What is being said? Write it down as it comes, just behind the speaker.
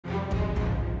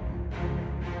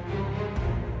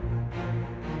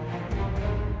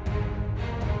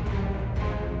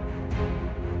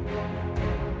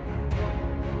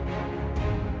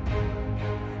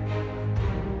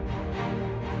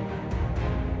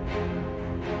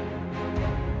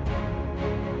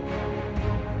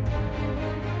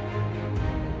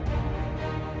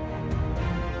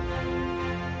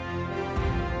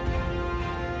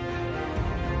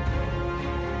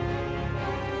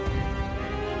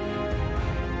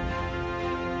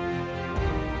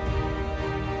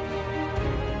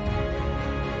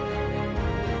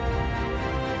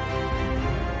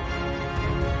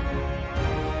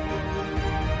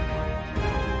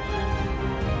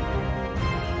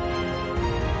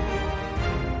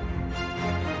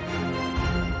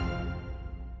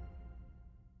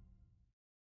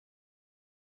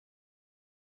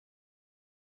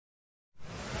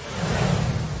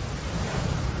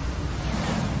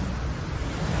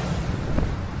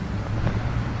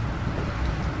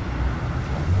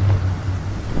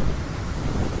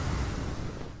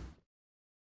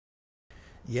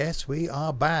Yes, we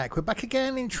are back. We're back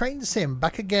again in Train Sim.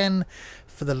 Back again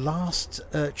for the last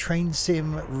Train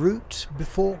Sim route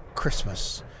before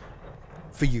Christmas.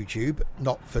 For YouTube,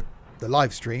 not for the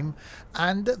live stream.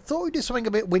 And thought we'd do something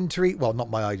a bit wintry. Well, not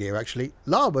my idea, actually.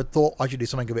 Lara thought I should do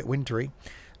something a bit wintry.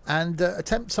 And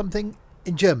attempt something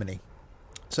in Germany.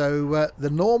 So the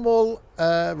normal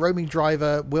roaming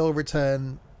driver will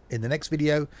return in the next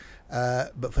video.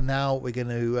 But for now, we're going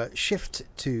to shift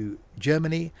to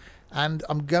Germany. And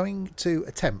I'm going to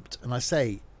attempt, and I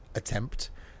say attempt,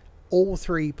 all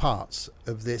three parts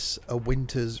of this A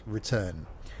Winter's Return.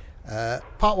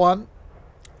 Part 1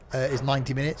 is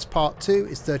 90 minutes, Part 2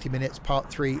 is 30 minutes, Part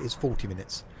 3 is 40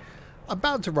 minutes. I'm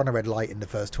bound to run a red light in the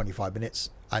first 25 minutes,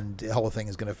 and the whole thing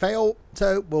is going to fail,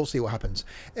 so we'll see what happens.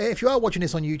 If you are watching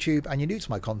this on YouTube and you're new to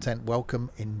my content,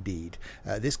 welcome indeed.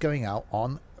 This going out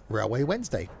on Railway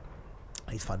Wednesday.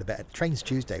 I need to find a better. Trains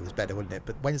Tuesday was better, wouldn't it?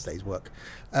 But Wednesdays work.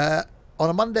 On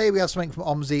a Monday, we have something from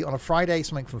OMSI. On a Friday,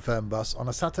 something from Fernbus. On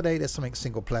a Saturday, there's something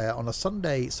single player. On a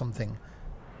Sunday, something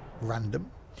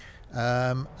random.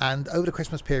 And over the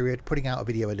Christmas period, putting out a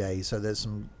video a day. So there's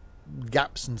some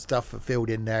gaps and stuff filled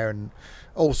in there and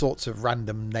all sorts of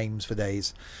random names for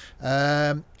days.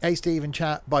 Hey, Steve in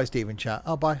chat. Bye, Steve in chat.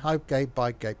 Oh, bye. Hi, Gabe.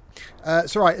 Bye, Gabe.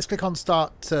 So, right, let's click on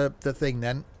start the thing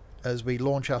then, as we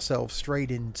launch ourselves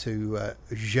straight into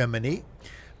Germany,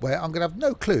 where I'm going to have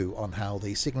no clue on how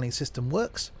the signalling system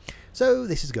works. So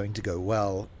this is going to go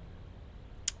well.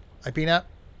 Hi, Peanut.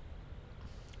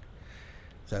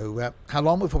 So how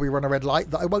long before we run a red light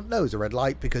that I won't know is a red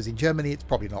light, because in Germany it's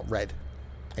probably not red.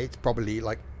 It's probably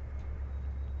like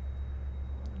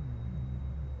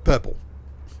purple.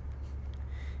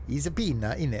 He's a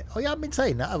peanut, in it. Oh yeah, I've been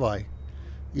saying that, have I?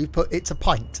 You've put it's a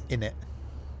pint in it.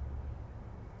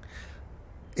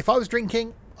 If I was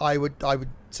drinking, I would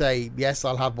say yes,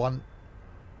 I'll have one.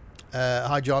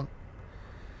 Hi, John.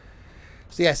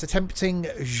 So yes, attempting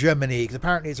Germany, because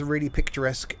apparently it's a really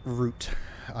picturesque route,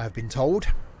 I've been told.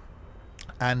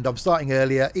 And I'm starting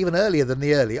earlier, even earlier than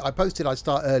the early. I posted I'd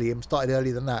start early and started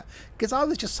earlier than that, because I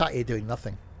was just sat here doing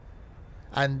nothing.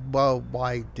 And, well,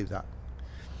 why do that?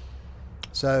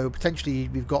 So potentially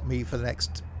we've got me for the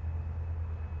next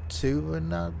 2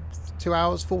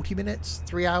 hours, 40 minutes,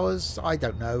 3 hours. I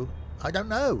don't know.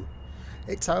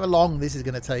 It's however long this is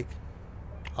going to take.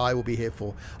 I will be here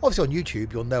for. Obviously on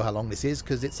YouTube you'll know how long this is,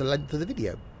 because it's the length of the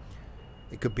video.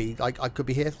 It could be like I could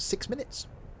be here for 6 minutes.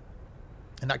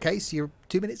 In that case, you're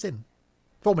 2 minutes in,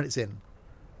 4 minutes in,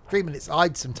 3 minutes.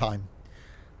 I'd some time.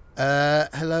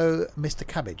 Hello, Mr.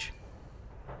 Cabbage.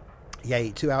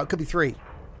 Yay, 2 hours. Could be 3.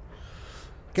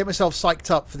 Get myself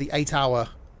psyched up for the 8 hour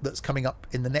that's coming up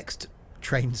in the next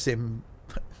Train Sim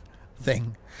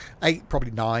thing. 8,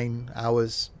 probably 9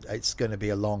 hours. It's going to be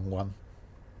a long one.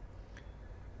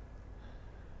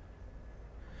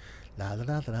 La la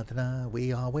la la la.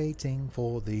 We are waiting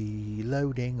for the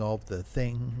loading of the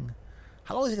thing.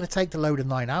 How long is it going to take to load a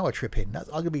 9 hour trip in?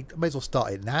 I may as well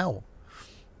start it now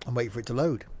and wait for it to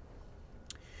load.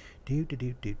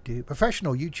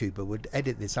 Professional YouTuber would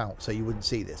edit this out so you wouldn't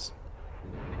see this.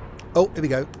 Oh, here we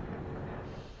go.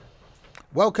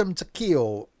 Welcome to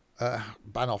Kiel.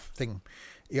 Ban off thing.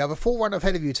 You have a full run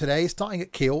ahead of you today, starting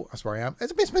at Kiel. That's where I am.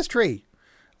 It's a Miss Mystery.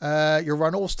 You'll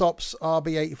run all stops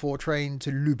RB84 train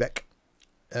to Lubeck.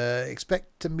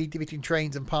 Expect to meet between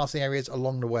trains and passing areas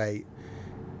along the way.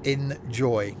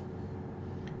 Enjoy.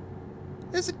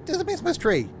 There's a Miss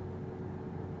Mystery.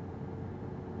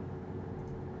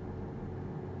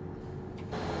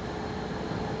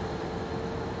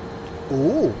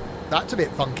 Oh, that's a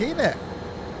bit funky, isn't it?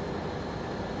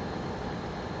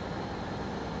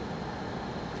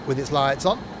 With its lights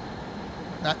on.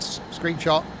 That's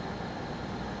screenshot.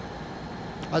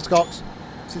 Hi, Scott.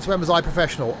 Since when was I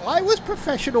professional? I was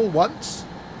professional once.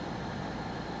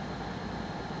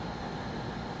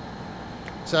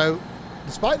 So,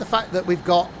 despite the fact that we've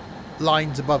got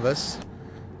lines above us,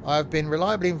 I've been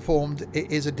reliably informed it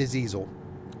is a diesel.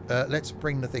 Let's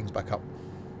bring the things back up.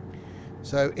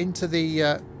 So, into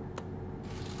the...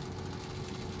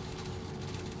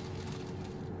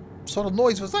 what sort of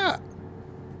noise was that?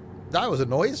 That was a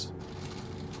noise.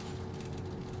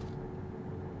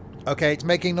 Okay, it's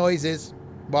making noises.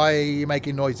 Why are you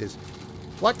making noises?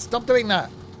 What? Stop doing that.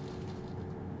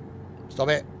 Stop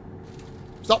it.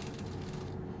 Stop.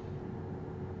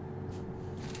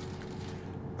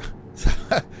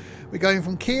 We're going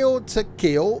from Kiel to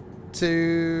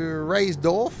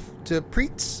Reisdorf to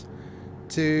Preetz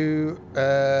to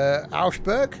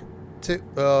Augsburg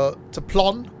to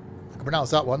Plon. I can pronounce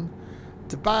that one.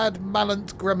 To Bad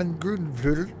Malent Grummen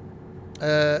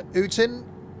Uten,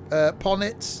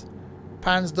 Ponitz,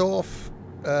 Pansdorf,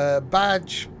 Bad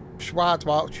Schwarz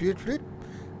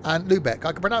and Lubeck.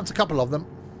 I can pronounce a couple of them.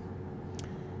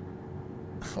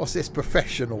 What's this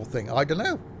professional thing? I don't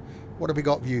know. What have we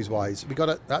got views wise? We got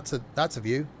a that's a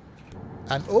view.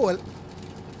 And oh,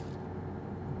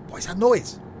 what is that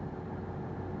noise?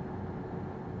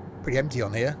 Pretty empty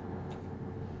on here.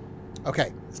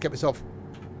 Okay, let's get myself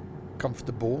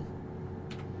comfortable.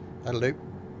 That'll do.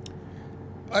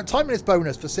 Time minutes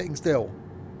bonus for sitting still.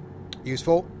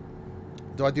 Useful.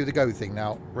 Do I do the go thing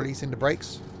now? Releasing the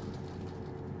brakes.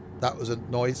 That was a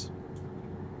noise.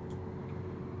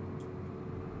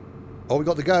 Oh, we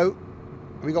got the go.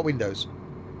 We got windows.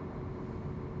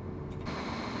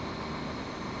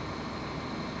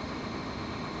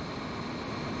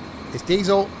 It's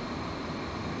diesel.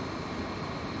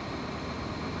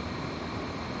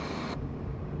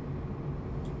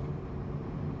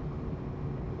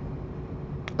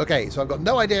 Okay, so I've got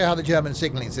no idea how the German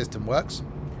signalling system works.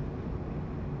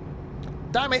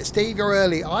 Damn it, Steve, you're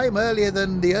early. I'm earlier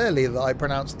than the early that I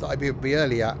pronounced that I would be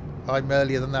early at. I'm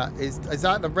earlier than that. Is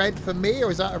that a red for me or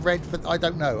is that a red for... I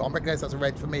don't know. I'm recognising that's a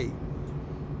red for me.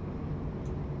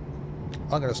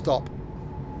 I'm going to stop.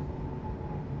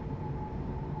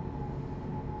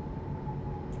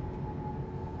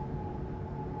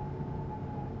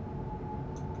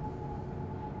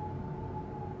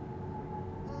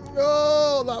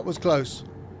 Oh, that was close.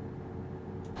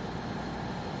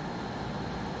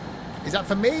 Is that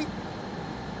for me?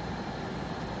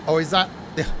 Or is that...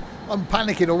 I'm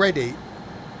panicking already.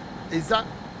 Is that...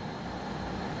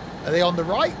 Are they on the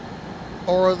right?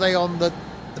 Or are they on the...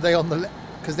 Are they on the left?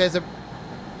 Because there's a...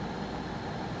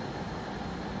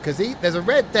 Because there's a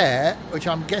red there, which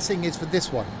I'm guessing is for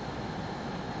this one.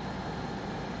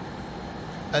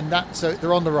 And that... So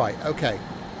they're on the right. Okay.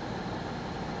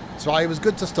 So it was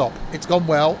good to stop. It's gone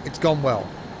well. It's gone well.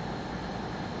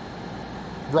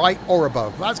 Right or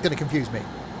above. That's going to confuse me.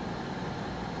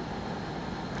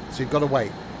 So you've got to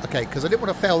wait. Okay, because I didn't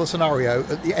want to fail the scenario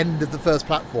at the end of the first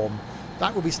platform.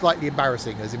 That would be slightly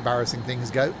embarrassing, as embarrassing things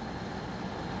go.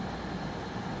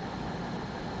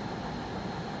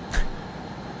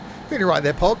 Feeling right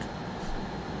there, Pog.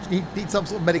 Need some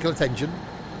sort of medical attention.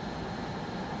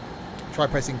 Try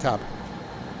pressing tab.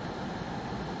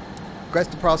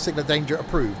 Request to pass signal danger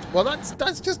approved. Well,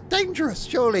 that's just dangerous,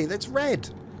 surely. That's red.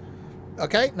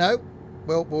 Okay, no.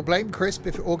 We'll blame Crisp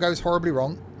if it all goes horribly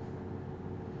wrong.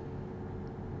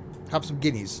 Have some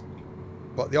guineas.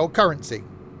 What, the old currency?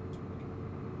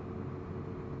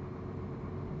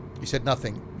 You said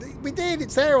nothing. We did.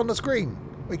 It's there on the screen.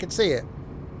 We can see it.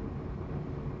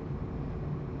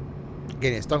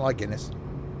 Guinness. Don't like Guinness.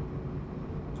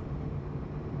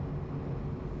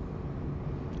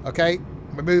 Okay.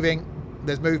 We're moving.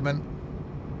 There's movement.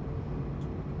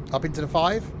 Up into the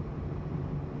 5.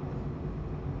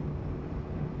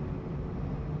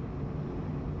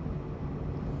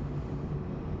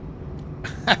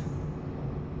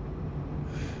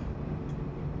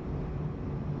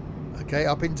 Okay,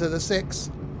 up into the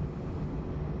 6.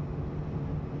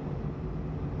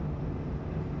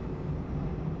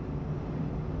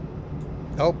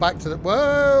 Oh, back to the...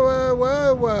 Whoa, whoa,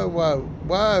 whoa, whoa, whoa,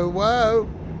 whoa, whoa.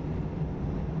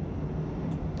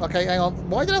 Okay, hang on.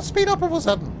 Why did I speed up all of a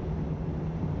sudden?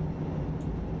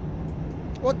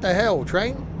 What the hell,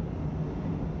 train?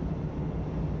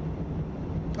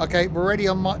 Okay, we're already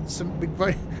on we've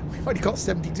already got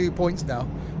 72 points now.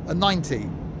 A 90.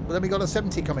 But then we got a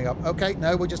 70 coming up. Okay,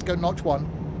 no, we'll just go notch 1.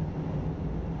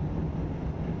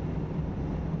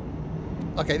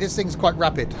 Okay, this thing's quite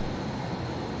rapid.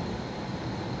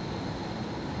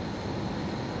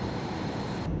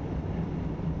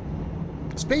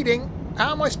 Speeding?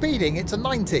 How am I speeding? It's a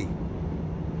 90.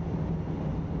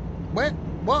 Where?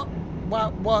 What?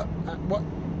 What?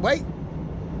 Wait.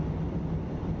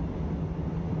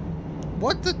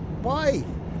 What the... Why?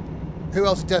 Who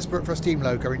else is desperate for a steam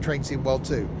loco in Train Sim World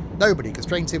 2? Nobody, because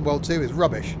Train Sim World 2 is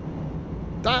rubbish.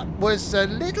 That was a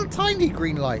little tiny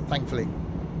green light, thankfully.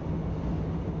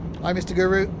 Hi, Mr.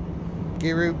 Guru.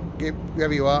 Guru,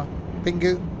 whoever you are.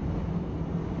 Pingu.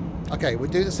 Okay, we'll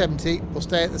do the 70. We'll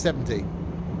stay at the 70.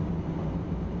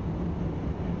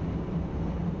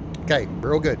 Okay,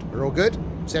 we're all good. We're all good.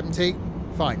 70.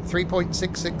 Fine.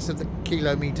 3.66 of the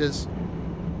kilometres.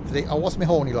 For the... Oh, what's my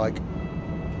horny like?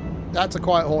 That's a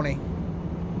quiet horny.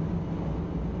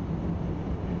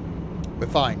 We're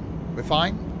fine. We're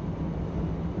fine.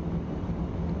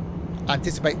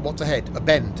 Anticipate what's ahead. A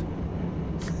bend.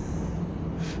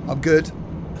 I'm good.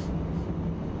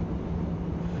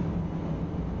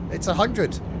 It's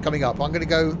 100 coming up. I'm going to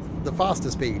go the faster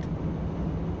speed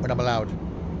when I'm allowed.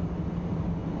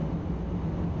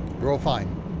 We're all fine.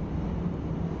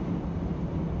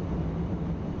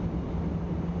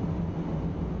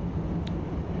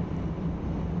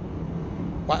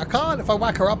 I can't. If I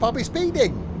whack her up, I'll be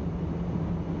speeding.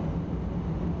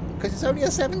 Because it's only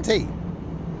a 70.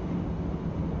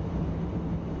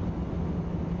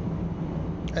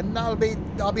 And I'll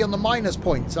be on the minus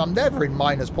points. I'm never in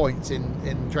minus points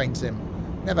in Train Sim.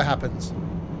 Never happens.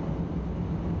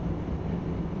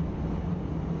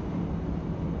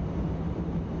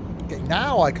 Okay,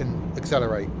 now I can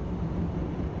accelerate.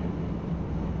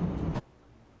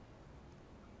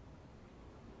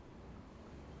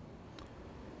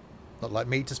 Not like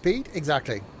me to speed?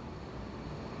 Exactly.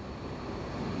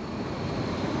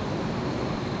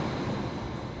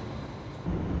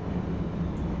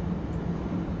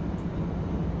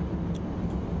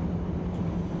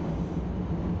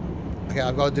 Okay,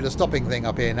 I've got to do the stopping thing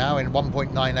up here now in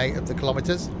 1.98 of the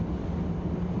kilometres.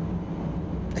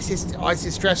 This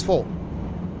is stressful.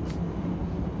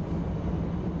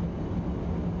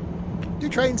 Do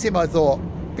Train Sim, I thought.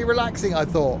 Be relaxing, I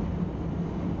thought.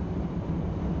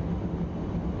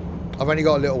 I've only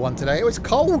got a little one today. Oh, it's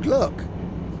cold, look.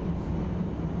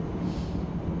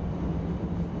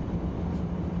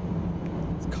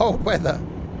 It's cold weather.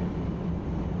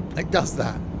 It does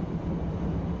that.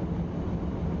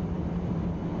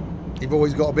 You've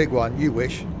always got a big one. You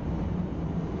wish.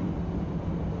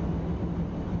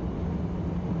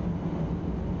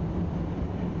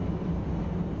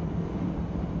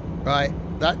 Right.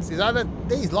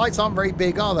 These lights aren't very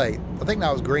big, are they? I think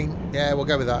that was green. Yeah, we'll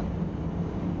go with that.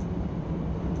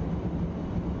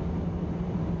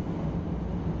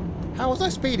 How was I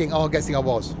speeding? Oh, I'm guessing I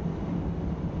was.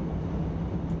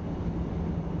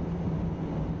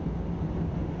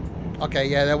 Okay,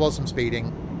 yeah, there was some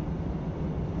speeding.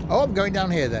 Oh, I'm going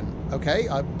down here then. Okay,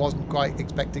 I wasn't quite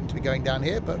expecting to be going down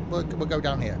here, but we'll go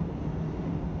down here.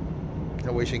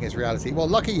 Not wishing it's reality. Well,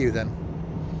 lucky you then.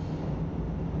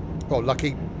 Well,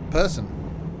 lucky person.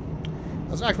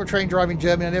 As an actual train driver in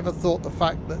Germany, I never thought the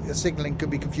fact that the signalling could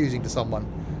be confusing to someone.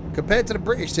 Compared to the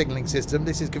British signalling system,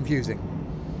 this is confusing.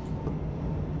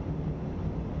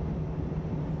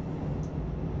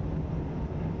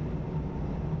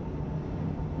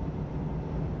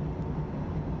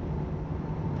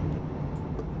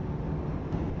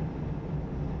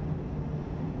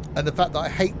 And the fact that I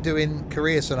hate doing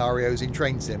career scenarios in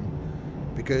Train Sim,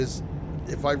 because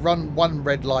if I run one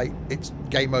red light, it's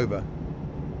game over.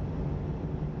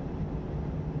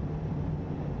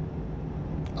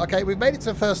 Okay, we've made it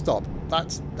to the first stop.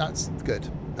 That's good.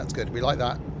 That's good. We like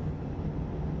that.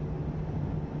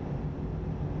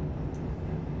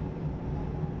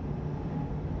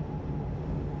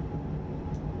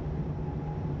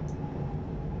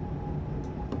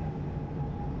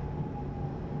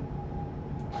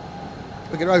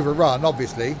 We're going to overrun,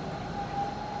 obviously.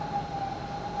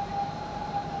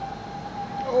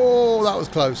 Oh, that was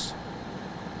close.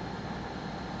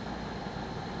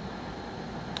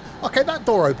 Okay, that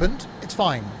door opened. It's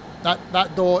fine.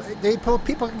 That door,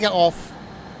 people can get off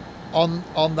on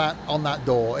that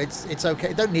door. It's okay.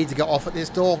 They don't need to get off at this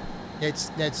door.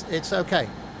 It's okay.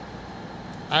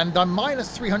 And I'm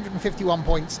minus 351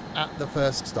 points at the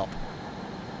first stop.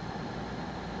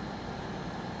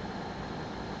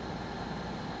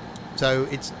 So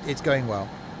it's going well.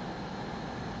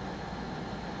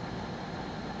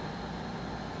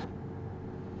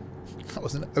 That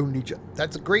was an only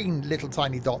that's a green little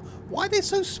tiny dot. Why are they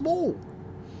so small?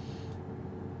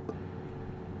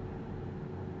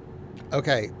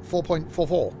 Okay,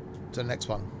 4.44 to the next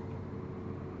one.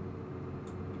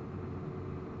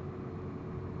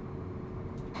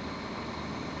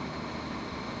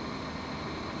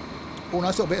 Oh,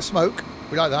 nice little bit of smoke.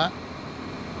 We like that.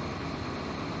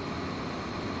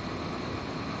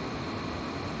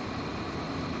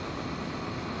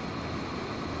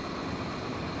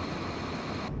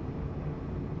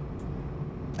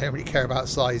 I don't really care about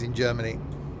size in Germany.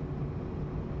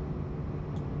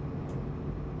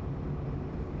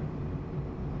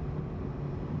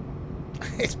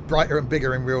 It's brighter and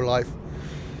bigger in real life.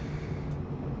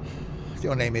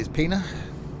 Your name is Pina.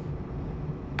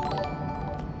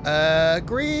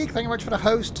 Greek, thank you much for the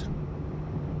host.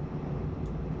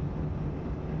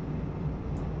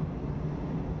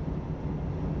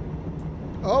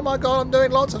 Oh my god, I'm doing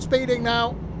lots of speeding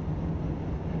now.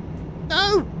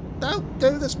 No! Don't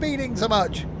do the speeding so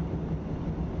much.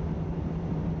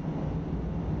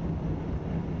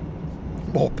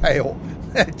 More pale.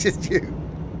 Just you.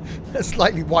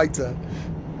 Slightly whiter.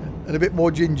 And a bit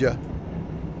more ginger.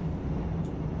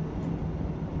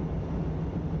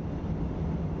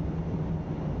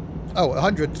 Oh,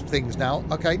 100 things now.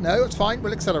 Okay, no, it's fine.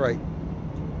 We'll accelerate.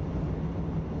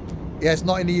 Yeah, it's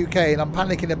not in the UK and I'm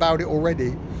panicking about it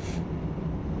already.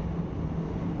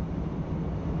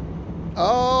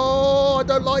 Oh, I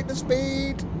don't like the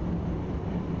speed.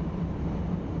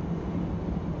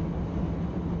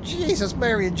 Jesus,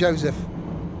 Mary and Joseph.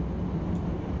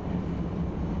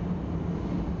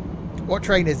 What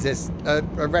train is this? A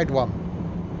red one.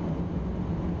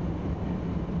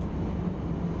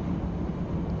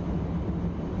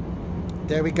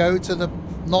 There we go to the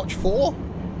notch 4.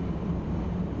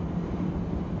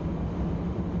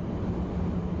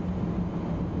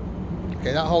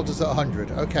 Okay, that holds us at 100.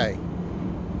 Okay.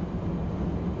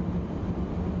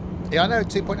 Yeah, I know.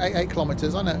 2.88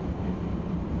 kilometers. I know.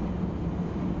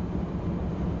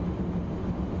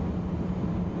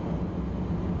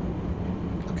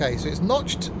 Okay, so it's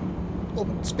notched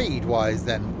speed-wise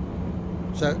then.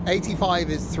 So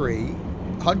 85 is 3,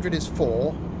 100 is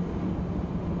 4.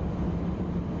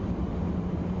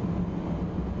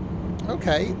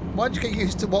 Okay, why don't you get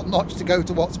used to what notch to go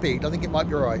to what speed? I think it might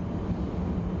be right.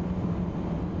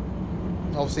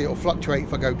 Obviously, it'll fluctuate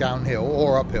if I go downhill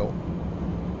or uphill.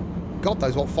 God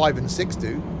knows what 5 and 6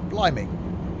 do. Blimey.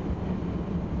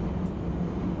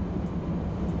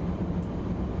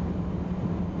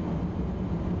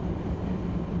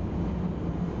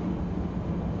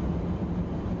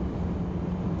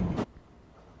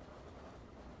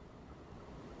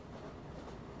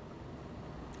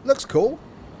 Looks cool.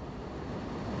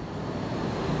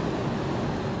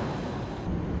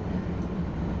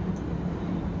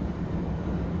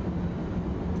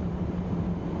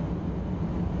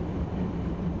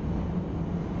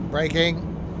 Braking.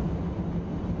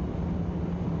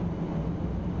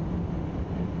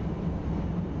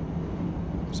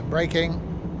 Some braking.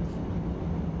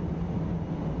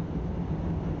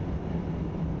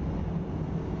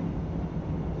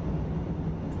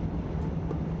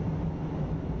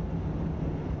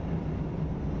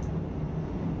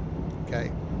 Okay.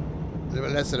 A little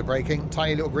bit less of the braking.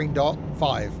 Tiny little green dot.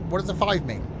 5. What does the 5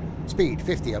 mean? Speed.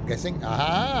 50, I'm guessing.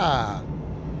 Aha!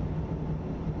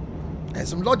 There's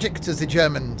some logic to the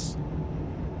Germans.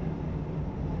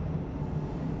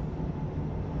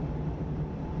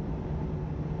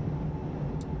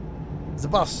 There's a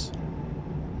bus.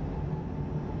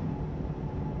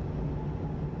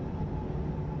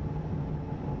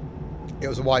 It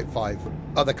was a white 5.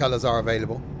 Other colours are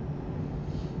available.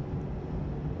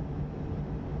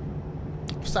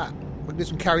 What's that? We can do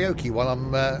some karaoke while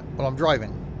I'm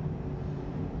driving.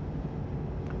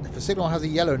 If a signal has a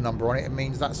yellow number on it, it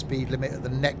means that speed limit at the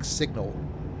next signal.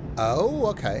 Oh,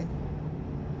 okay.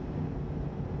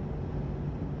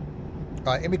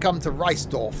 Right, and we come to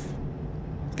Reisdorf.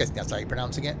 I'm guessing that's how you're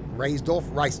pronouncing it. Reisdorf?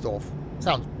 Reisdorf.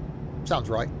 Sounds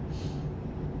right.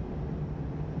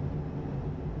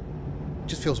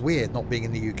 Just feels weird not being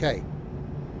in the UK.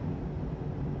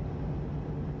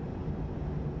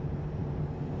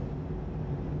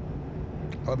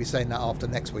 I won't be saying that after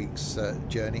next week's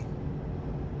journey.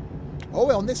 Oh,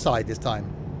 we're on this side this time.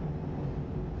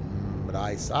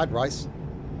 Rice. I had rice.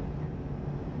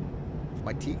 For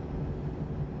my tea.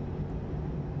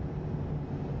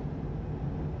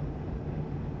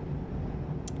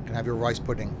 Can have your rice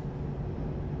pudding.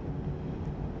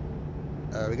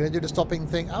 We're going to do the stopping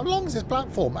thing. How long is this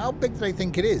platform? How big do they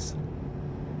think it is?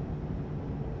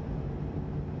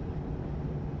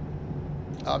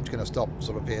 I'm just going to stop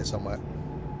sort of here somewhere.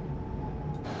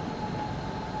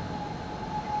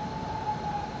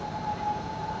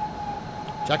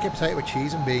 Jacket potato with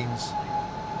cheese and beans.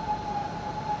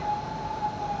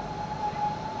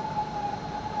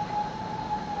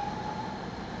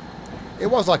 It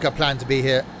was like a plan to be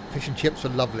here. Fish and chips were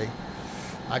lovely.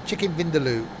 Chicken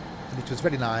vindaloo, which was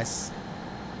very nice.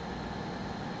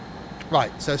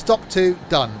 Right, so stop 2,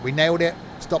 done. We nailed it.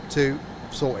 Stop 2,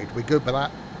 sorted. We're good with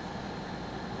that.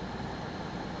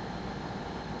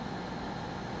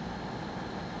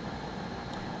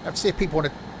 Let's see if people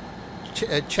want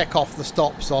to check off the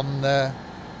stops on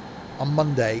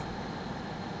Monday,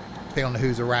 depending on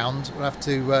who's around. We'll have to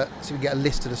see if we can get a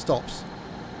list of the stops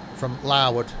from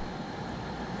Lourwood,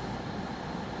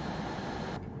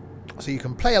 so you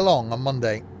can play along on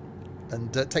Monday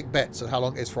and take bets on how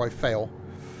long it is before I fail.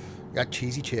 We got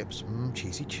cheesy chips.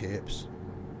 Cheesy chips.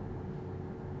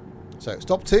 So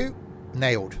stop 2,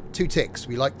 nailed. 2 ticks.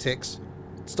 We like ticks.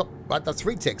 Stop. That's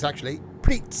 3 ticks actually.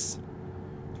 Preets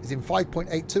is in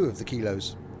 5.82 of the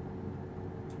kilos.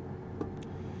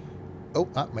 Oh,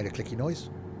 that made a clicky noise.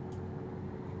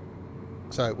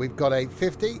 So we've got a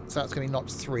 50, so that's going to be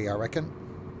notch 3, I reckon.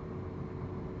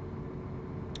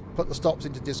 Put the stops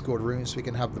into Discord rooms so we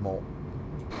can have them all.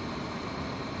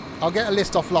 I'll get a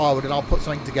list off Lourwood and I'll put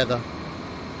something together.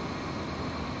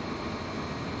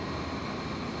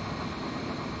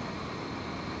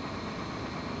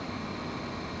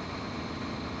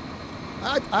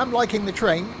 I'm liking the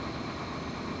train.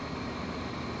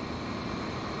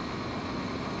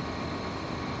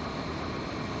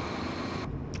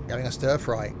 Having a stir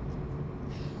fry.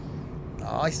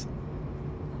 Nice.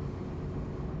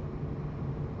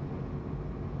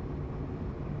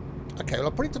 Okay, well,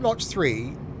 I'll put it to notch 3.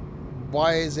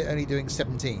 Why is it only doing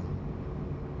 17?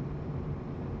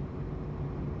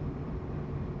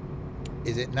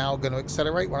 Is it now going to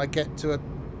accelerate when I get to a...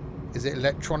 Is it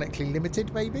electronically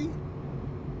limited, maybe?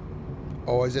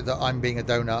 Or is it that I'm being a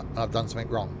donut and I've done something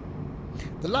wrong?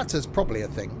 The latter's probably a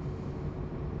thing.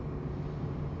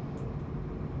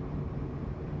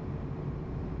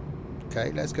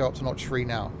 Okay, let's go up to notch 3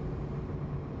 now.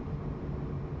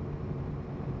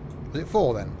 Was it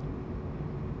 4 then?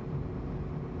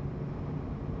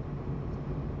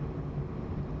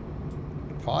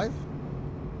 Five?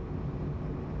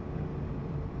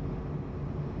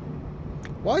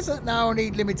 Why is that now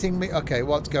only limiting me? Okay,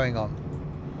 what's going on?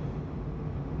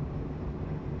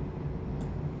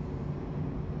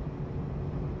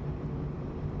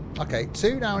 Okay,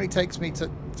 2 now only takes me to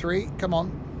 3. Come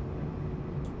on.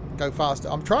 Go faster.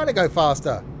 I'm trying to go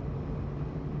faster.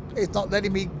 It's not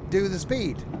letting me do the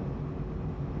speed.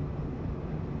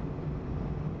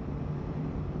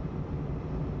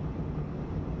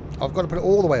 I've got to put it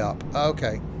all the way up.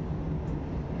 Okay.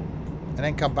 And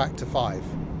then come back to 5.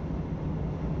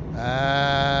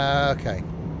 Okay.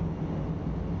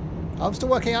 I'm still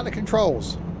working out the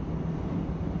controls.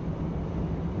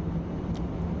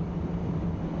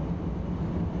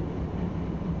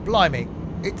 Blimey.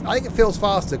 I think it feels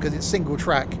faster because it's single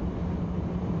track.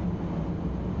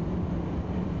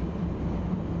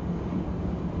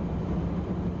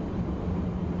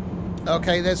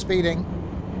 Okay, they're speeding.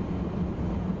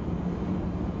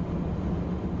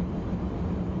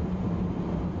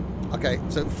 Okay,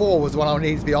 so 4 was the one I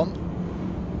needed to be on.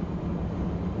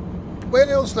 Well,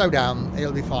 it'll slow down.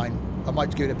 It'll be fine. I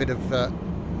might give it a bit of...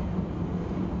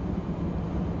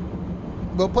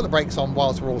 We'll put the brakes on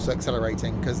whilst we're also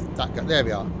accelerating, because there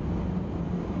we are.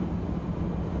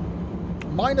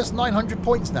 Minus 900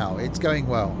 points now. It's going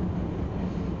well.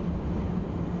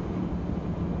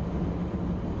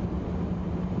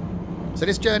 So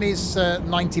this journey is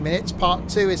 90 minutes. Part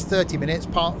 2 is 30 minutes.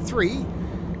 Part 3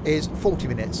 is 40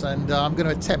 minutes. And I'm going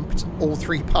to attempt all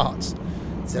 3 parts.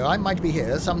 So I might be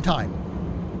here sometime.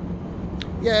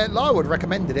 Yeah, Larwood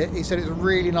recommended it. He said it's a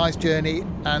really nice journey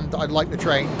and I'd like the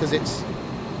train because it's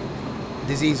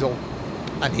diesel.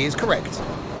 And he is correct.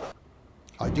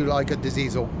 I do like a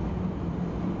diesel.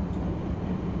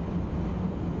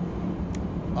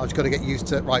 I've just got to get used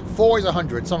to it. Right, 4 is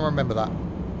 100. Someone remember that.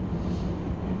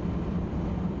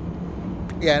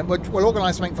 Yeah, we'll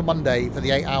organise something for Monday for the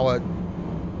 8-hour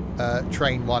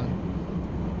train one.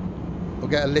 We'll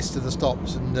get a list of the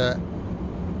stops and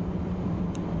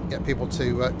get people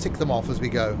to tick them off as we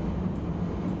go.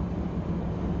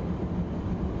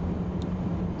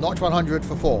 Notch 100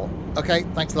 for 4. Okay,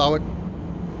 thanks, Larwood.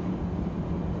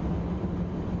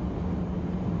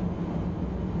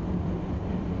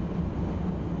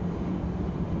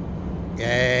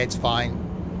 Yeah, it's fine.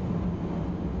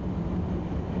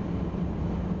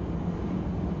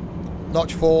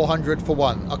 Notch 400 for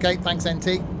 1. Okay, thanks,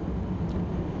 NT.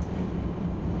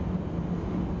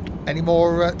 Any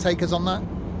more takers on that?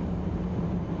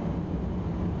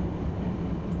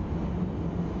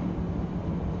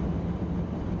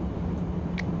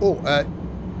 Oh,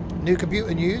 new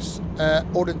computer news.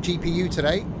 Ordered GPU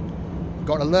today.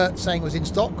 Got an alert saying it was in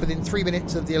stock. Within 3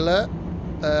 minutes of the alert,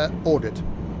 ordered.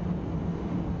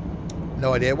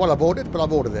 No idea what I've ordered, but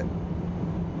I've ordered it.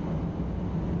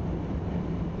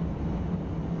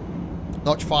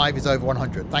 Notch 5 is over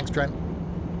 100. Thanks, Trent.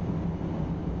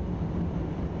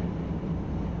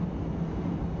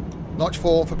 Notch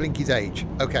 4 for Blinky's age.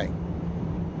 Okay.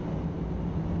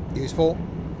 Useful.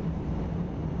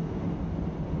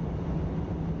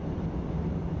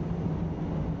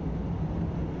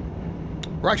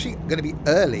 We're actually going to be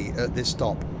early at this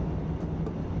stop.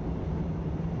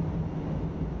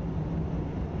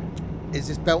 Is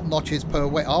this belt notches per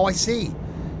way? Oh, I see.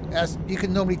 As you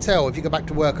can normally tell if you go back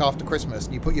to work after Christmas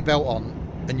and you put your belt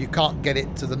on and you can't get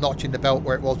it to the notch in the belt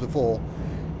where it was before,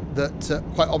 that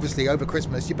quite obviously over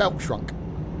Christmas your belt shrunk.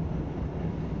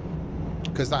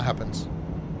 Because that happens.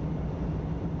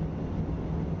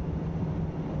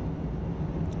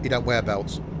 You don't wear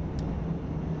belts.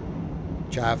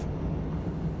 Chav.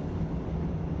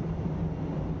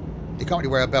 You can't really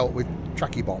wear a belt with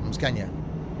tracky bottoms, can you?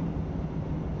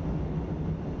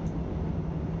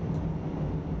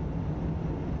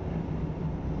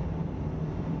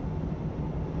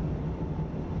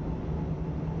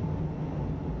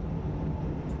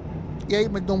 Yeah,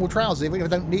 even with normal trousers, even if I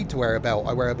don't need to wear a belt,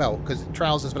 I wear a belt, because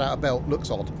trousers without a belt looks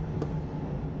odd.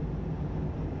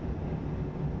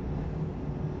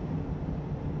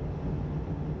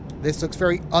 This looks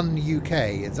very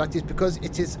un-UK. That is because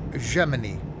it is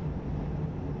Germany.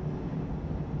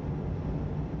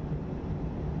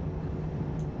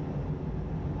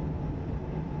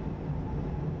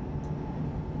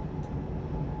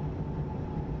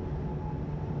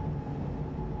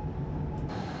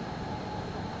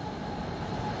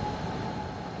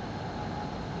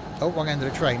 Oh, wrong end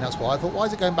of the train, that's why. I thought, why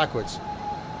is it going backwards?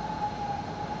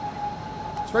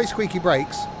 It's very squeaky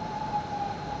brakes.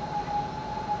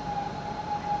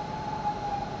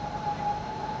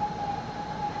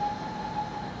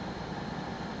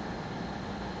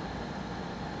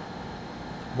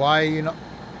 Why are you not...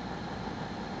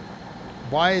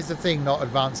 Why is the thing not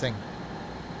advancing?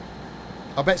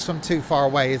 I bet it's from too far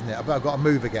away, isn't it? I bet I've got to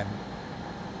move again.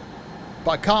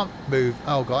 But I can't move...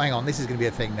 Oh, God, hang on. This is going to be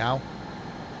a thing now.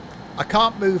 I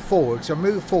can't move forward. So I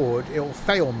move forward, it'll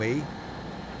fail me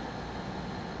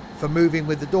for moving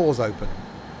with the doors open.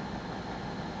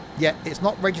 Yet it's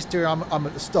not registering I'm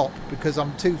at the stop because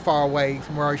I'm too far away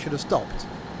from where I should have stopped.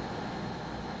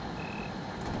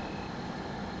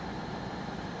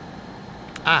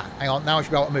 Ah, hang on. Now I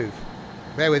should be able to move.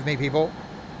 Bear with me, people.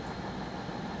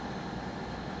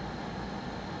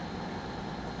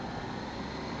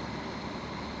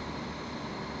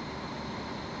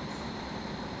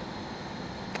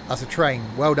 That's a train.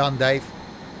 Well done, Dave.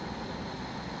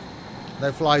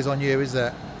 No flies on you, is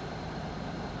there?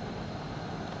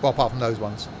 Well, apart from those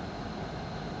ones.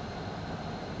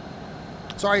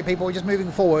 Sorry, people. We're just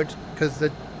moving forward because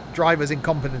the driver's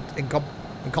incompetent.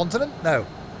 Incontinent? No.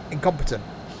 Incompetent.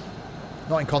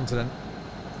 Not incontinent.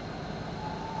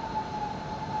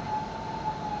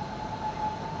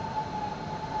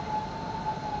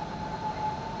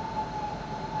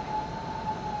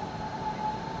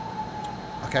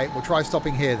 Okay, we'll try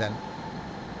stopping here then.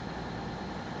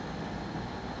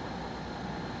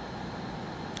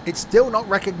 It's still not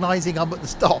recognising I'm at the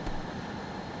stop.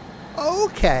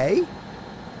 Okay.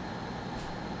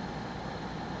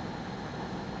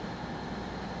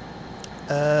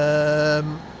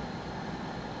 I'm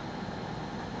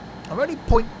only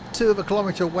 0.2 of a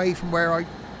kilometre away from where I...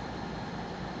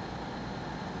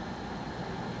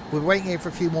 We're waiting here for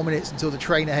a few more minutes until the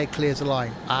train ahead clears the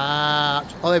line. Ah,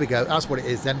 oh, there we go. That's what it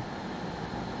is then.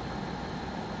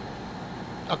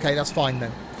 Okay, that's fine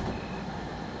then.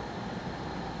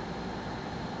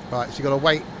 Right, so you've got to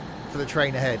wait for the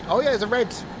train ahead. Oh, yeah, there's a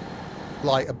red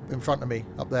light in front of me.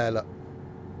 Up there, look.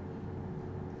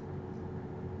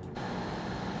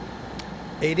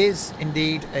 It is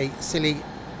indeed a silly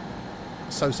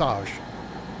sausage.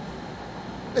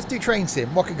 Let's do train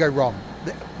sim. What could go wrong?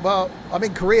 Well, I'm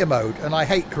in career mode, and I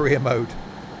hate career mode.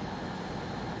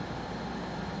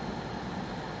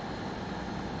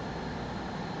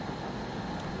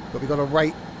 But we've got to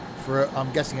wait for,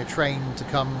 I'm guessing, a train to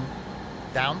come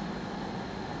down.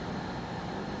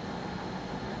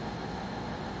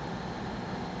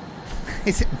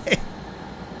 Is it me?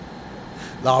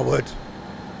 Larwood.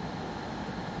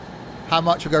 How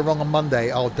much will go wrong on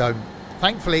Monday? Oh, don't.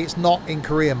 Thankfully, it's not in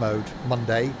career mode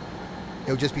Monday.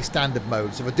 It'll just be standard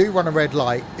mode. So if I do run a red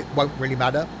light, it won't really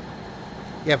matter.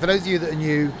 Yeah, for those of you that are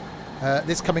new,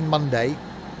 this coming Monday,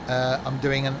 I'm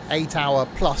doing an 8-hour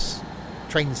plus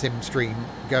train sim stream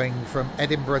going from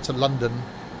Edinburgh to London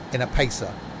in a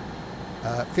pacer.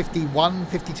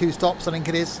 52 stops, I think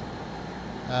it is.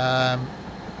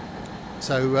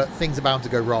 So things are bound to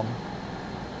go wrong.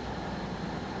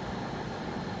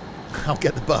 I'll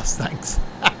get the bus, thanks.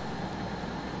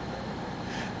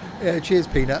 Yeah, cheers,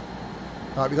 Peanut.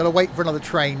 All right, we've got to wait for another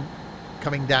train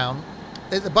coming down.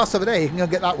 There's a bus over there. You can go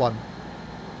get that one.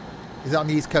 Is it on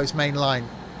the East Coast Main Line?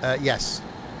 Yes.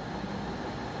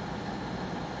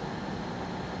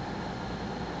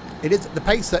 It is. The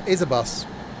Pacer is a bus.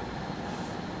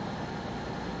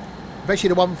 Especially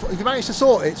the one. If you managed to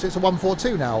sort it, so it's a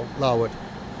 142 now, Larwood.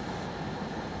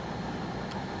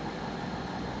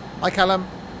 Hi, Callum.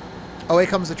 Oh, here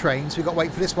comes the train. So we've got to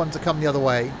wait for this one to come the other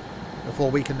way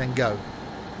before we can then go.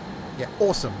 Yeah,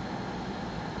 awesome.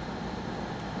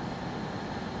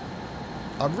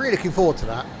 I'm really looking forward to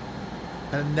that.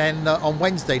 And then on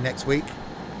Wednesday next week,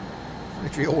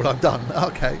 literally all I've done.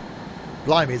 Okay.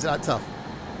 Blimey, is that tough?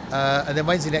 And then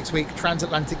Wednesday next week,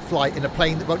 transatlantic flight in a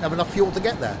plane that won't have enough fuel to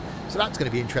get there. So that's going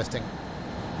to be interesting.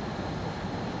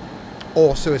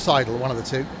 Or suicidal, one of the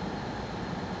two.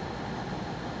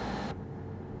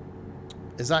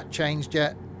 Is that changed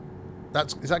yet?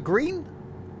 Is that green?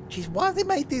 Jeez, why have they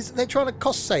made these? They're trying to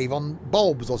cost save on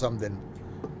bulbs or something.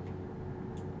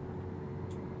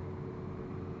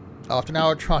 After an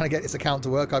hour trying to get this account to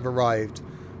work, I've arrived.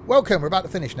 Welcome, we're about to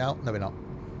finish now. No, we're not.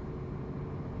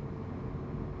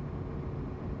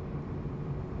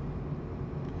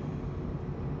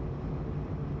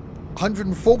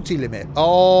 $140 limit.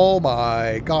 Oh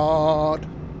my god.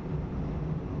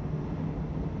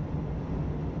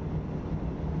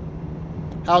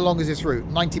 How long is this route?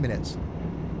 90 minutes.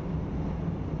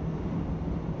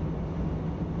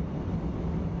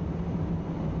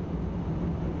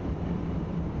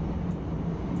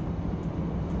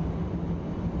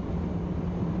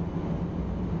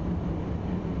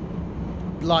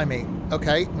 Blimey.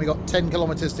 Okay, we got 10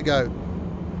 kilometers to go.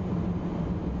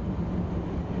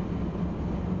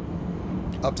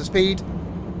 Up to speed.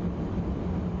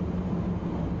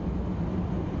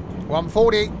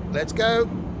 140. Let's go.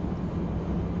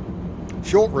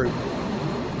 Short route.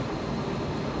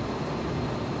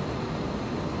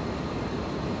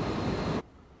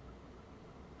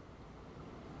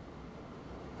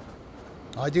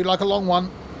 I do like a long one.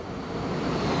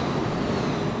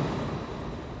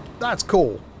 That's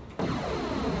cool.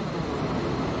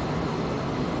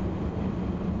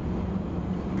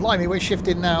 Blimey, we're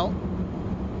shifting now.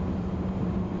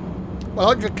 Well,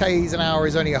 100 k's an hour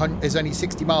is only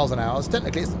 60 miles an hour. So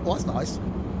technically, it's, well, that's nice.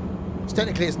 So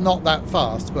technically, it's not that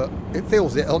fast, but it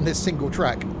feels it on this single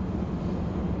track.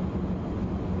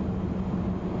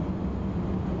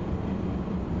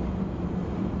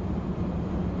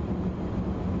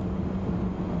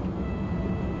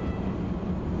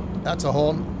 That's a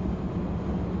horn.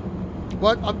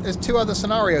 Well, there's two other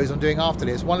scenarios I'm doing after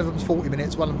this. One of them's 40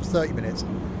 minutes, one of them's 30 minutes.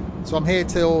 So I'm here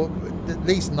till at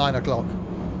least 9 o'clock.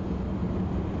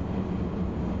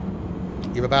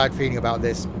 You have a bad feeling about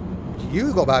this.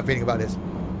 You got a bad feeling about this.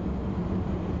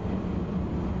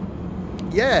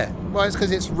 Yeah, well, it's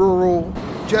because it's rural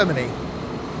Germany.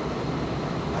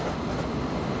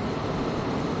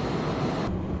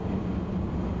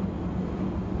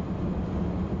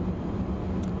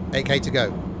 $8K to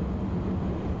go.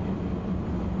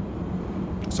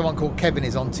 Someone called Kevin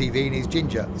is on TV and he's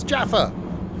ginger. It's Jaffa.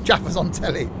 Jaffa's on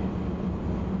telly.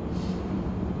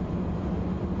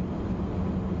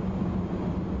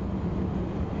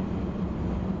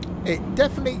 It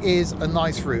definitely is a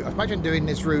nice route. I imagine doing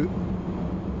this route.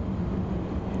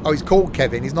 Oh, he's called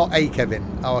Kevin. He's not a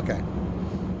Kevin. Oh, okay.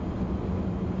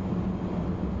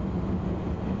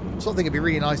 Something it'd be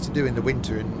really nice to do in the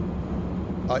winter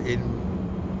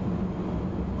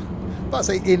Let's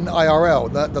say in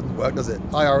IRL. That doesn't work, does it?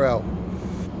 IRL.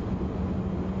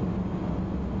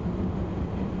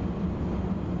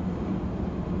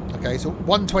 Okay, so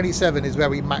 127 is where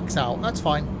we max out. That's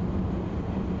fine.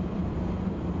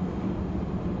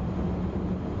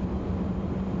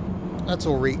 That's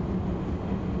all right.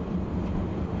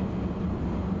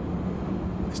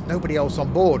 There's nobody else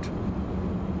on board.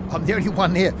 I'm the only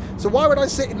one here. So why would I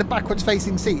sit in the backwards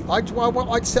facing seat? I'd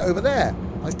sit over there.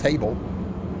 Nice table.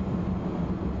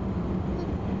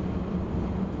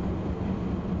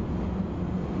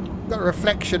 Got a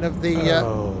reflection of the...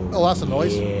 oh, that's a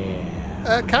noise.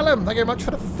 Yeah. Callum, thank you very much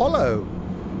for the follow.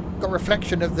 Got a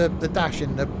reflection of the dash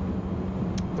in the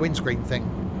windscreen thing.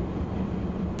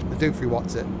 The doofy,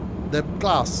 what's it? The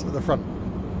glass at the front.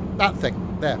 That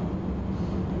thing. There.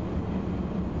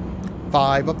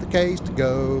 5 of the K's to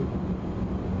go.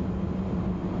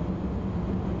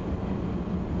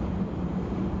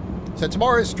 So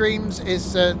tomorrow's streams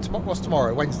is... what's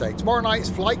tomorrow? Wednesday. Tomorrow night's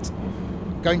flight.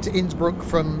 Going to Innsbruck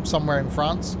from somewhere in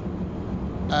France.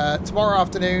 Tomorrow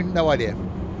afternoon, no idea.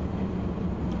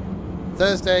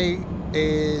 Thursday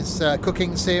is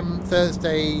cooking sim.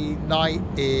 Thursday night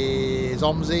is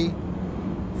OMSI.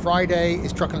 Friday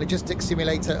is truck and logistics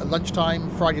simulator at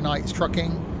lunchtime. Friday night is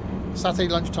trucking. Saturday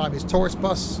lunchtime is tourist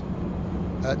bus.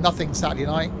 Nothing Saturday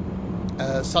night.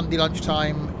 Sunday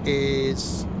lunchtime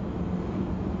is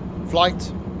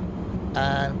flight.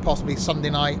 And possibly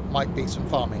Sunday night might be some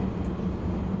farming.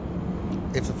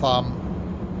 If the farm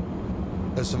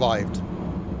has survived.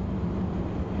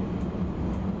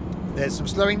 There's some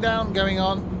slowing down going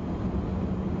on.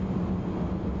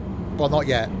 Well, not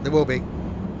yet. There will be.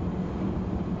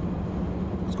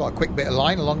 It's got a quick bit of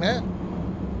line along there.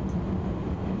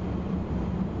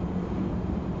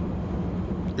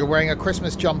 You're wearing a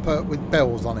Christmas jumper with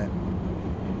bells on it.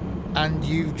 And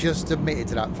you've just admitted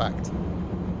to that fact.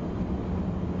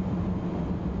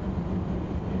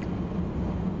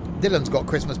 Dylan's got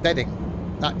Christmas bedding.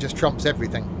 That just trumps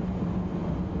everything.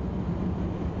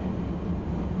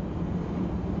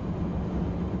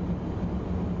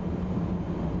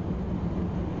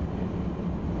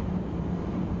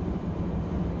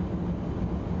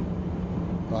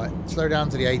 Right, slow down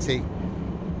to the 80.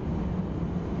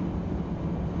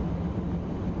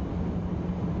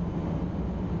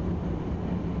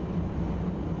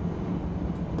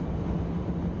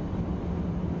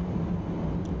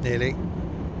 Nearly.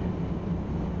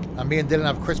 And me and Dylan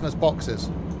have Christmas boxes.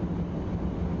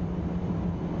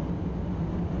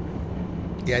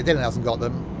 Yeah, Dylan hasn't got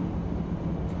them.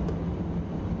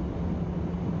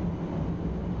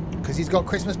 Because he's got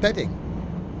Christmas bedding.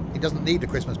 He doesn't need the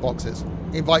Christmas boxes.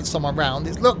 He invites someone round.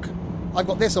 It's, look, I've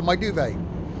got this on my duvet.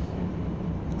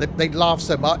 They'd laugh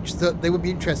so much that they would be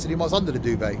interested in what's under the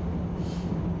duvet.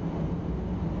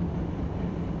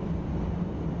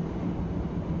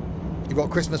 You've got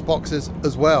Christmas boxes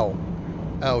as well.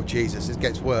 Oh, Jesus, it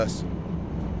gets worse.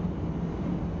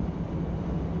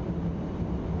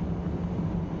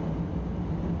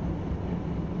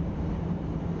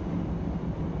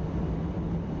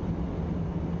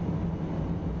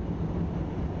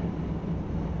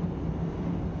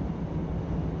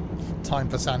 Time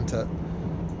for Santa.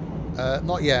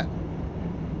 Not yet.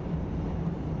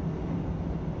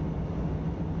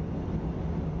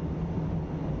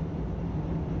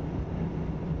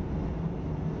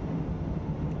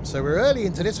 So we're early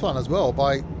into this one as well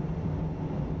by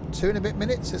 2 and a bit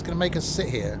minutes. It's going to make us sit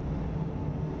here.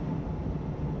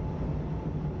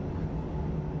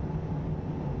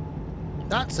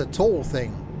 That's a tall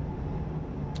thing.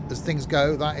 As things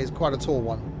go, that is quite a tall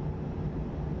one.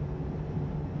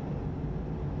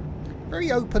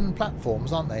 Very open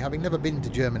platforms, aren't they? Having never been to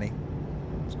Germany,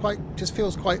 it's quite. Just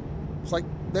feels quite. It's like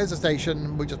there's a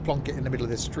station. We just plonk it in the middle of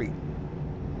this street.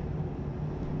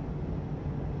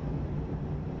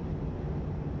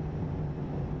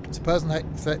 If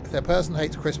a person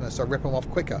hates Christmas, so rip them off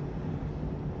quicker.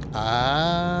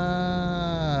 Ah,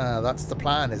 that's the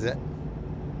plan, is it?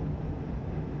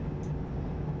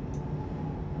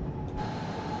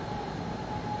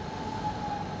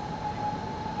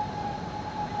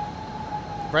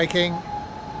 Braking.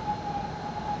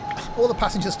 All the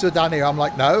passengers stood down here. I'm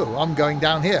like, no, I'm going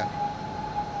down here.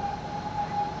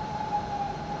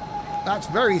 That's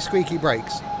very squeaky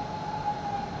brakes.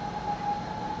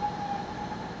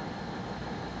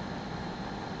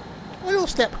 A little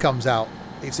step comes out.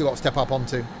 You've still got to step up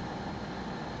onto.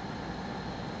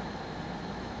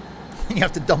 You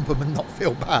have to dump them and not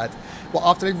feel bad. Well,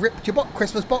 after they've ripped your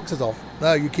Christmas boxes off?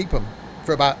 No, you keep them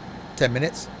for about 10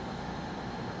 minutes.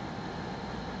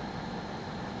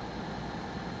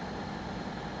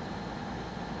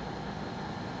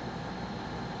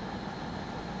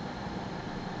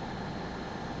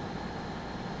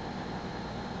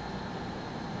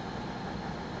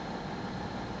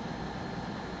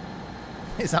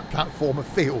 Is that platform a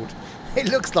field? It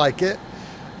looks like it.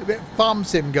 A bit of farm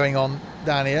sim going on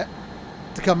down here.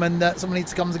 To come and someone needs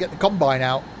to come to get the combine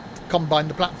out, to combine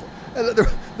the platform.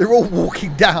 They're all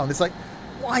walking down. It's like,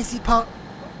 why is he parked?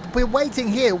 We're waiting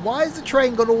here. Why has the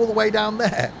train gone all the way down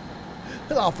there?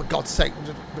 Oh, for God's sake! I'm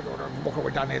just walk all the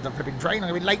way down here to the flipping train. I'm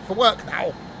gonna be late for work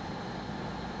now.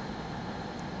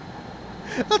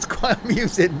 That's quite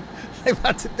amusing.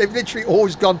 They've literally all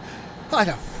just gone. I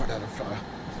don't.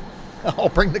 I'll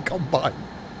bring the combine.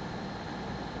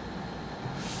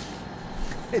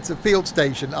 It's a field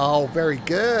station. Oh, very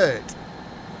good.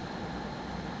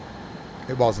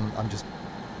 It wasn't. I'm just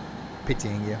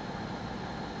pitying you.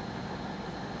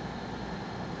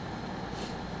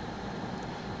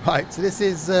 Right, so this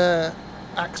is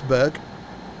Axberg.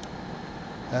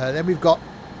 Then we've got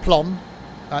Plon.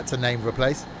 That's a name of a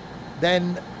place.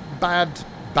 Then Bad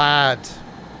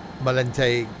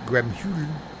Malente Gremhul.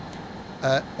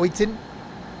 Oitin,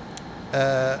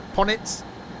 Ponitz,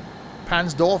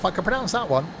 Pansdorf, I can pronounce that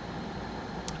one.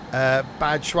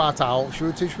 Bad Schwartau,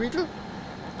 Schwedel,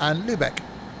 and Lubeck.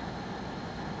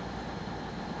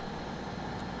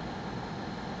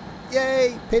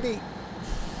 Yay, pity.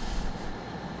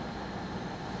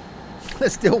 They're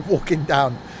still walking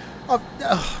down. I've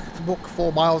to walk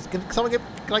 4 miles. Can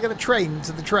I get a train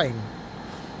to the train?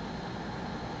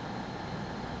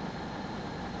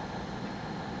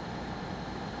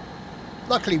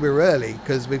 Luckily we're early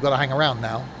because we've got to hang around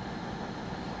now.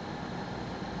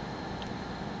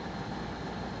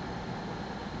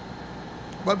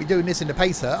 Won't be doing this in the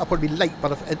pacer. I'll probably be late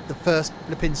at the first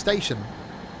flipping station.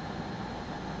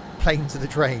 Plane to the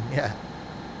train, yeah.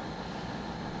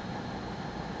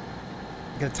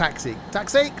 Get a taxi.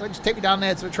 Taxi! Can I just take me down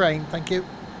there to the train? Thank you.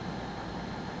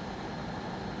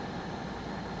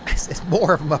 There's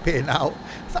more of them up here now.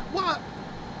 It's like, what?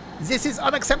 This is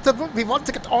unacceptable. We want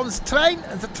to get on the train,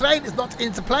 and the train is not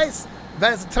in the place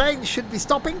where the train should be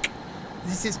stopping.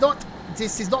 This is not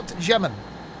German.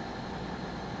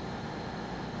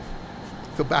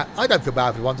 Feel bad. I don't feel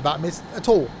bad for the ones about miss at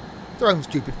all. Their own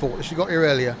stupid fault. They should have got here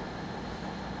earlier.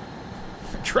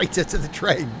 Traitor to the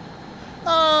train.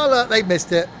 Oh look, they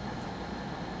missed it.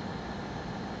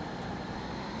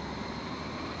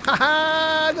 Ha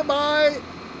ha! Goodbye, goodbye.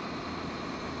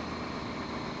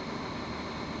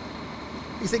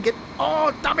 He's thinking,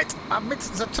 oh, damn it, I've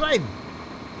missed the train.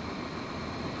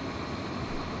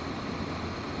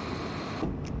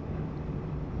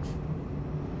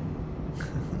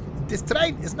 This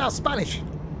train is now Spanish.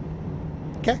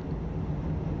 Okay.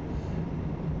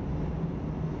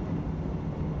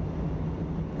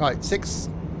 Right,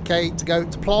 6k to go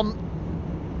to Plon.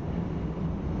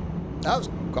 That was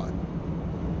quite.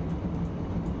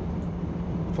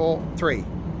 4, 3.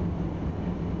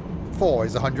 4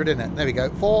 is 100, isn't it? There we go.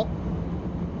 4.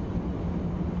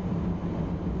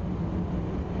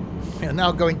 We are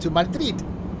now going to Madrid.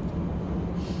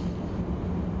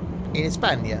 In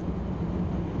España.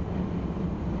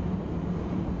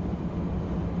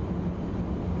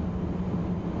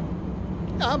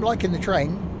 I'm liking the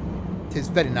train. It is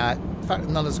very nice. In fact,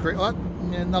 none of the screen.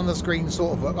 None of the screens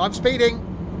sort of work. I'm speeding.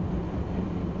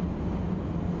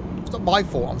 It's not my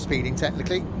fault I'm speeding,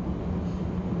 technically.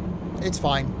 It's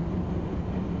fine.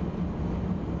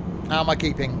 How am I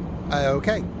keeping?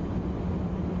 Okay.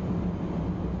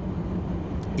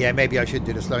 Yeah, maybe I should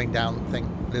do the slowing down thing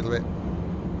a little bit.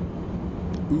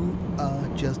 Ooh,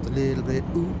 just a little bit.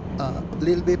 Ooh, a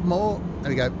little bit more. There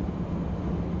we go.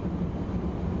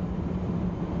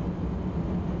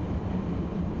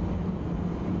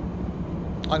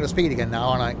 I'm going to speed again now,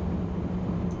 aren't I?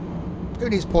 Who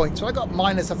needs points? So I got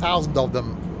minus 1,000 of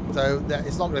them. So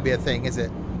it's not going to be a thing, is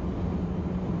it?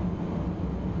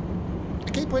 I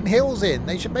keep putting hills in.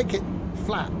 They should make it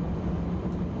flat.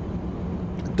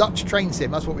 A Dutch train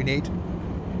sim, that's what we need.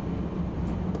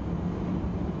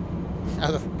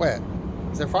 Where?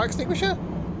 Is there a fire extinguisher?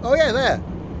 Oh yeah, there.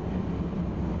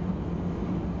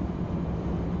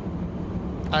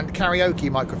 And karaoke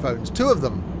microphones. 2 of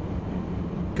them.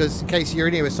 Because in case you're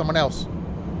in here with someone else.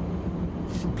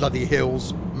 Bloody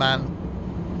hills, man.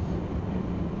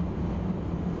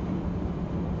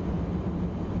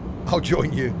 I'll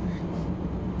join you.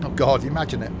 Oh God,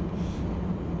 imagine it.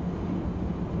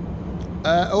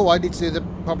 Oh, I need to do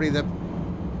probably the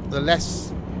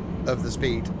less of the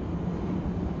speed.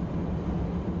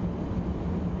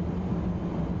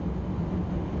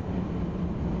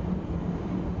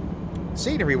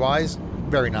 Scenery wise,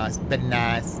 very nice, very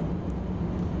nice.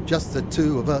 Just the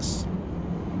 2 of us.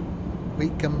 We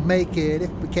can make it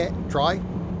if we can't try.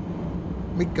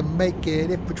 We can make it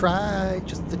if we try.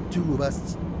 Just the 2 of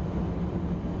us.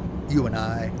 You and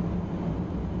I.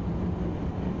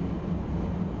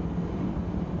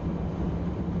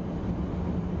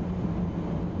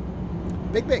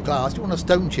 Big bit glass. Do you want a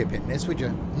stone chip in this, would you?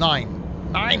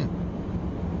 9. 9!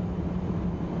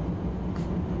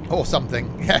 Or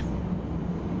something. Yeah.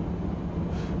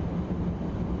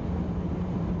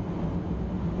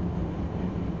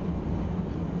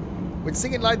 With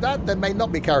singing like that, there may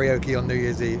not be karaoke on New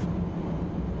Year's Eve.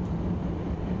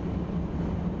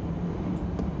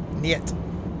 Niet.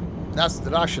 That's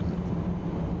the Russian.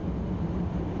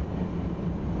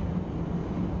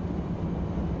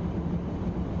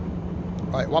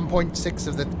 Right, 1.6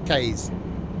 of the Ks.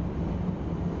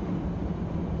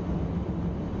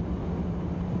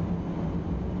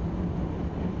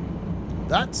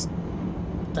 That's...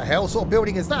 the hell sort of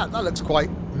building is that? That looks quite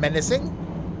menacing.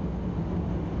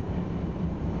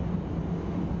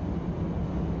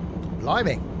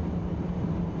 Blimey.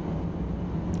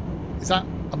 Is that...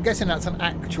 I'm guessing that's an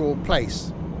actual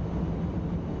place.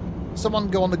 Someone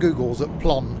go on the Googles at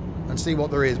Plon and see what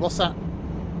there is. What's that?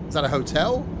 Is that a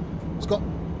hotel? It's got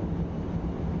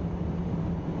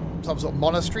some sort of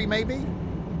monastery, maybe?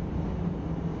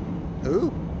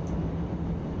 Ooh.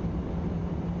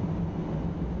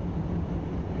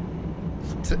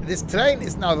 This train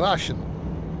is now Russian.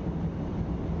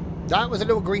 That was a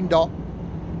little green dot.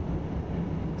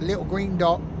 A little green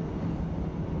dot.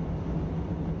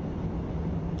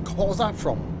 What was that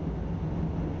from?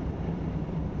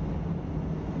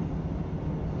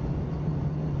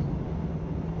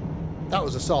 That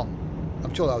was a song.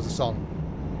 I'm sure that was a song.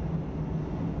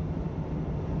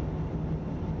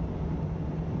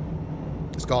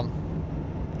 It's gone.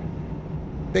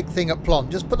 Big thing at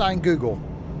Plon. Just put that in Google.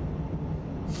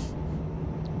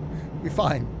 Be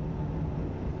fine.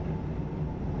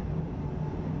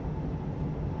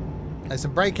 There's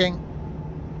some braking.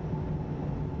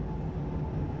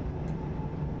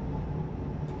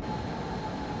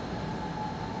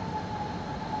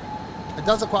 It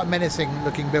does a quite menacing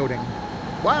looking building.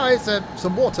 Wow, it's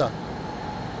some water.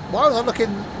 Why was I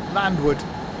looking landward?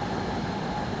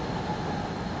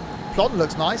 Plon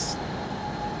looks nice.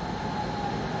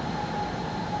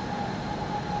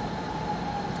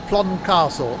 Plon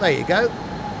Castle. There you go.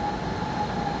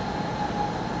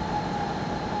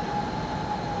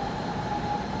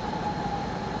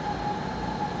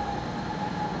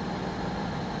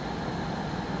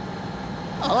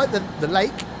 I like the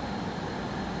lake.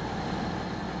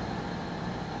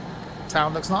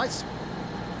 Town looks nice.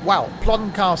 Wow,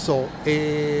 Plon Castle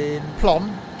in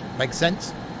Plon, makes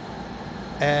sense.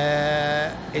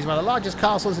 Is one of the largest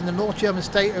castles in the North German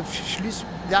state of Schleswig,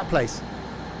 that place.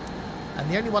 And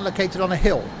the only one located on a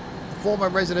hill. The former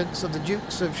residence of the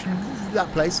Dukes of Schleswig,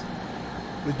 that place,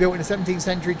 was built in the 17th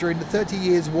century during the 30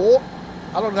 Years' War.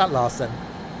 How long did that last then?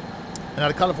 And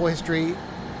had a colourful history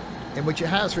in which it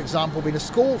has, for example, been a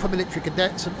school for military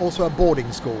cadets and also a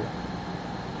boarding school.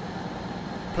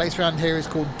 The place around here is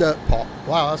called Dirt Pot.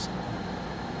 Wow,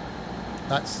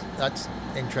 that's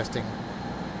interesting.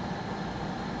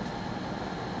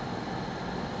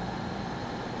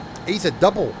 He's a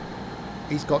double.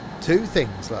 He's got two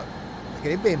things, look. Look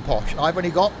at him being posh. I've only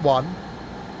got one.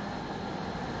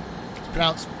 It's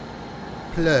pronounced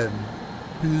plum.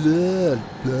 Plum.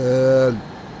 Plum.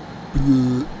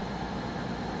 Plum.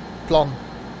 Plum.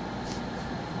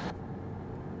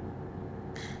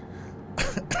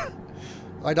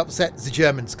 I'd upset the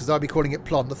Germans because I'd be calling it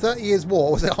Plon. The 30 Years'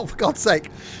 War was, oh, for God's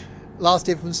sake,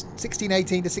 lasted from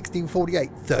 1618 to 1648.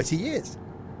 30 years.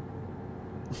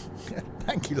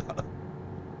 Thank you, love.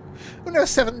 Wasn't there a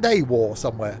 7-day war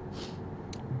somewhere?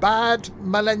 Bad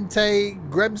Malente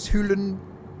Gremshulen.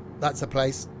 That's a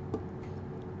place.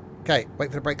 Okay, wait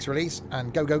for the brakes to release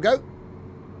and go, go, go.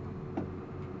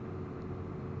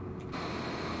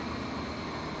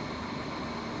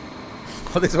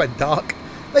 Oh, this went dark.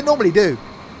 They normally do.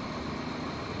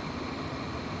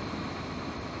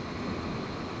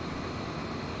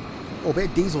 Oh, a bit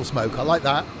of diesel smoke. I like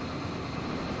that.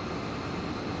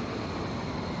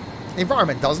 The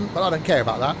environment doesn't, but I don't care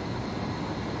about that.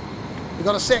 We've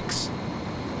got a 6.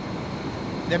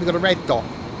 Then we've got a red dot.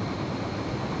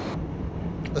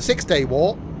 The 6-day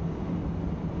war.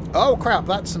 Oh, crap.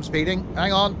 That's some speeding.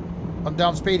 Hang on. I'm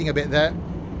down speeding a bit there.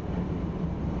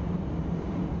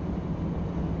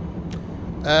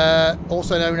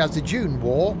 Also known as the June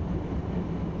War.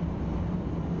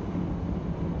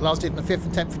 Lasted on the 5th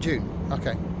and 10th of June.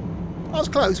 Okay. I was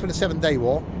close with a 7-day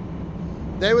war.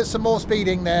 There was some more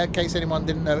speeding there, in case anyone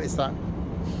didn't notice that.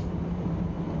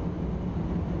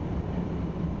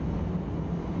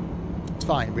 It's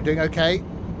fine. We're doing okay.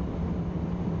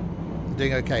 We're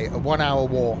doing okay. A 1-hour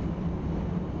war.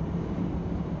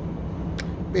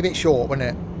 Be a bit short,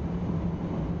 wouldn't it?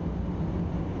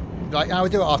 Like, now we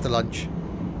do it after lunch.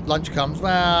 Lunch comes.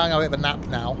 Well, I'm going to have a nap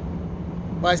now.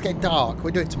 Well, it's getting dark.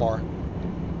 We'll do it tomorrow.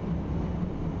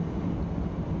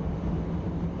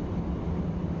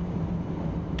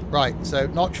 Right, so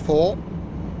notch 4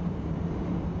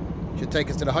 should take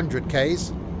us to the 100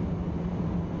 Ks.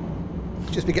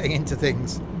 Just be getting into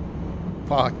things.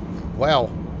 Fuck. Well.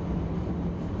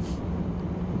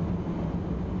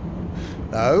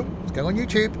 No, it's going on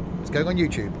YouTube. It's going on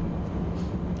YouTube.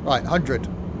 Right, 100.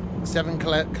 7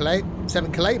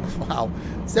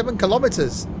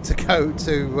 kilometers to go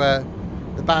to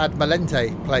the bad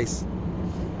Malente place.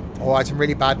 Oh, I had some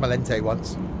really bad Malente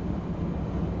once.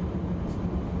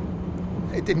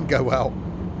 It didn't go well.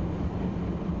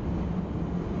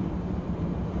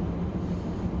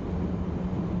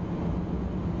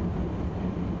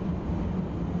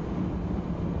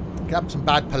 Could have some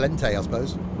bad polenta, I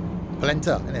suppose.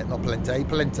 Polenta, isn't it? Not polenta,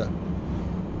 polenta.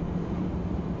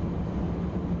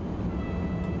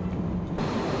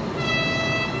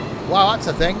 Wow, that's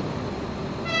a thing.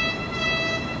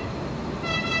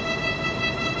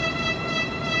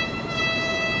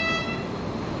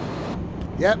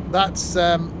 Yep, that's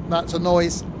a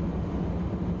noise.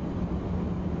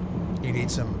 You need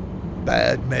some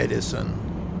bad medicine.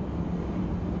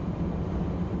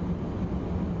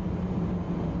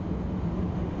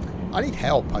 I need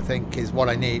help, I think, is what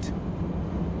I need.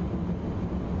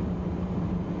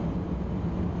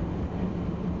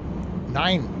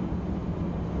 Nine.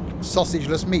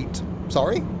 Sausageless meat.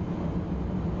 Sorry?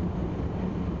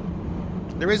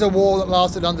 There is a war that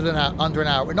lasted under an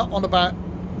hour. We're not on about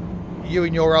you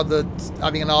and your other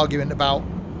having an argument about...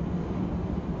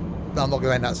 No, I'm not going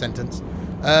to end that sentence.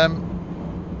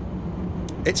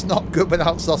 It's not good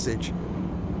without sausage.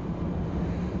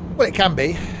 Well, it can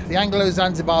be. The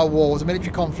Anglo-Zanzibar War was a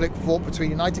military conflict fought between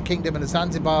the United Kingdom and the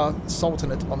Zanzibar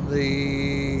Sultanate on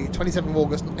the 27th of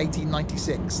August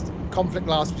 1896. The conflict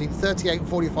lasted between 38 and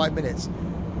 45 minutes,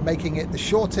 making it the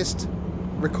shortest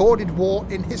recorded war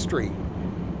in history.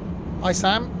 Hi,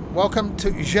 Sam. Welcome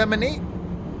to Germany.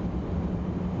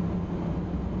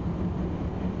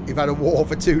 You've had a war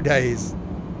for 2 days.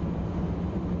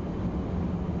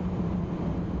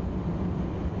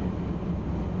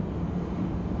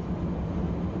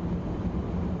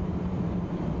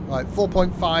 Right,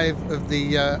 4.5 of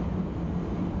the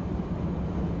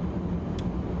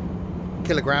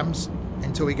kilograms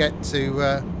until we get to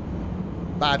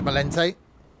Bad Malente.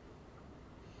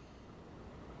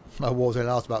 My war's only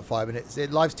last about 5 minutes.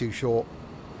 Life's too short.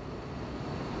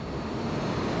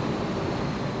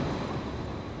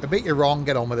 Admit you're wrong,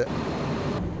 get on with it.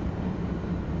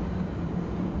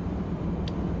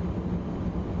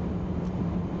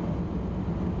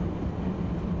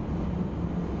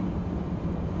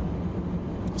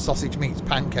 Sausage meets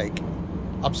pancake.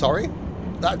 I'm sorry?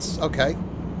 That's okay.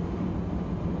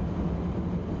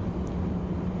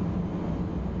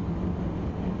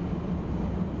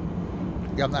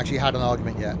 You haven't actually had an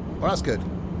argument yet. Well, that's good.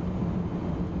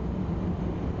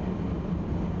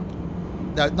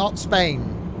 No, not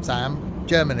Spain, Sam.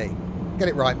 Germany. Get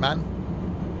it right, man.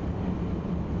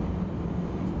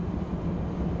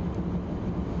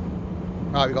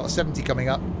 Right, we've got a 70 coming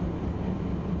up.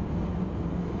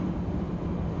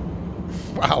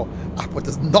 Wow, Apple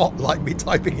does not like me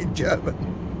typing in German.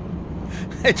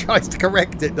 It tries to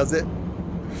correct it, does it?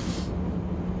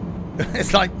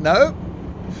 It's like, no,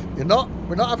 you're not.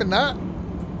 We're not having that.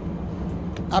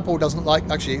 Apple doesn't like,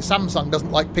 actually, Samsung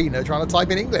doesn't like Pina trying to type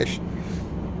in English.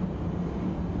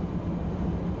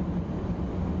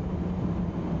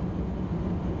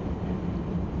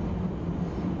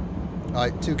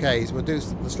 Right, 2Ks. We'll do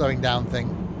the slowing down thing.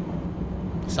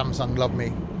 Samsung love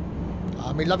me.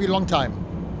 We love you a long time.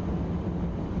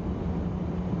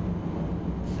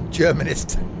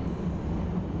 Germanist.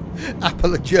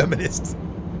 Apple are Germanist.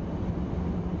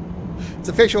 It's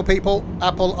official, people.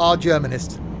 Apple are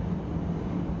Germanist.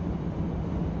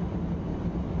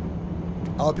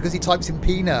 Oh, because he types in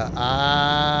Pina.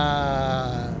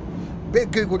 Ah. Bit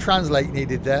of Google Translate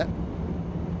needed there.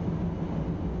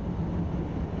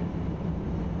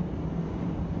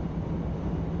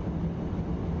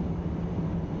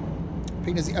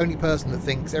 Pina's the only person that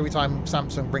thinks every time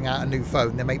Samsung bring out a new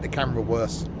phone, they make the camera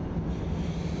worse.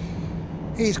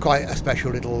 He's quite a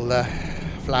special little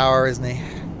flower, isn't he?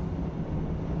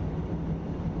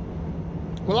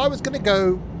 Well, I was going to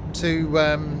go to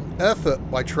Erfurt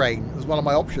by train as one of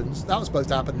my options. That was supposed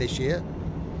to happen this year.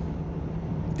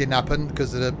 Didn't happen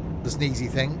because of the sneezy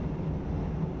thing.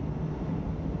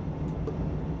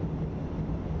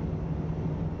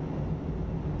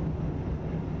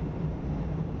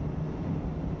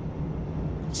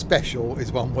 Special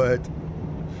is one word.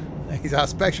 He's our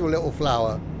special little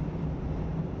flower.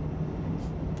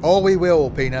 Oh, we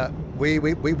will, Peanut. We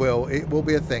will. It will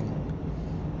be a thing.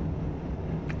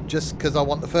 Just because I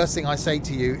want the first thing I say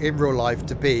to you in real life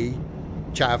to be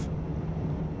Chav.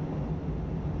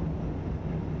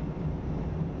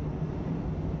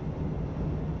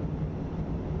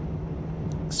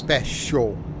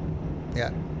 Special.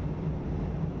 Yeah.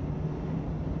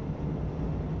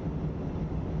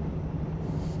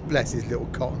 Bless his little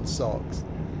cotton socks.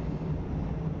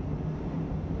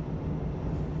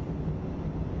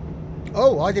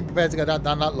 Oh, I didn't prepare to go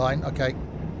down that line. Okay.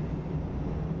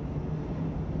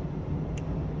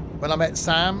 When I met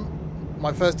Sam,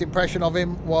 my first impression of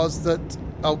him was that,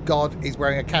 oh God, he's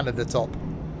wearing a Canada top.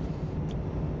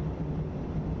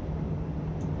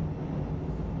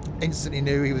 Instantly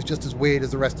knew he was just as weird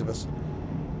as the rest of us.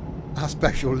 Our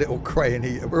special little crayon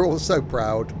eater. We're all so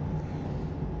proud.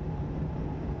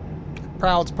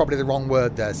 Proud's probably the wrong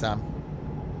word there, Sam.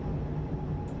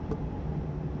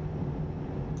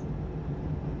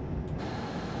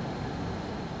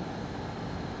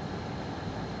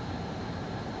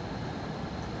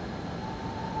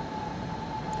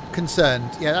 Concerned.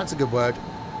 Yeah, that's a good word.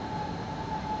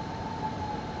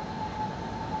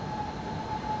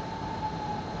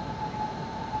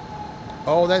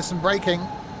 Oh, there's some braking.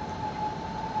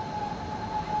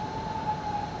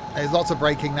 There's lots of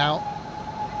braking now.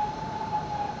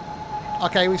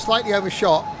 Okay, we slightly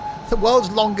overshot the world's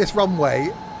longest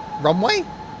runway. Runway?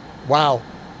 Wow.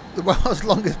 The world's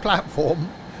longest platform.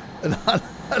 And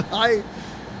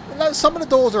no, some of the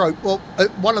doors are open. Well,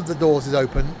 one of the doors is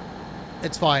open.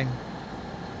 It's fine.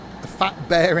 A fat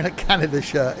bear in a Canada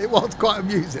shirt. It was quite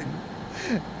amusing.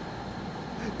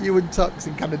 You and Tux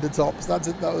in Canada tops. That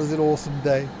was an awesome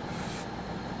day.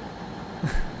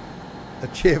 A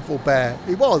cheerful bear.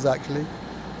 He was, actually.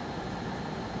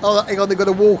 Oh, hang on, they're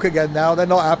going to walk again now. They're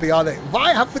not happy, are they?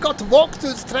 Why? I forgot to walk to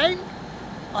this train.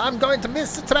 I'm going to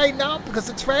miss the train now because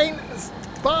the train is...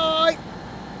 Bye.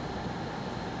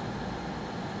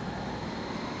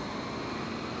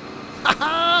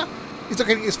 Haha. He's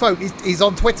looking at his phone. He's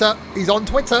on Twitter. He's on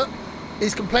Twitter.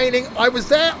 He's complaining. I was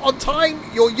there on time.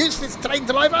 You're useless train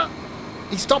driver.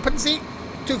 He's stop and see.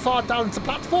 Too far down the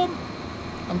platform.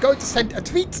 I'm going to send a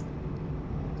tweet.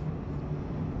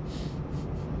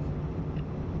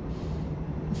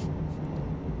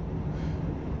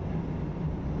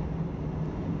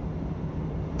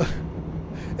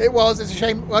 It was. It's a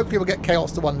shame. Hopefully we'll get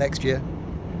Chaos to one next year.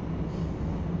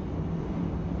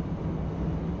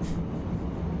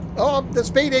 Oh, the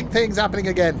speeding thing's happening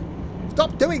again.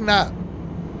 Stop doing that.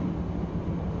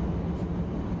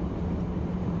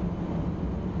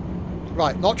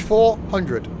 Right, notch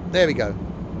 400. There we go.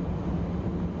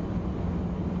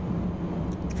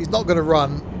 If he's not going to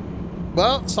run,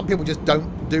 well, some people just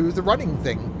don't do the running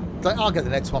thing. Like, I'll get the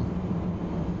next one.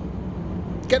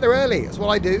 Get there early. That's what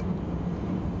I do.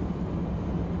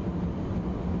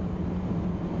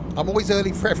 I'm always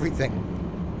early for everything.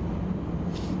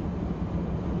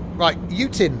 Right,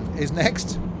 Utin is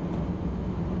next.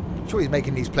 I'm sure he's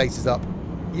making these places up.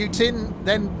 Utin,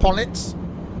 then Ponitz,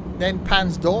 then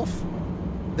Pansdorf,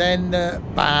 then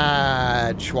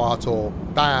Bad Schwartor,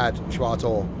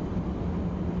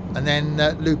 and then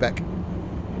Lubeck.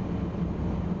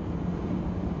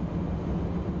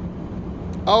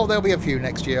 Oh, there'll be a few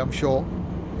next year, I'm sure,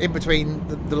 in between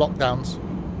the lockdowns.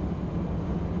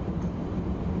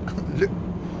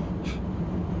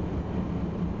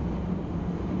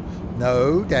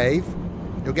 No, Dave.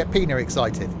 You'll get Pina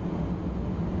excited.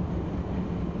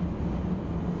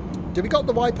 Do we got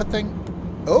the wiper thing?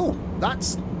 Oh,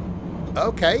 that's...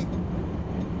 okay.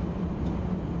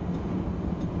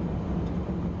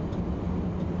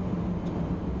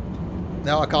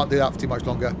 No, I can't do that for too much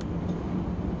longer.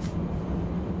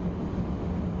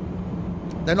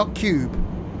 They're not cube.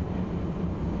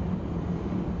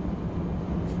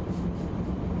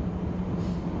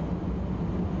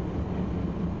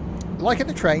 Liking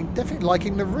the train, definitely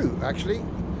liking the route, actually.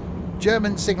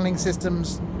 German signalling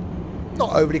systems,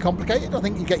 not overly complicated. I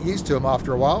think you get used to them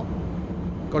after a while.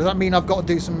 God, does that mean I've got to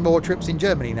do some more trips in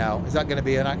Germany now? Is that going to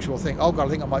be an actual thing? Oh God, I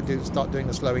think I might start doing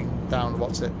the slowing down.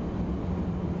 What's it?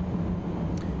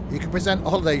 You can present a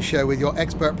holiday show with your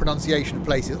expert pronunciation of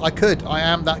places. I could. I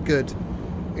am that good.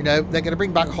 You know, they're going to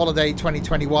bring back Holiday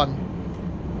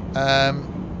 2021.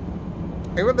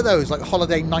 I remember those, like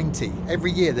Holiday 90.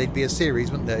 Every year there'd be a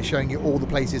series, wouldn't there, showing you all the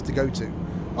places to go to.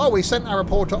 Oh, we sent our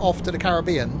reporter off to the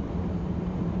Caribbean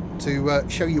to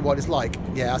show you what it's like.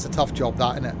 Yeah, that's a tough job,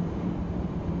 that, isn't it?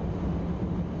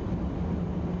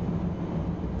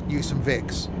 Use some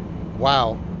Vicks.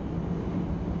 Wow.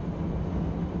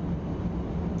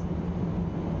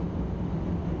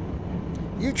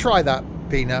 You try that,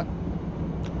 Peanut.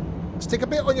 Stick a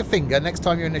bit on your finger next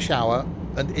time you're in the shower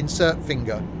and insert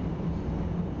finger.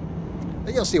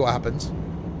 Then you'll see what happens.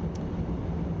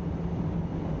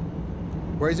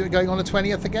 Where is it going on the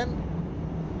 20th again?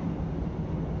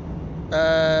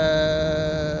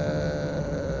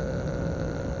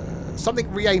 Something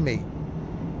Riemi.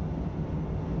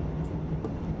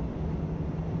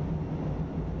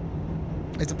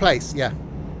 It's a place, yeah.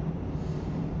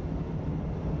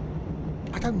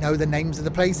 I don't know the names of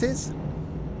the places.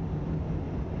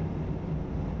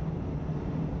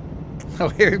 I'll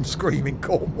hear him screaming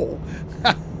Cornwall.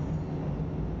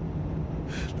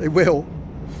 They will.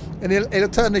 And he'll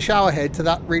turn the shower head to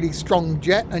that really strong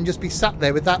jet and just be sat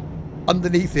there with that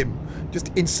underneath him, just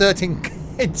inserting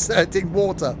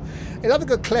water. He'll have a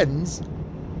good cleanse.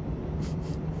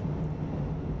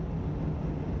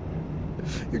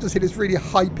 You'll just hear this really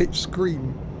high-pitched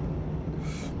scream.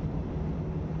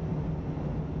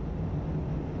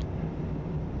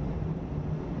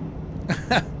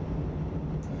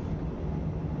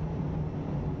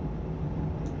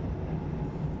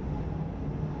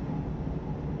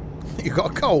 You've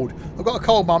got a cold. I've got a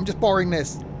cold, Mum. I'm just borrowing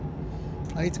this.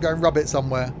 I need to go and rub it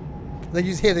somewhere. And then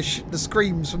you just hear the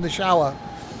screams from the shower.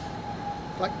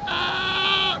 Like,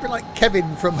 ah! A bit like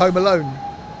Kevin from Home Alone.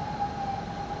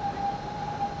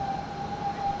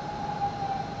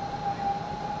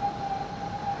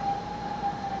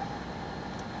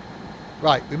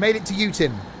 Right, we made it to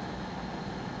Utin.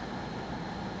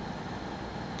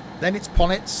 Then it's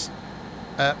Ponitz,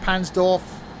 Pansdorf,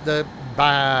 the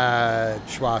Bad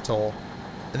Schwartor,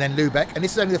 and then Lubeck. And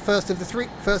this is only the first of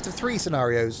three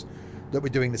scenarios that we're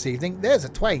doing this evening. There's a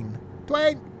Twain.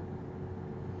 Twain!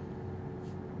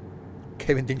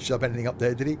 Kevin didn't shove anything up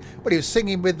there, did he? Well, he was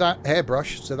singing with that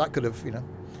hairbrush, so that could have, you know.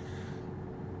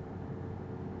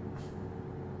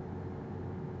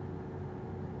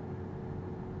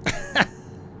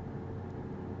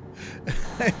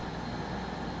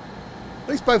 At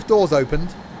least both doors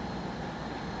opened.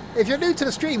 If you're new to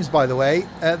the streams, by the way,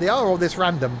 they are all this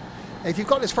random. If you've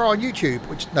got this far on YouTube,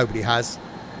 which nobody has,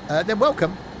 then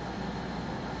welcome.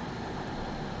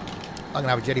 I'm going to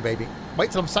have a jelly baby.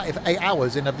 Wait till I'm sat here for 8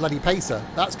 hours in a bloody pacer.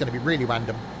 That's going to be really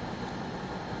random.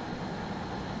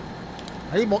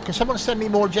 I need more. Can someone send me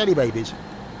more jelly babies?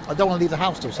 I don't want to leave the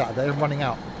house till Saturday. I'm running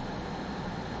out.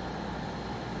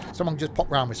 Someone just pop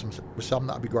round with some,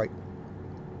 that'd be great.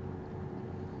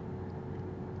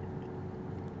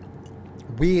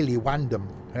 Wheelie Wandom.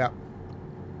 Yeah.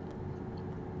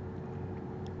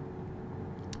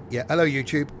 Yeah, hello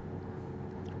YouTube.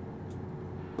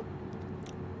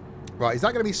 Right, is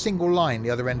that going to be single line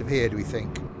the other end of here, do we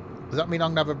think? Does that mean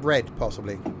I'm going to have a red,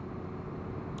 possibly?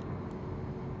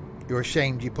 You're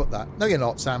ashamed you put that. No, you're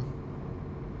not, Sam.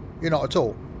 You're not at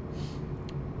all.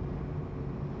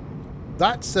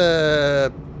 That's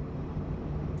a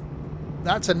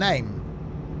name.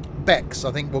 Bex,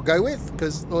 I think we'll go with,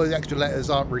 because all the extra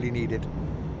letters aren't really needed.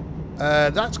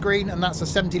 That's green, and that's a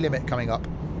 70 limit coming up.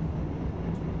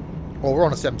 Or we're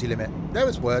on a 70 limit. There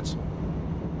was words.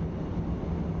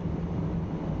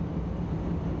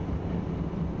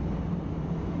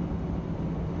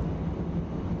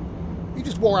 You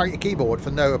just wore out your keyboard for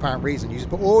no apparent reason. You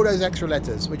just put all those extra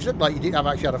letters, which looked like you didn't have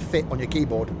actually had a fit on your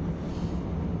keyboard.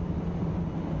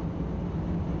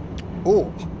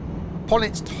 Oh,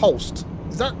 Ponitz Holst.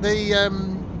 Is that the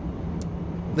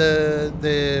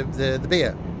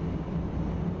beer?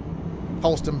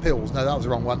 Holston Pills. No, that was the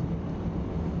wrong one.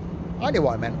 I knew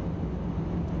what I meant.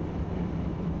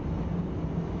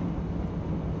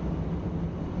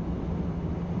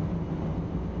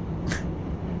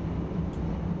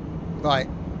 Right,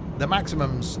 the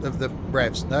maximums of the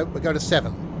revs. No, we go to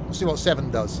 7. We'll see what 7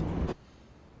 does.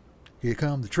 Here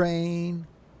come the train.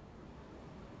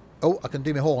 Oh, I can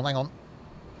do my horn. Hang on.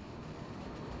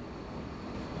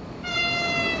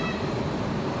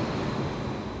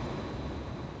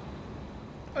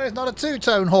 Oh, it's not a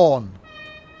two-tone horn.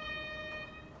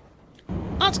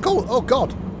 That's cool. Oh,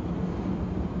 God.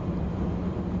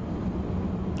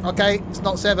 Okay, it's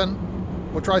not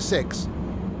 7. We'll try 6.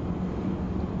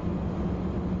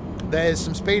 There's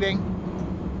some speeding.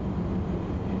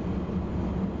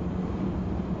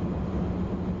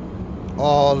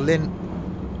 Oh, Lindt.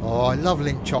 Oh, I love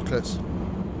Lindt chocolates.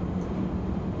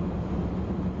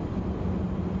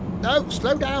 No,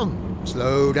 slow down.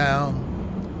 Slow down.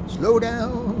 Slow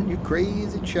down, you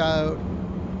crazy child.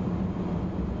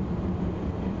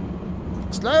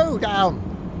 Slow down.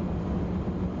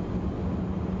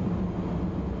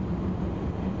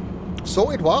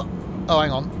 Sorted what? Oh,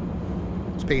 hang on.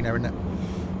 It's Pino, isn't it?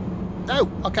 No.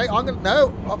 Okay, I'm gonna.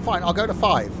 No, fine. I'll go to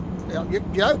 5. You're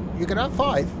gonna have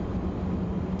 5.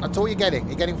 That's all you're getting.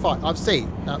 You're getting 5. I've seen.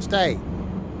 Now stay.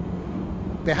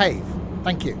 Behave.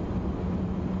 Thank you.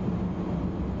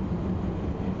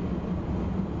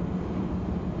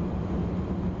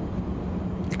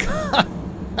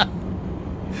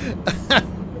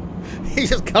 He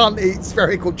just can't eat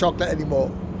spherical chocolate anymore.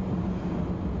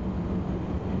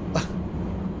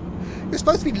 You're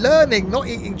supposed to be learning, not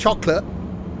eating chocolate.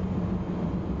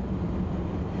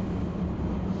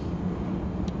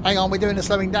 Hang on, we're doing the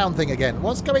slowing down thing again.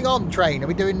 What's going on, train? Are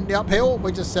we doing the uphill?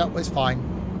 We're just it's fine.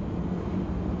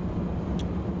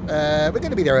 We're going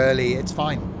to be there early. It's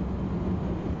fine.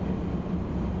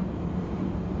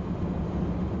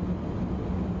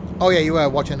 Oh yeah, you were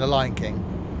watching The Lion King.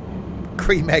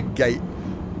 Cream Egg Gate.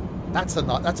 That's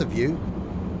a view.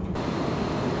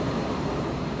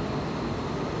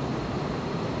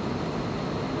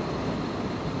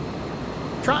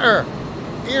 Trotter,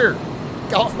 here,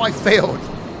 get off my field.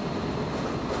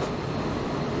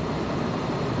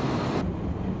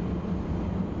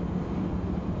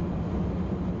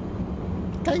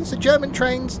 Okay, so German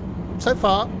trains so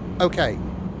far, okay.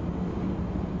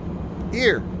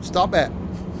 Here, stop it.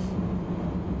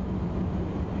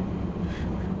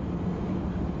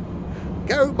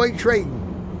 Go, my train.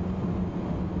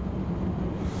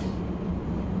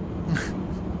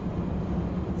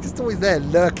 Just always there,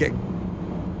 lurking,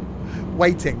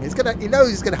 waiting. It's gonna. He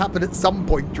knows it's gonna happen at some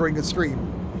point during a stream.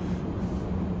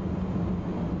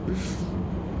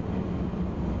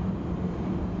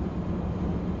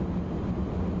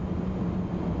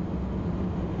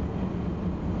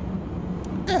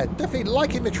 Yeah, definitely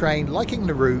liking the train, liking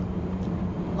the route.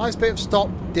 Nice bit of stop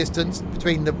distance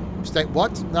between the state.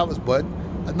 What? That was word.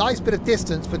 A nice bit of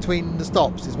distance between the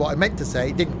stops is what I meant to say.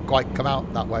 It didn't quite come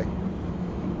out that way.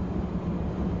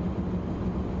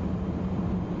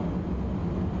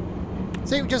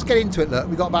 See, we just get into it. Look,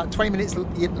 we've got about 20 minutes.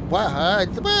 Wow,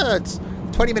 the birds.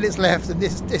 20 minutes left, and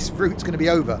this route's going to be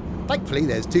over. Thankfully,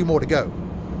 there's 2 more to go.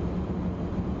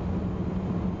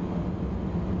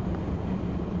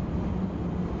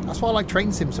 That's why I like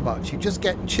train sim so much. You just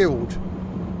get chilled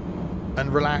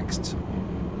and relaxed,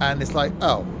 and it's like,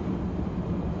 oh.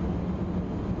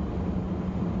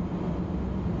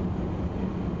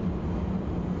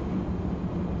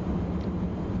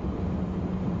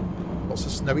 Lots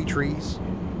of snowy trees.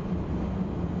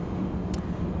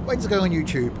 When's it going on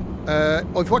YouTube?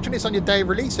 Or if you're watching this on your day of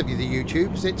release of the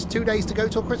YouTubes, it's 2 days to go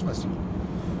till Christmas.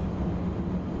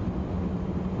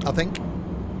 I think.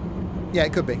 Yeah,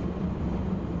 it could be.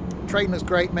 Train looks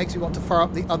great. Makes me want to fire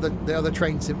up the other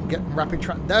train sim and get rapid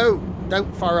track. No,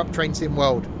 don't fire up Train Sim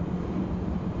World.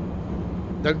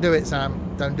 Don't do it,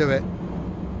 Sam. Don't do it.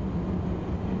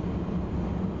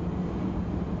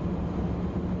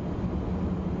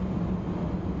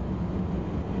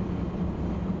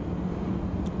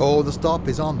 Oh, the stop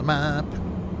is on the map.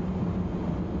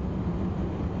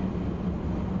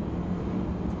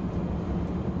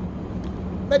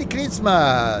 Merry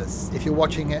Christmas! If you're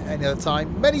watching it any other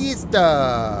time, Merry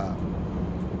Easter!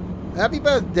 Happy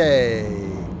birthday!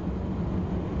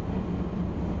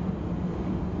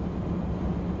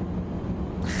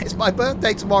 It's my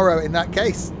birthday tomorrow in that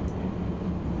case.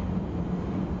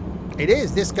 It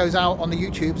is. This goes out on the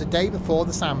YouTubes a day before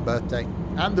the Sam birthday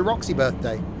and the Roxy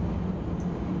birthday.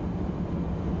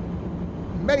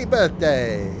 Merry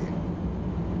birthday!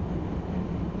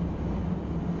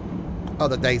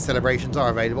 Other day celebrations are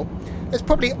available. There's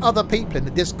probably other people in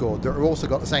the Discord that have also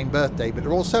got the same birthday, but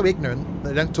they're all so ignorant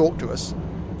they don't talk to us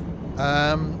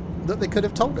that they could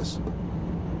have told us.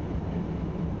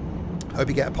 Hope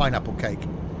you get a pineapple cake.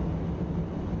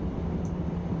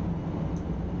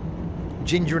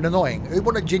 Ginger and annoying. Who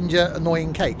want a ginger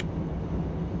annoying cake?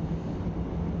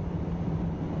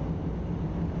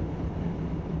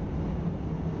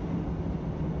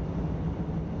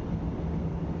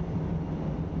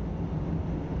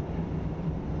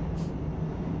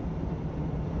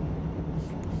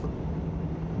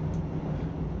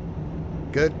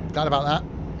 Good. Glad about that.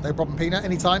 No problem, Peanut.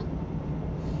 Anytime.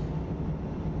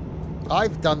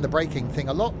 I've done the braking thing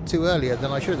a lot too earlier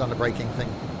than I should have done the braking thing.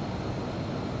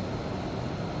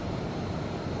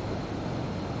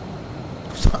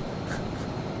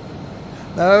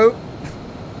 No.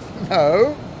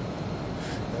 No.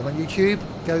 Going on YouTube.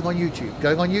 Going on YouTube.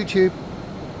 Going on YouTube.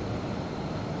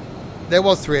 There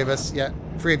was 3 of us. Yeah.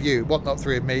 3 of you. What, not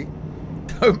 3 of me?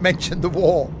 Don't mention the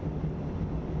war.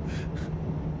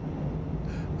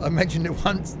 I mentioned it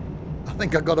once. I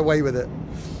think I got away with it.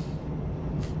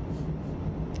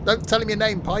 Don't tell him your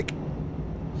name, Pike.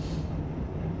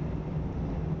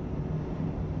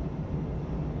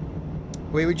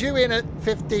 We were due in at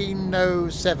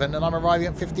 15:07 and I'm arriving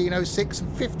at 15:06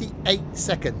 and 58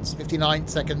 seconds. 59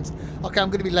 seconds. Okay,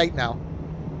 I'm going to be late now.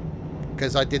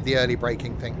 Because I did the early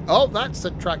braking thing. Oh, that's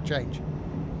a track change.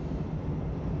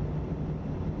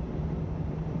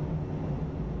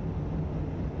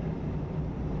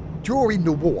 During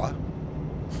the war,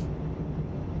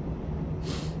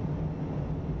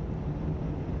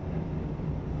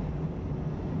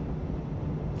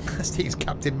 Steve's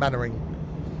Captain Mannering.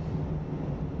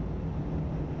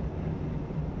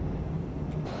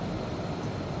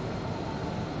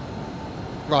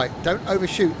 Right, don't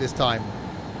overshoot this time.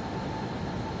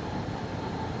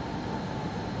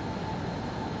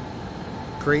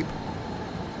 Creep.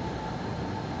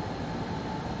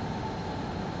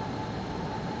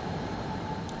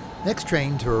 Next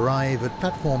train to arrive at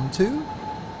platform 2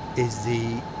 is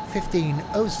the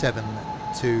 15:07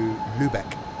 to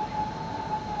Lubeck.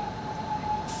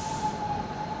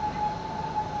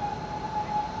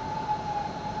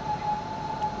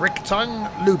 Richtung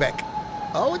Lubeck.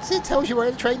 Oh, it tells you where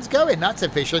the train's going. That's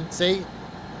efficient, see?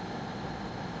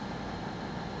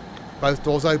 Both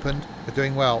doors opened. We're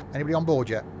doing well. Anybody on board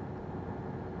yet?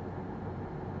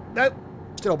 Nope.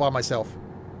 Still by myself.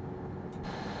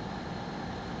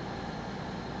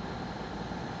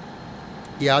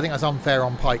 Yeah, I think that's unfair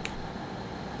on Pike.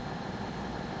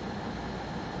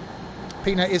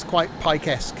 Peanut is quite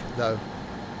Pike-esque, though.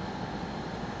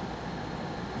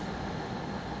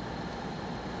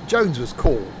 Jones was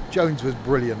cool. Jones was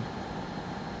brilliant.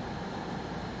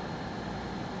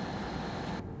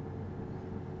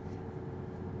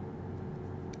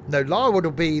 No, Larwood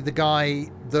will be the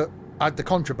guy that had the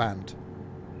contraband.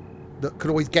 That could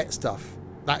always get stuff.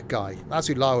 That guy. That's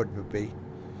who Larwood would be.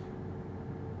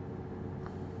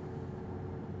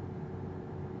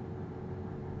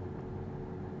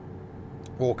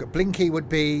 Walker. Blinky would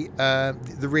be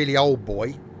the really old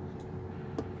boy.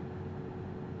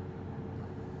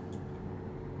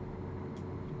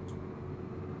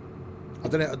 I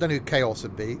don't know who Chaos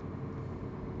would be.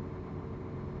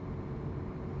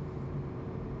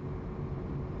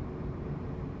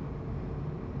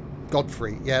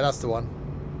 Godfrey. Yeah, that's the one.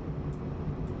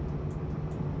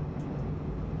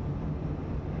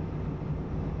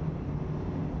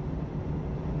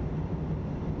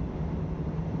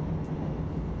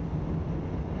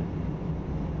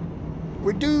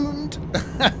 We're doomed.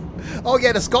 Oh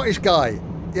yeah, the Scottish guy.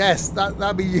 Yes,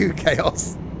 that'd be you,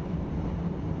 Chaos.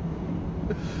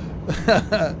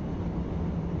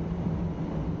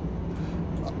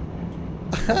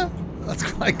 That's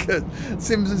quite good.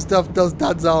 Simpson stuff does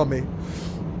Dad's Army.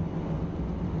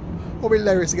 Or be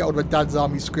hilarious to get hold of a Dad's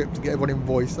Army script to get everyone in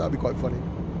voice. That'd be quite funny.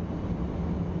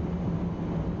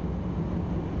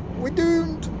 We're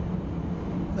doomed.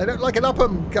 They don't like an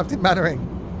Upham, Captain Mannering.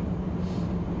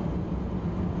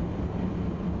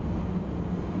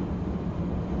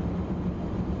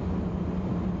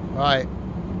 Right,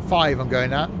 5 I'm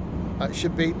going at. That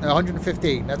should be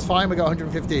 115. That's fine, we got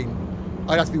 115.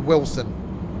 I'd have to be Wilson.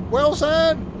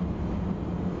 Wilson!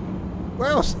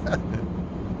 Wilson!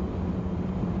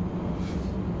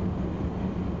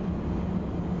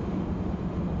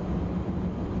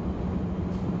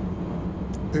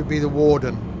 Who'd be the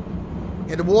warden?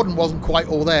 Yeah, the warden wasn't quite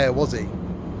all there, was he?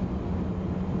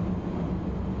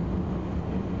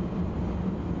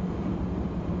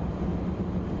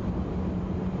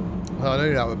 Well, I know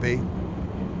who that would be.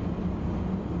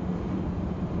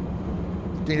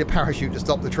 Do you need a parachute to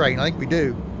stop the train? I think we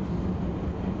do.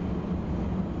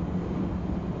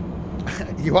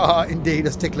 You are indeed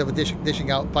a stickler for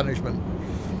dishing out punishment.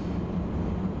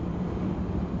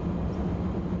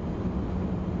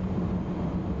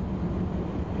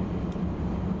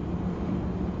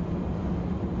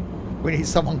 We need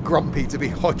someone grumpy to be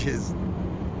Hodges.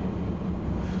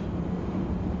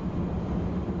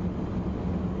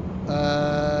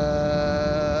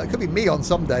 It could be me on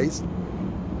some days.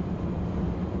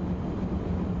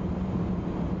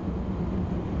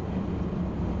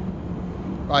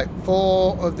 Right,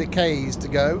 4 of the K's to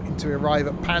go to arrive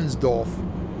at Pansdorf.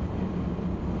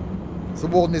 So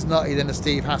the warden is nutty, then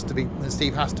Steve has to be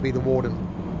the warden.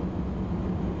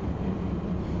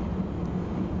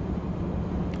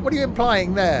 What are you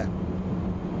implying there?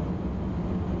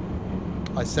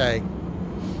 I say.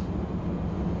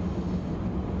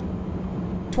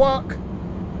 Twuck!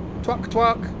 Twuck,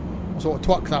 twuck. What sort of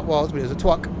twuck that was, but it was a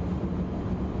twuck.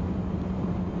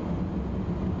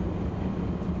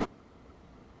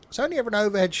 It's only ever an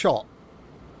overhead shot.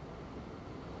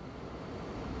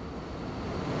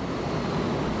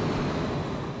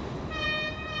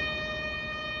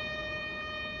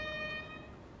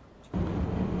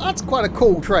 That's quite a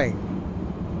cool train.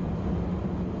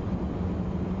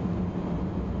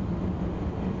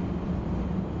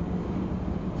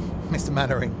 Mr.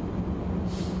 Mannering.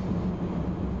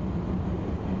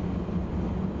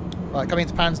 Right, coming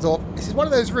into Pansdorf. This is one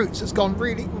of those routes that's gone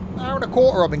really... An hour and a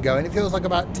quarter I've been going. It feels like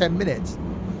about 10 minutes.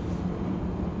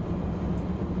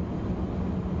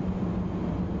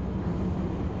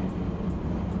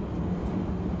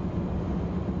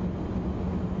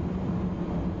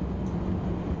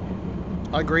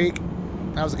 Hi, Greek.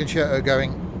 How's the concerto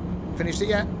going? Finished it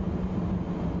yet?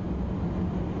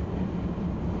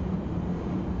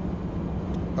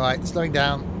 Right, slowing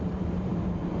down.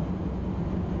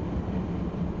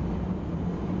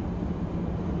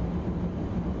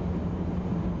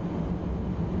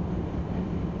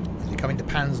 Coming to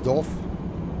Pansdorf.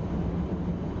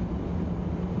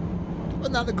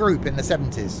 Wasn't that the group in the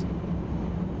 70s?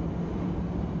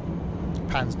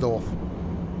 Pansdorf.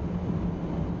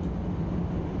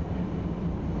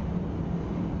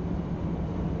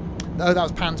 No, that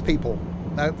was Pan's People.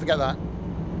 No, forget that.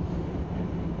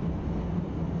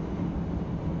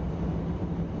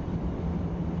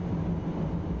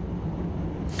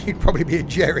 He'd probably be a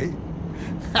Jerry.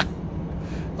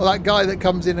 Well, that guy that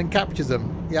comes in and captures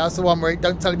them. Yeah, that's the one where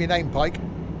don't tell him your name, Pike.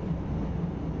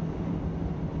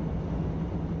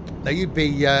 No, you'd be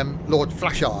Lord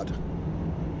Flashard.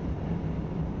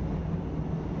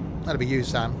 That'd be you,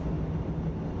 Sam.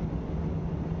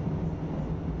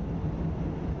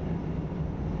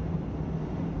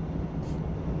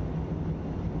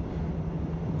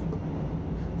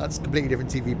 That's a completely different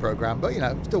TV program, but you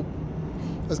know, still,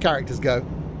 as characters go.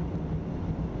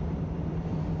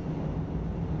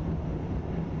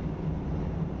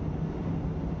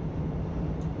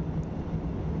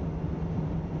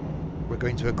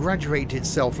 Going to a graduated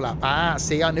self-lap. Ah,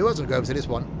 see, I knew I was going to go over to this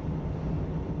one.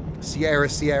 Sierra,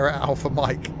 Sierra, Alpha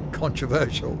Mike.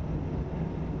 Controversial.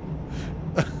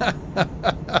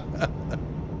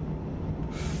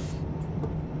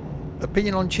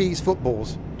 Opinion on cheese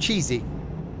footballs. Cheesy.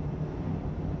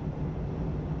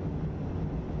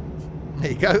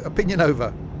 There you go. Opinion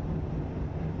over.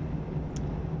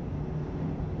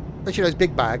 Especially those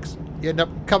big bags. You end up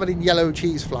covered in yellow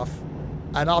cheese fluff.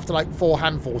 And after like 4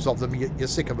 handfuls of them, you're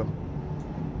sick of them.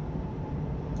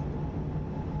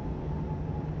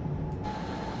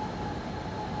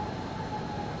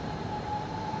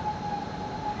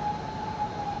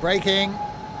 Braking.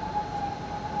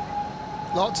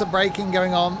 Lots of braking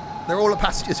going on. They're all the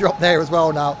passengers are up there as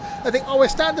well now. I think, oh, we're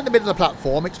standing in the middle of the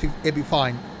platform. It'll be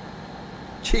fine.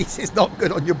 Cheese is not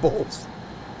good on your balls.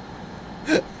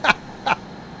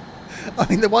 I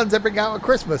mean, the ones they bring out at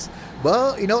Christmas.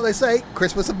 Well, you know what they say.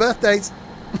 Christmas and birthdays.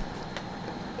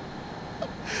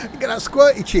 You get that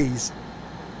squirty cheese.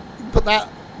 You can put that...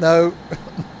 No.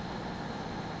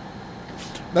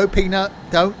 No peanut.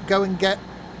 Don't go and get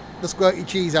the squirty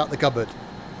cheese out the cupboard.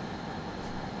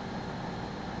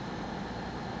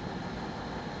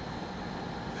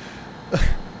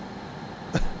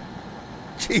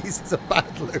 Cheese is a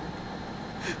bad loop.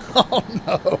 Oh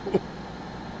no.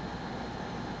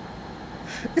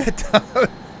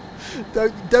 Yeah,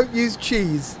 don't use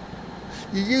cheese.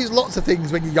 You use lots of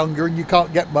things when you're younger and you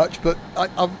can't get much, but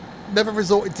I've never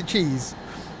resorted to cheese.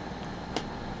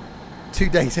 2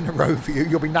 days in a row for you,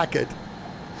 you'll be knackered.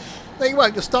 No, you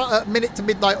won't. You'll start at a minute to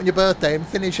midnight on your birthday and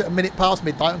finish at a minute past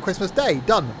midnight on Christmas Day.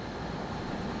 Done.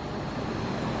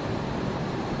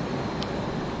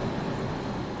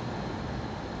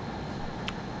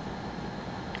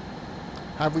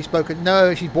 Have we spoken?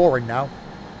 No, she's boring now.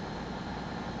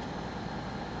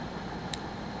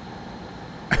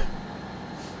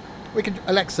 We can...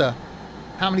 Alexa,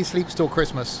 how many sleeps till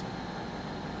Christmas?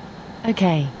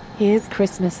 Okay, here's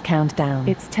Christmas countdown.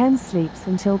 It's 10 sleeps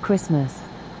until Christmas.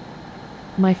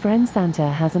 My friend Santa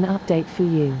has an update for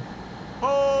you.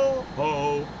 Ho,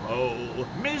 ho, ho.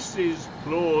 Mrs.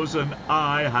 Claus and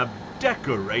I have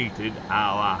decorated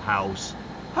our house.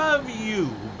 Have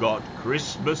you got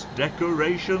Christmas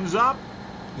decorations up?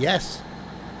 Yes.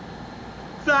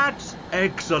 That's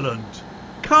excellent.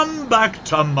 Come back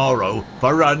tomorrow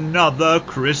for another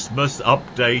Christmas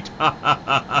update.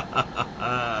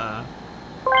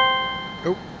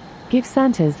 Oh. Give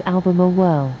Santa's album a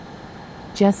whirl.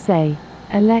 Just say,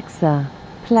 Alexa,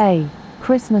 play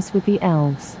Christmas with the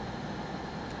Elves.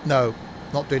 No,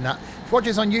 not doing that. If you're watching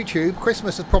this on YouTube,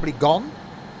 Christmas is probably gone.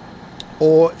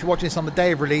 Or if you're watching this on the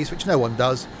day of release, which no one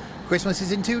does, Christmas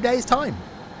is in 2 days' time.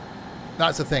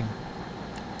 That's the thing.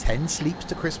 10 sleeps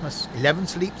to Christmas. 11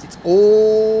 sleeps. It's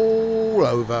all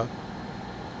over.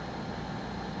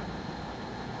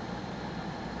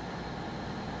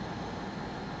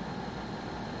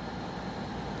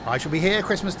 I shall be here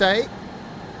Christmas Day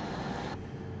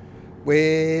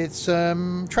with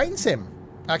some train sim.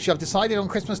 Actually, I've decided on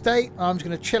Christmas Day I'm just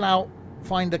going to chill out,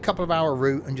 find a couple of hour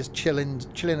route and just chill in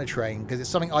a train because it's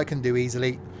something I can do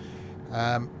easily.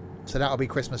 So that'll be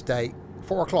Christmas Day.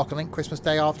 4 o'clock, I think, Christmas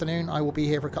Day afternoon. I will be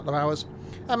here for a couple of hours.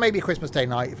 And maybe Christmas Day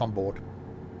night if I'm bored.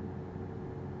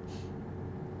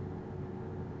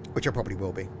 Which I probably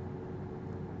will be.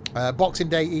 Boxing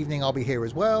Day evening I'll be here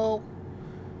as well.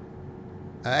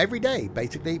 Every day,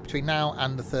 basically, between now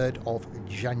and the 3rd of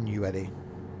January.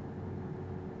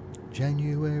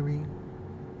 January.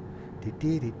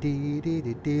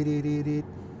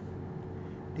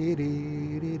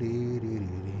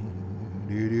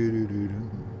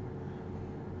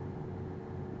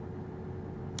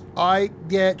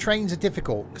 Yeah, trains are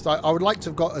difficult because I would like to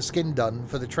have got a skin done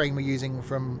for the train we're using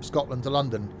from Scotland to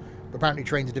London, but apparently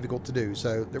trains are difficult to do,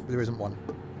 so there isn't one.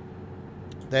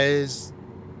 There's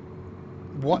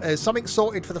something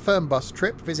sorted for the Fernbus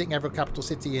trip, visiting every capital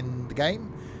city in the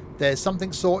game. There's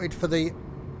something sorted for the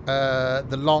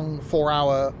long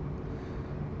 4-hour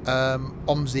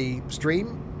OMSI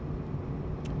stream,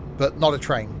 but not a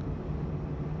train.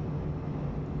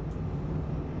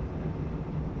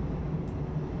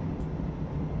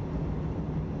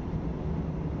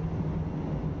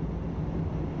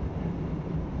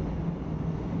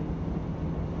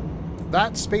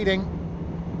 That's speeding.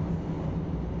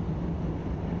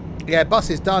 Yeah, bus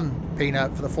is done,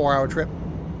 Peanut, for the 4-hour trip.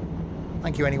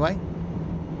 Thank you anyway.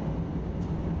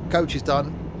 Coach is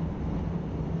done.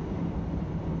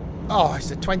 Oh,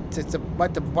 it's a 20. It's a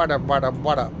what?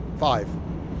 5.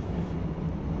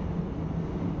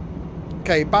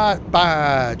 Okay,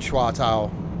 bad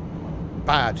Schwartau.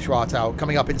 Bad Schwartau.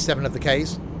 Coming up in 7 of the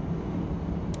Ks.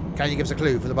 Can you give us a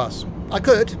clue for the bus? I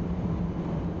could,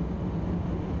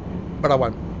 but I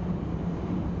won't.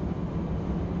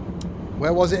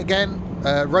 Where was it again?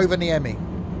 Rovaniemi.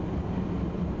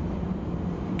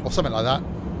 Or something like that.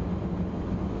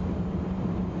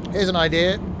 Here's an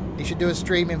idea. You should do a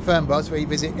stream in Fernbus where you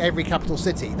visit every capital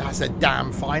city. That's a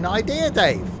damn fine idea,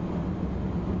 Dave.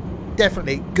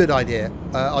 Definitely good idea.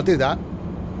 I'll do that.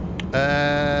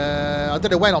 I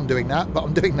don't know when I'm doing that, but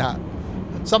I'm doing that.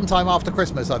 Sometime after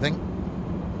Christmas, I think.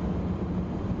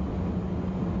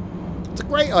 It's a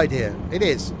great idea. It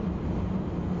is.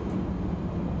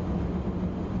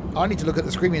 I need to look at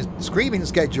the streaming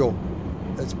schedule.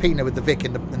 That's Pina with the Vic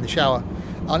in the shower.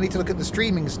 I need to look at the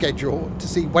streaming schedule to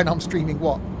see when I'm streaming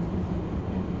what.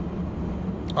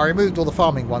 I removed all the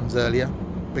farming ones earlier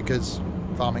because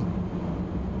farming.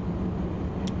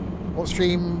 What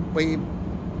stream we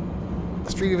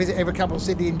visit every capital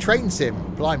city in train sim?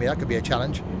 Blimey, that could be a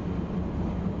challenge.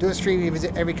 Do a stream you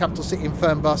visit every capital city in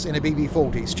Fernbus in a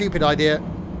BB40. Stupid idea.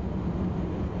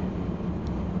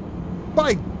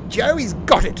 By Joe, he's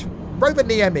got it. Rover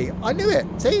Niemi. I knew it.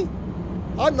 See?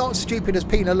 I'm not as stupid as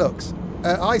Pina looks.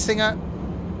 Hi, Singer.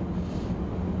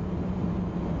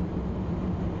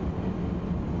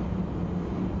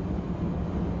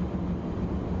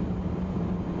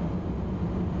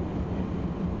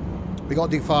 We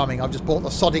got to do farming. I've just bought the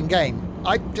sodding game.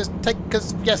 I just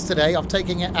because yesterday I've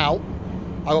taken it out.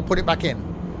 I will put it back in.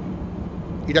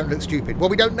 You don't look stupid. Well,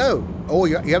 we don't know. Oh,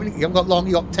 you haven't got long.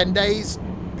 You got 10 days,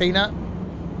 Peanut.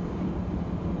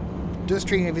 Do a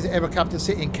stream and visit every capital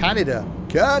city in Canada.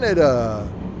 Canada.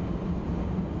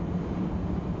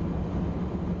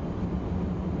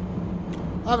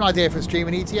 I have an idea for a stream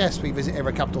in ETS. We visit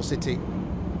every capital city.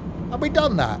 Have we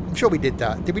done that? I'm sure we did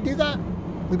that. Did we do that?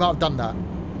 We might have done that.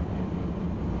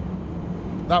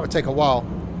 That would take a while.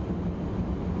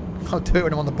 I'll do it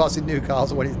when I'm on the bus in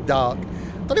Newcastle when it's dark. I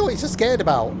don't know what you're so scared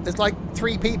about. There's like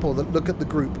 3 people that look at the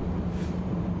group.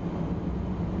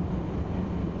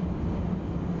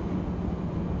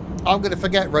 I'm going to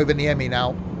forget Rovaniemi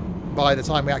now by the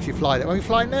time we actually fly there. When we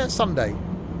fly in there, Sunday.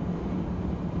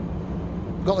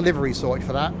 Got the livery sorted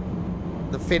for that.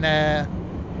 The Finnair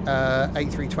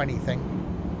A320 thing.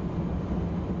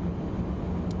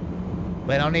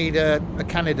 Then I'll need a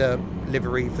Canada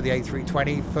livery for the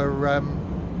A320 for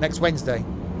next Wednesday.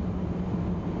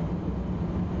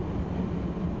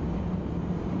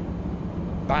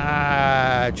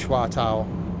 Bad Schwartau.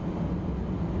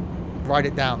 Write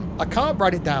it down. I can't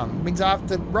write it down. It means I have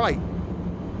to write.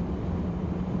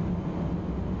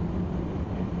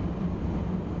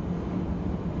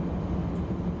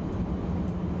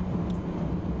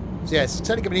 So yes, it's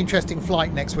only going to be an interesting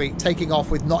flight next week, taking off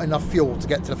with not enough fuel to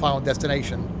get to the final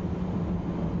destination.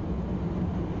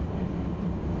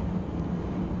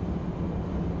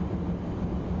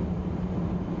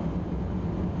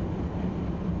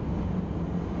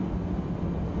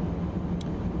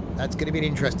 That's going to be an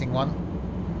interesting one.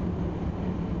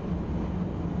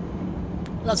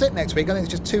 That's it next week. I think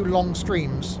it's just 2 long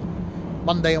streams,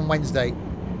 Monday and Wednesday.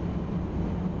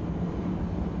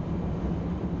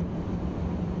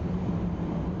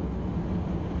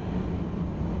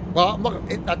 Well, I'm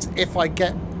not. That's if I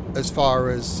get as far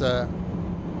as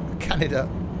Canada.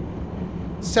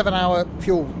 7-hour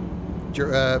fuel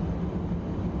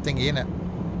thingy, innit?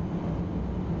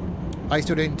 Are you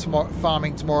still doing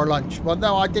farming tomorrow lunch? Well,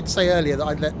 no, I did say earlier that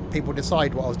I'd let people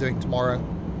decide what I was doing tomorrow.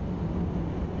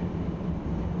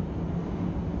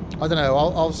 I don't know.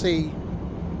 I'll see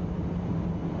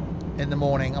in the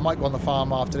morning. I might go on the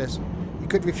farm after this. You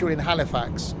could refuel in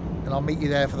Halifax, and I'll meet you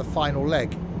there for the final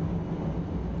leg.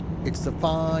 It's the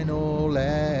final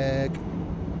leg.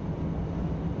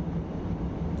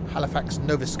 Halifax,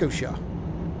 Nova Scotia.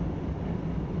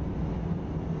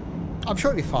 I'm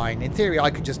sure it'll be fine. In theory,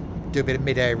 I could just do a bit of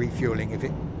mid-air refueling if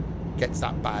it gets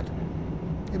that bad.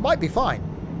 It might be fine.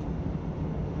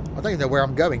 I don't even know where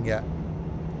I'm going yet.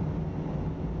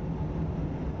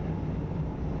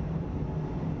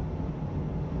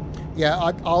 Yeah,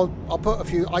 I'll put a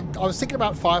few. I was thinking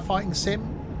about firefighting sim.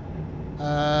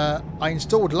 I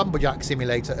installed Lumberjack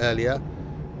Simulator earlier.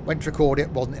 Went to record it,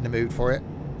 wasn't in the mood for it.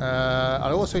 I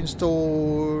also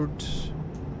installed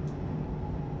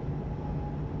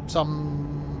some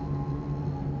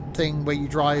thing where you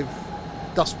drive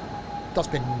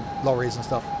dustbin lorries and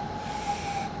stuff.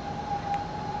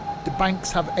 Do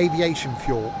banks have aviation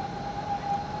fuel?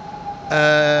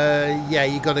 Yeah,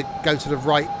 you got to go to the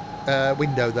right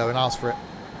window though and ask for it.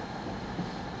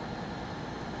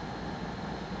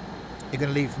 You're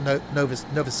going to leave from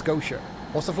Nova Scotia.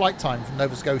 What's the flight time from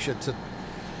Nova Scotia to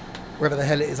wherever the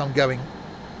hell it is I'm going?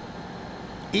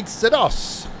 It's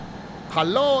us.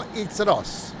 Hello, it's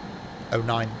us.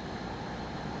 09.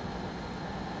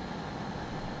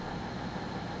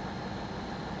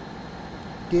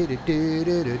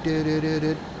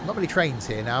 Not many trains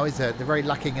here now, is there? They're very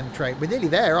lacking in the train. We're nearly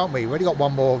there, aren't we? We've already got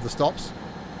one more of the stops.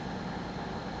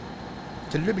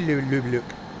 To Lubeck.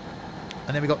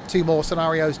 And then we've got 2 more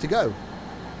scenarios to go.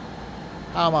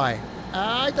 How am I?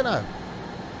 I don't know.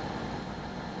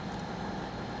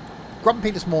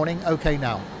 Grumpy this morning, okay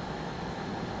now.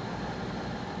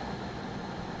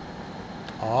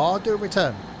 I'll do a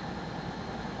return.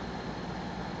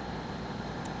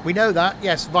 We know that,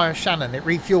 yes, via Shannon. It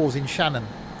refuels in Shannon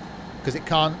because it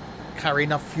can't carry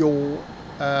enough fuel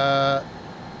to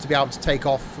be able to take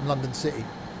off from London City.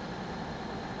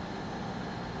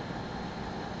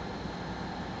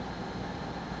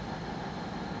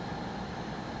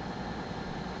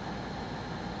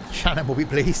 Shannon will be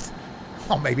pleased.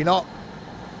 Or maybe not.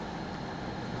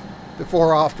 Before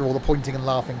or after all the pointing and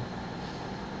laughing.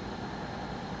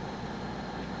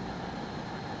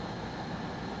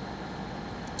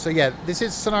 So yeah, this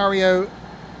is scenario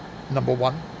number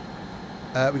 1.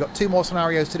 We've got 2 more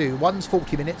scenarios to do. One's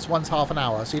 40 minutes, one's half an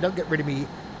hour. So you don't get rid of me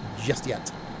just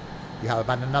yet. You have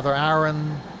about another hour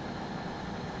and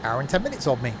 10 minutes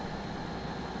of me.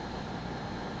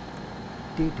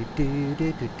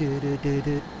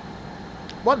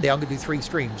 One day I'm going to do 3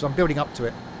 streams. I'm building up to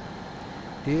it.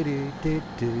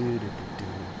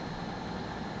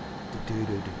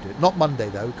 Not Monday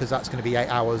though, because that's going to be 8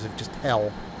 hours of just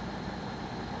hell.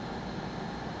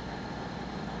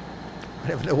 I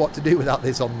never know what to do without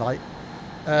this on night.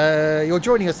 You're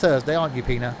joining us Thursday, aren't you,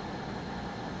 Pina?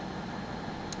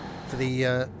 For the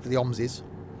OMSs.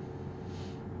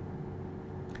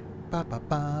 Ba ba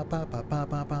ba ba ba ba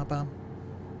ba ba ba.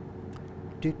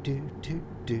 Do do do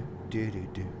do do do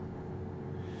do.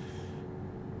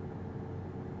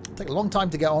 Take a long time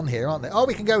to get on here, aren't they? Oh,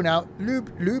 we can go now.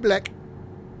 Lubeck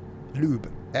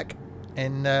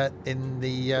in the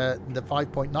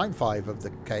 5.95 of the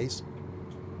case.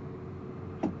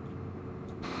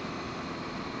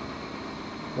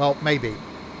 Well, maybe.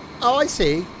 Oh, I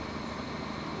see.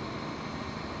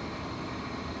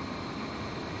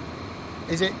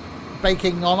 Is it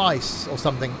baking on ice or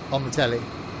something on the telly?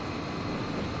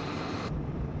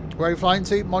 Where are you flying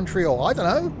to? Montreal. I don't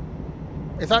know.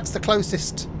 If that's the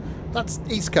closest... That's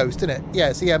East Coast, isn't it?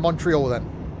 Yeah, so yeah, Montreal then.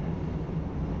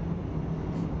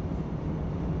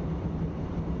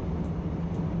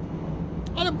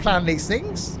 I don't plan these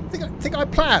things. Think I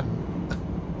plan?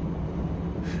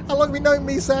 How long have you known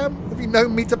me, Sam? Have you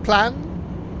known me to plan?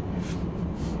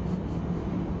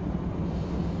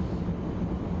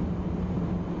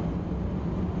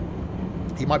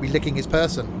 He might be licking his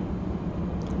person.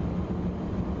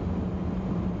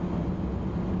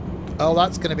 Oh,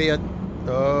 that's going to be a...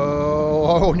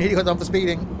 Oh, nearly got done for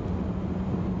speeding.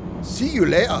 See you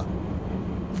later.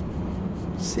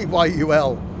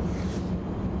 CYUL.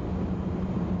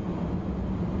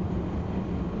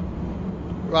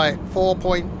 Right,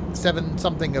 4.7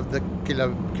 something of the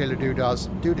kilo doodas.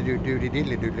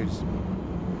 Doodle-doo-doodle-diddle-doodles.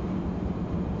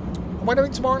 Am I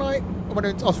doing tomorrow night? Am I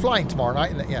doing... I was flying tomorrow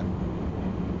night, isn't it? Yeah.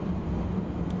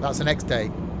 That's the next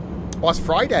day. Oh, it's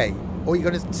Friday. Oh, you're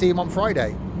going to see him on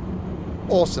Friday.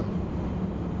 Awesome.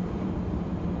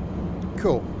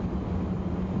 Cool.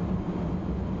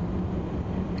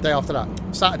 Day after that.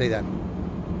 Saturday then.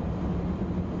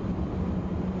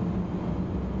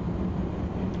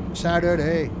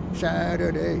 Saturday.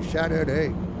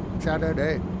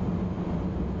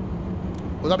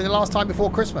 Will that be the last time before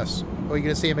Christmas? Or are you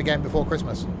going to see him again before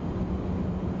Christmas?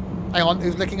 Hang on,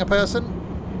 who's licking a person?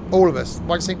 All of us.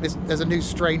 Why do you think there's a new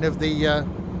strain of the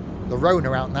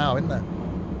Rona out now, isn't there?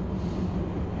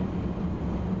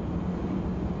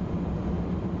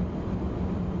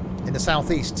 In the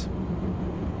southeast.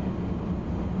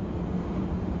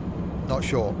 Not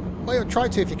sure. Well, try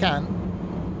to if you can.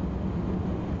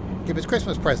 Give us a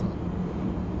Christmas present.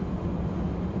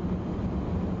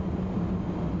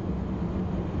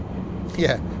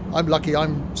 Yeah, I'm lucky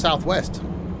I'm southwest.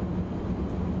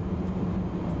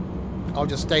 I'll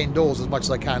just stay indoors as much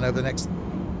as I can over the next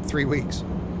 3 weeks.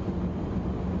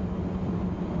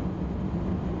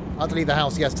 I had to leave the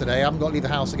house yesterday. I haven't got to leave the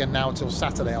house again now until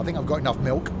Saturday. I think I've got enough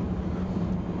milk.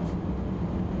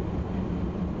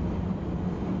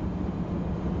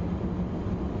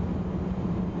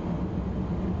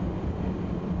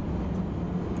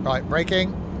 Right,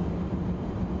 braking.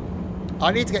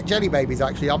 I need to get jelly babies,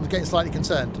 actually. I'm getting slightly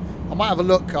concerned. I might have a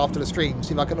look after the stream,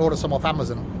 see if I can order some off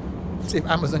Amazon. See if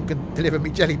Amazon can deliver me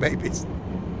jelly babies.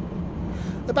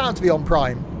 They're bound to be on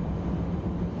Prime.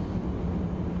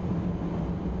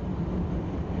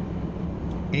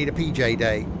 You need a PJ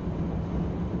day.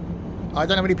 I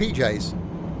don't have any PJs.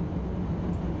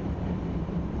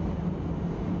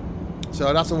 So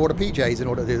I'd have to order PJs in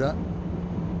order to do that.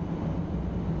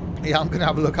 Yeah, I'm going to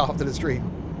have a look after the stream.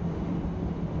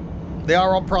 They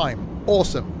are on Prime.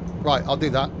 Awesome. Right, I'll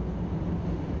do that.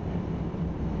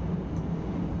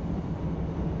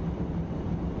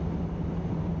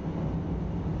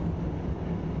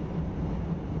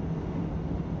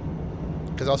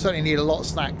 Because I'll certainly need a lot of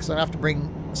snacks. I have to bring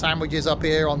sandwiches up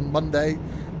here on Monday.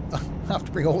 I have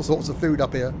to bring all sorts of food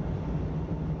up here.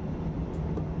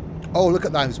 Oh, look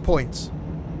at those points.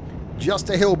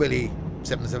 Just a hillbilly.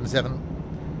 777.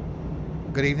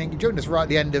 Good evening. You joined us right at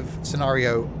the end of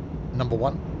scenario number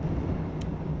 1.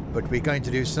 But we're going to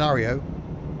do scenario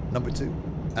number 2.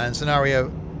 And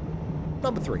scenario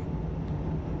number 3.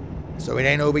 So it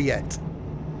ain't over yet.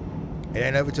 It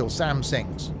ain't over till Sam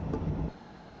sings.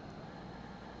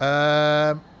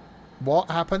 What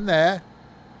happened there?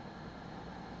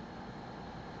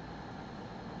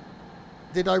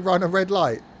 Did I run a red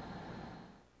light?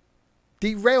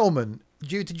 Derailment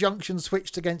due to junction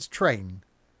switched against train.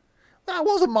 That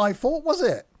wasn't my fault, was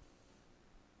it?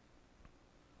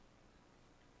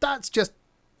 That's just...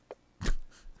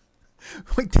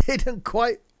 we didn't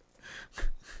quite...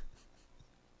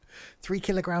 3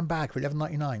 kilogram bag for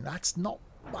 $11.99. That's not...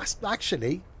 That's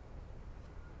actually...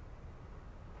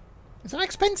 Is that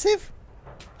expensive?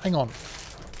 Hang on.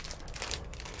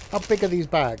 How big are these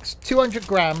bags? 200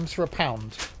 grams for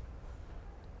 £1.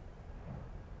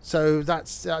 So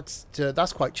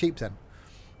that's quite cheap then.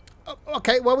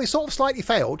 Okay, well, we sort of slightly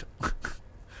failed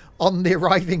on the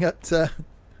arriving at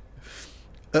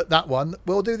that one.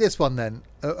 We'll do this one then.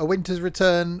 A Winter's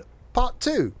Return Part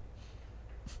 2.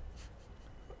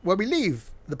 Where we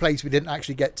leave the place we didn't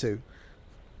actually get to.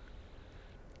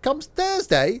 Comes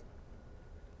Thursday.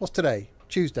 What's today?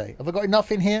 Tuesday. Have I got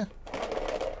enough in here?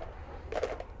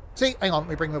 See, hang on. Let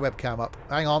me bring my webcam up.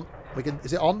 Hang on. We can.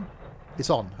 Is it on? It's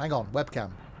on. Hang on.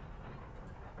 Webcam.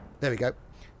 There we go.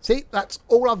 See, that's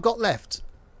all I've got left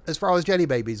as far as jelly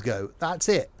babies go. That's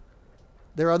it.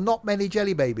 There are not many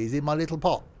jelly babies in my little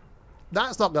pot.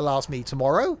 That's not going to last me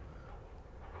tomorrow.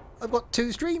 I've got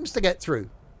 2 streams to get through.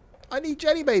 I need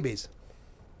jelly babies.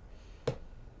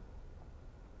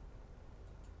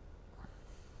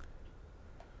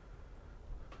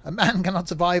 A man cannot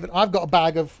survive. I've got a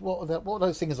bag of... What are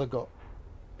those things I've got?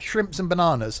 Shrimps and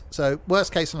bananas. So,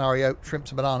 worst case scenario,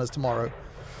 shrimps and bananas tomorrow.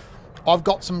 I've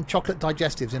got some chocolate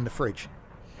digestives in the fridge.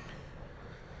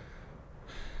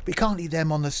 But you can't eat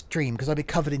them on the stream because I'd be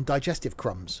covered in digestive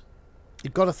crumbs.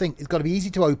 You've got to think, it's got to be easy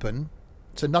to open.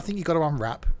 So nothing you've got to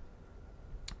unwrap.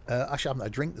 Actually, I haven't had a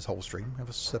drink this whole stream. Have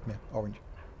a sip of my orange.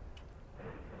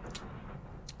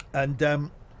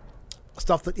 And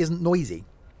stuff that isn't noisy.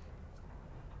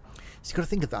 So you've got to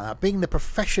think of that. Being the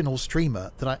professional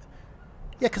streamer that I...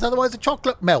 Yeah, because otherwise the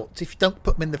chocolate melts if you don't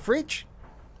put them in the fridge.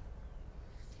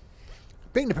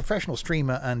 Being the professional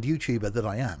streamer and YouTuber that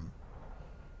I am,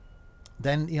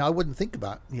 then, you know, I wouldn't think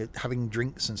about, you know, having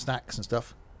drinks and snacks and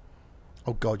stuff.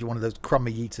 Oh, God, you're one of those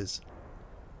crummy eaters.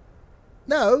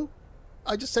 No,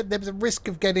 I just said there was a risk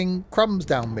of getting crumbs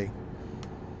down me.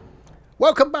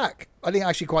 Welcome back. I didn't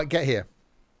actually quite get here.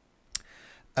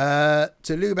 To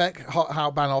Lubeck,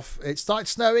 Hot Banoff. It started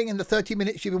snowing in the 30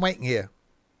 minutes you've been waiting here.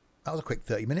 That was a quick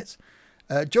 30 minutes.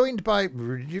 Joined by...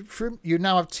 You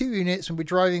now have 2 units and we're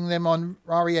driving them on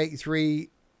RE83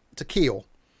 to Kiel.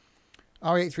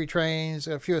 RE83 trains,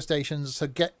 fewer stations, so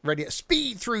get ready to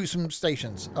speed through some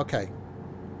stations. Okay.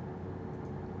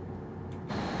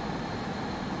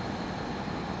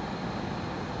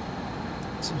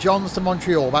 St John's to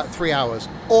Montreal, about 3 hours.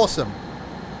 Awesome.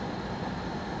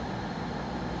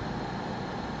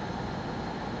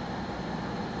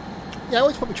 Yeah, I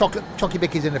always put my chocky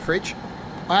bickies in the fridge.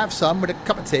 I have some with a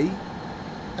cup of tea,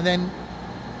 and then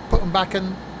put them back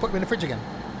and put them in the fridge again.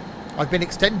 I've been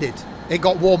extended. It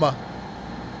got warmer.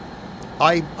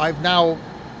 I've now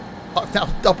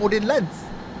doubled in length.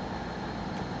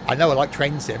 I know I like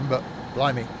train sim, but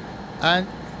blimey. And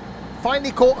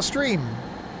finally caught a stream.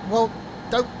 Well,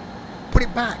 don't put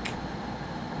it back.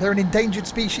 They're an endangered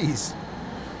species.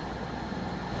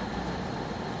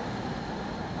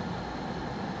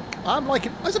 I'm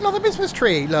liking... There's another Christmas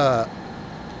tree, look.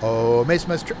 Oh,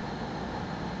 Christmas tree.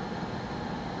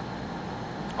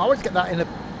 I always get that in a...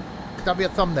 Could that be a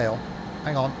thumbnail?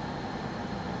 Hang on.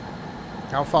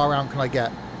 How far around can I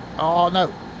get? Oh,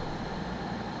 no.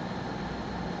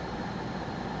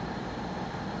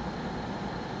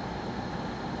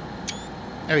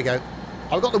 There we go.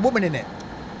 I've got the woman in it.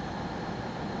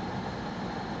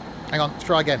 Hang on, let's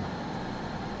try again.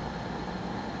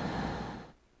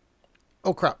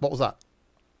 Oh, crap. What was that?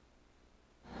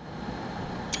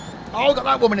 Oh, I've got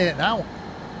that woman in it now.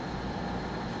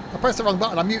 I pressed the wrong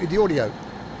button. I muted the audio.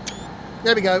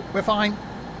 There we go. We're fine.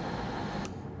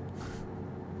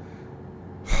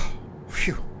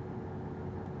 Phew.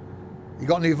 You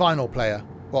got a new vinyl player.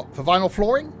 What, for vinyl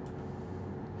flooring?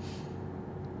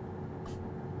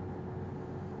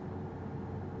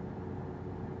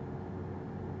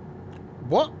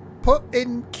 What? Put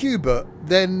in Cuba,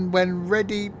 then when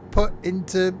ready, put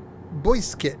into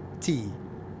Boiskit tea.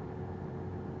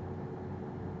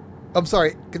 I'm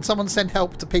sorry, can someone send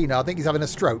help to Pina? I think he's having a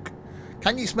stroke.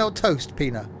 Can you smell toast,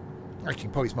 Pina? Actually, you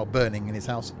can probably smell burning in his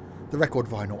house. The record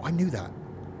vinyl, I knew that.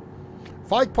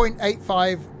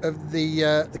 5.85 of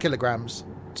the kilograms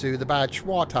to the Bad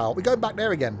Schwartau. We're going back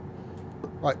there again.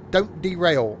 Right, don't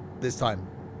derail this time.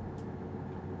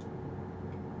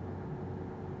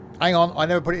 Hang on, I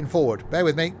never put it in forward. Bear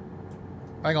with me.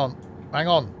 Hang on. Hang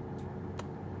on.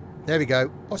 There we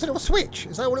go. Oh, I said it was switch.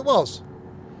 Is that what it was?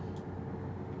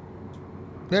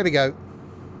 There we go.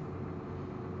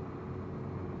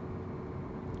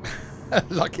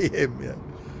 Lucky him, yeah.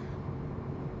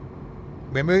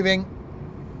 We're moving.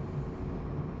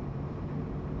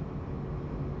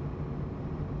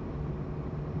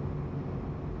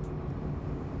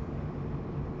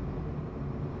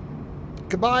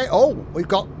 Goodbye. Oh, we've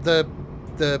got the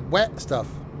wet stuff.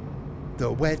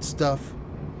 The wet stuff.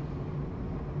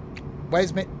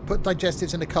 Where's me? Put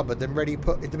digestives in the cupboard, then ready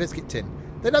put in the biscuit tin.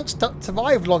 They don't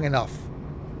survive long enough.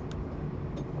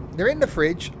 They're in the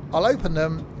fridge. I'll open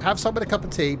them, have some with a cup of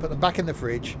tea, put them back in the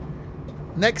fridge.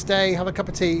 Next day, have a cup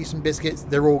of tea, some biscuits.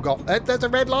 They're all gone. There's a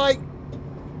red light.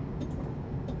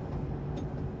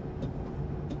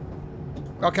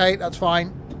 Okay, that's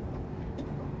fine.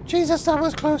 Jesus, that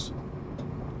was close.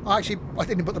 Actually, I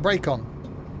didn't put the brake on.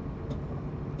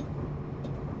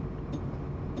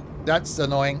 That's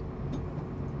annoying.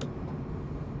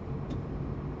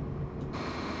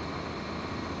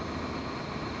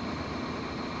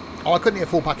 Oh, I couldn't eat a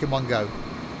full pack in one go.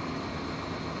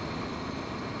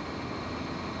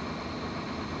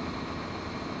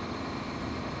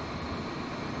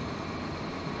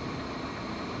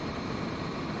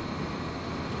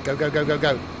 Go, go, go, go,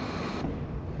 go.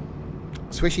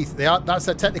 Swishy. They are. That's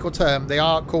a technical term. They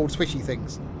are called swishy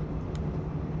things.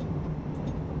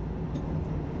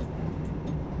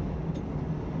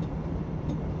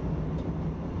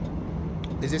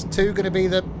 Is this 2 going to be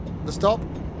the stop?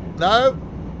 No.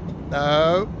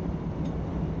 No.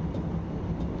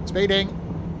 Speeding.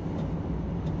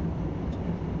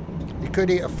 You could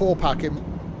eat a 4-pack in.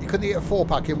 You couldn't eat a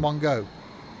 4-pack in one go.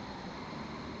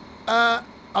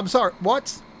 I'm sorry.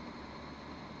 What?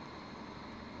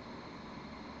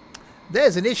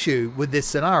 There's an issue with this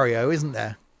scenario, isn't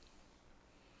there?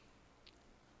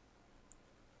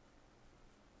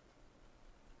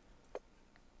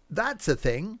 That's a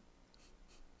thing.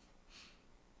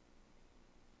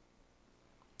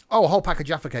 Oh, a whole pack of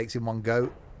Jaffa cakes in one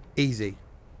go. Easy.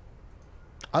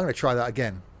 I'm going to try that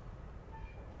again.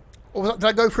 Or did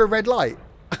I go for a red light?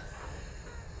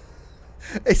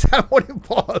 Is that what it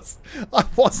was? I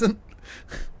wasn't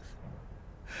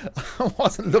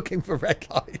looking for red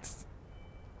lights.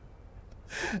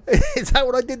 Is that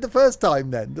what I did the first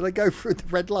time then? Did I go through the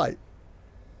red light?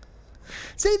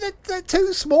 See, they're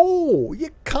too small.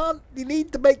 You can't. You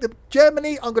need to make them.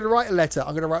 Germany, I'm going to write a letter.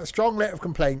 I'm going to write a strong letter of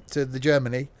complaint to the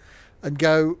Germany and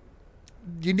go,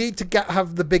 you need to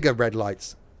have the bigger red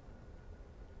lights.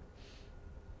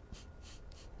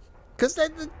 Because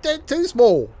they're too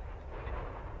small.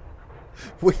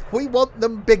 We want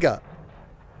them bigger.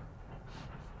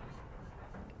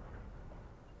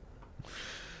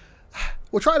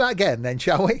 We'll try that again then,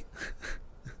 shall we?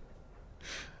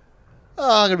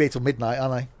 Oh, I'm going to be here till midnight,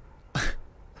 aren't I?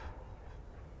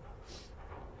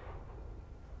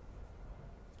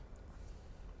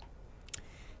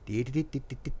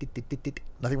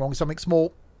 Nothing wrong with something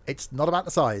small. It's not about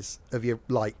the size of your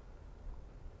light.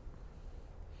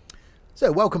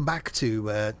 So, welcome back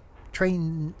to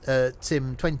Train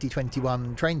Sim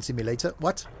 2021 Train Simulator.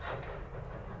 What?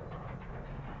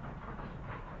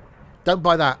 Don't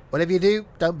buy that. Whatever you do,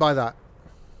 don't buy that.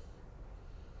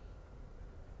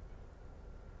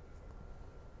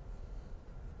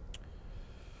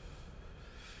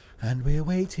 And we're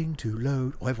waiting to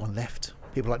load. Oh, everyone left.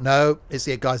 People are like, no, it's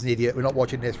the guy's an idiot. We're not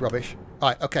watching this rubbish. All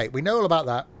right, okay, we know all about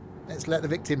that. Let's let the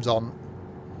victims on.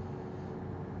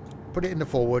 Put it in the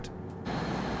forward.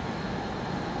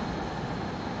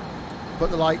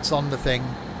 Put the lights on the thing.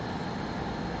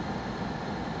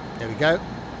 There we go.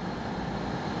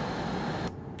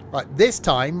 Right, this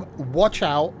time, watch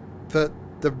out for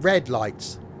the red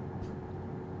lights.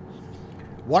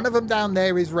 One of them down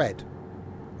there is red.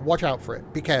 Watch out for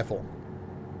it. Be careful.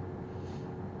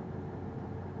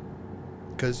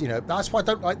 Because, you know, that's why I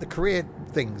don't like the career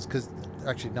things. Because,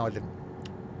 actually, no, I didn't.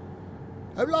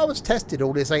 I was tested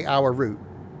all this 8-hour route.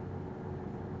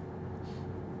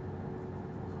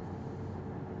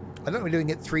 I don't know, we're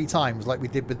doing it 3 times like we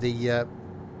did with the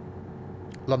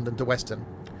London to Western.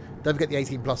 Don't forget the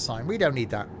 18+ sign. We don't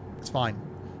need that. It's fine.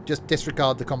 Just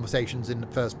disregard the conversations in the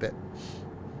first bit.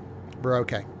 We're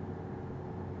okay.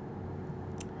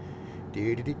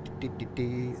 The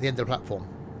end of the platform.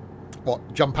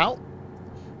 What? Jump out?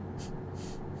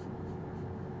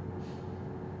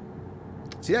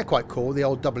 See, they're quite cool, the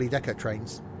old doubly-decker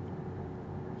trains.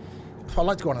 So I'd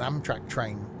like to go on an Amtrak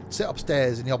train. Sit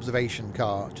upstairs in the observation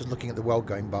car, just looking at the world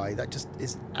going by. That just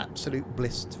is absolute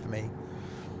bliss for me.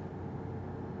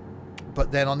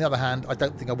 But then on the other hand, I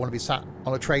don't think I want to be sat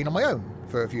on a train on my own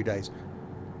for a few days.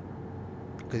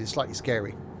 Because it's slightly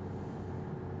scary.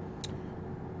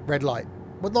 Red light.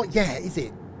 Well, not yet, is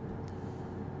it?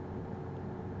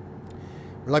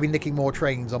 Will I be nicking more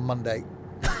trains on Monday?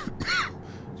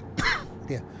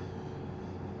 Yeah.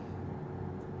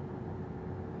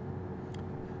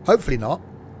 Hopefully not.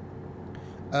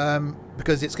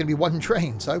 Because it's going to be one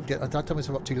train. So hopefully, I tell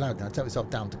myself up too loud now. I tell myself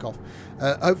down to cough.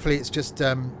 Hopefully it's just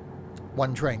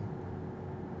one train.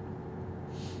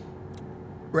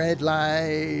 Red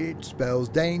light spells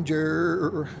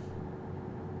danger.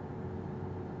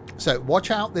 So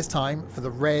watch out this time for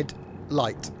the red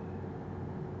light.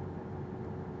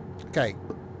 Okay,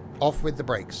 off with the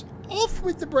brakes. Off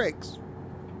with the brakes.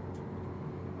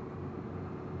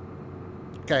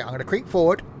 Okay, I'm going to creep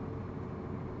forward.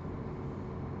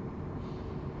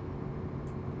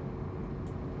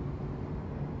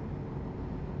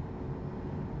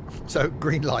 So,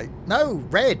 green light. No,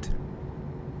 red.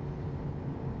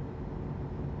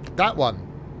 That one.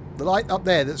 The light up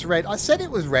there that's red. I said it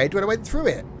was red when I went through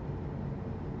it.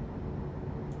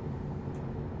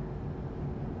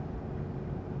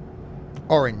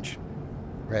 Orange.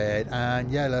 Red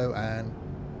and yellow and...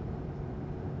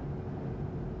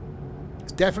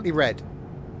 It's definitely red.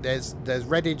 There's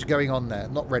reddage going on there.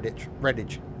 Not reddage.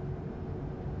 Reddage.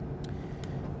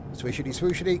 Swooshity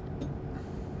swooshity.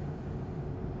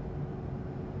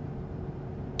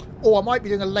 Oh, I might be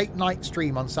doing a late night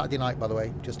stream on Saturday night, by the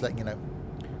way. Just letting you know.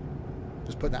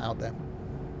 Just putting that out there.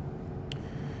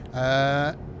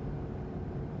 I'm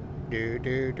going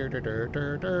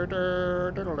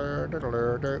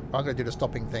to do the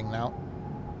stopping thing now.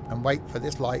 And wait for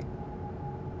this light.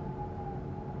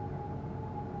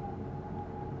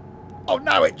 Oh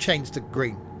no, it changed to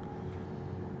green.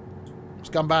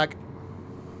 Scumbag.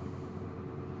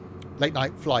 Late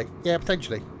night flight. Yeah,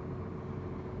 potentially.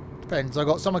 Depends. I've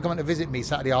got someone coming to visit me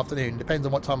Saturday afternoon. Depends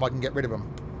on what time I can get rid of them.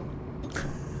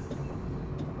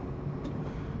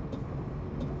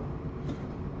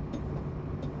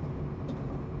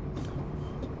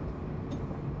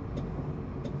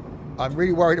 I'm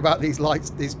really worried about these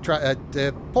lights, these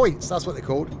points. That's what they're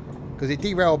called. Because it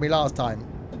derailed me last time.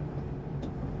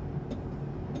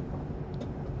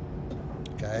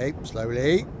 Okay,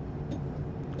 slowly.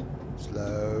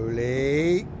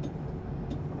 Slowly.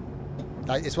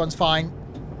 No, this one's fine.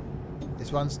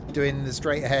 This one's doing the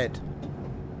straight ahead.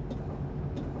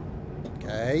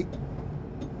 Okay.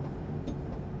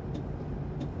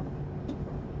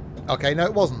 Okay, no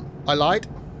it wasn't. I lied.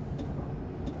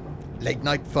 Late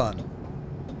night fun.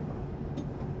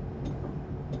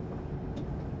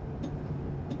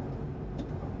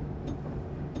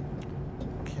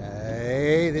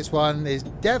 Okay, this one is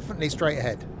definitely straight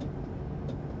ahead.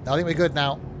 I think we're good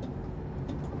now.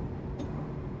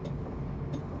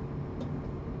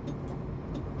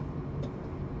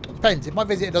 Depends. If my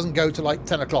visitor doesn't go to like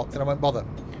 10 o'clock, then I won't bother.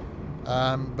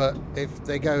 But if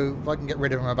they go, if I can get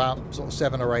rid of them about sort of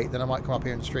 7 or 8, then I might come up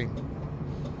here and stream.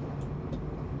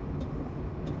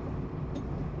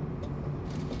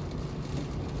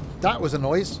 That was a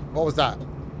noise. What was that?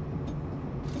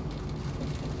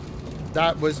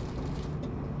 That was...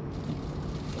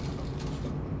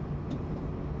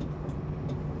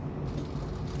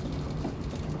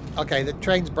 Okay, the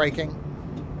train's braking.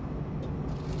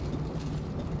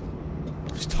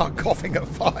 Start coughing at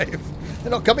 5. They're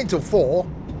not coming till 4.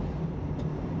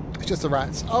 It's just the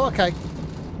rats. Oh, okay.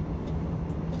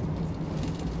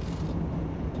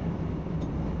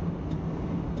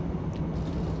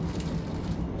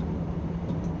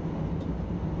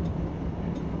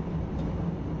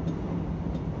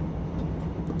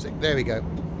 There we go.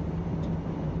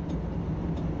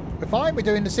 We're fine. We're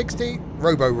doing the 60.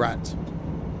 Robo-rat.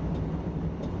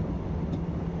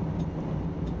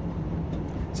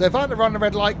 So if I hadn't run the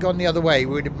red light, gone the other way,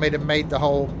 we would have made the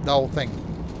whole thing.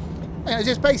 And it's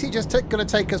just basically just going to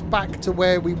take us back to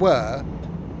where we were,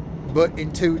 but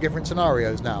in 2 different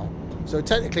scenarios now. So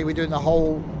technically we're doing the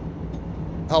whole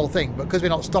thing, but because we're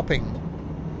not stopping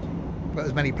at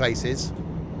as many places.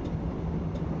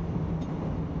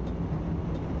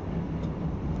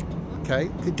 Okay,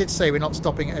 it did say we're not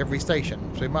stopping at every station,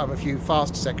 so we might have a few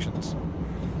fast sections.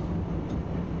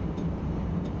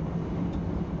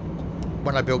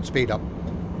 When I build speed up.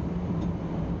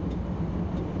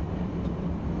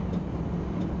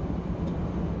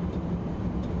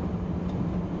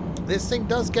 This thing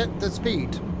does get the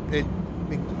speed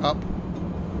up.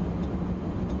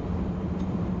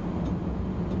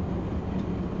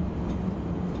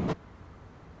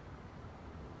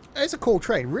 It's a cool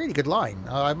train, really good line.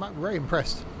 I'm very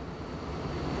impressed.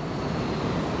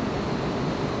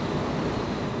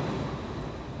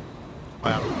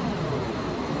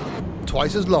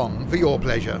 twice as long for your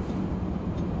pleasure.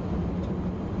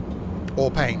 Or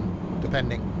pain,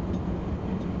 depending.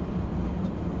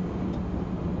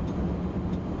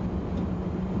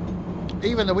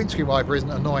 Even the windscreen wiper isn't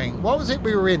annoying. What was it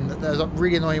we were in that there's a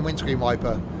really annoying windscreen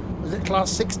wiper? Was it class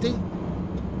 60?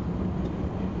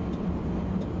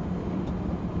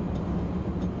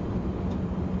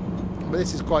 But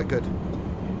this is quite good.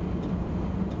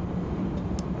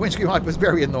 Windscreen wiper is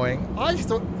very annoying. I just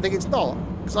think it's not,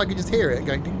 because I can just hear it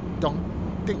going ding dong,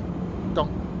 ding dong,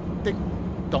 ding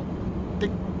dong,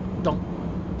 ding dong.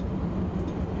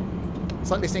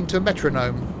 It's like listening to a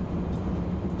metronome.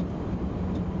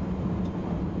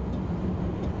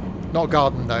 Not a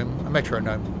garden gnome, a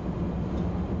metronome.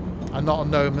 And not a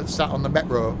gnome that's sat on the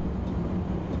metro.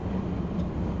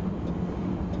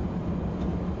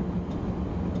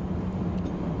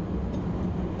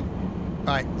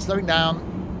 Right, slowing down.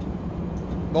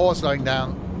 More slowing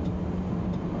down.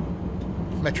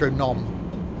 Metronome.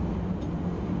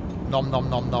 Nom nom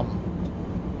nom nom.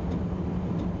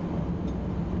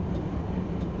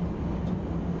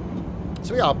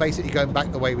 So we are basically going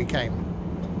back the way we came.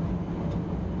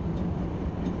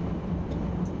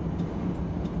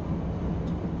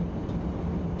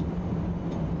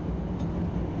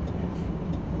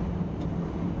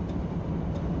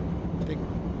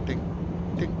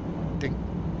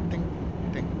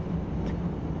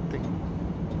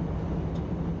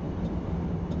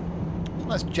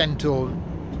 That's gentle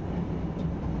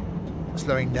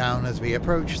slowing down as we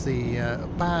approach the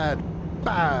bad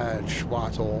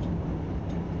Schwartau.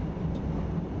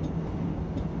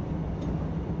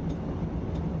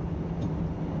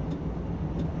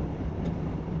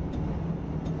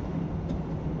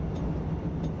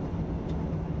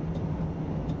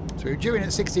 So we're due in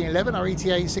at 16:11, our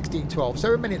ETA is 16:12, so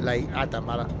we're a minute late. That doesn't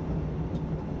matter.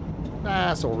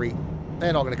 That's all right.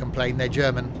 They're not going to complain, they're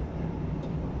German.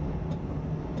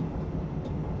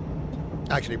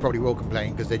 Actually, probably will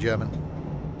complain because they're German.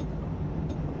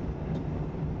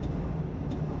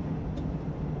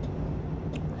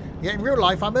 Yeah, in real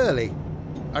life, I'm early.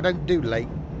 I don't do late.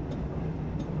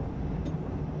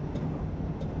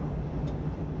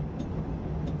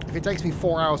 If it takes me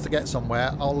 4 hours to get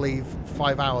somewhere, I'll leave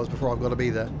 5 hours before I've got to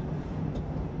be there.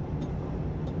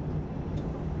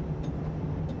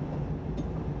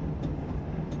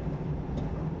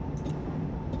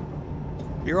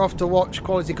 You're off to watch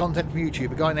quality content from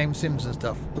YouTube, a guy named Sims and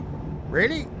stuff.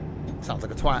 Really? Sounds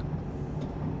like a twat.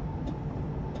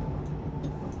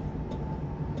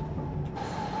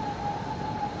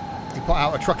 He put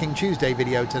out a Trucking Tuesday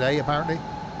video today, apparently.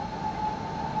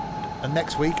 And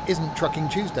next week isn't Trucking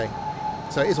Tuesday.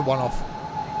 So it is a one-off.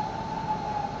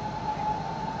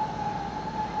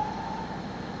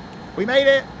 We made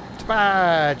it to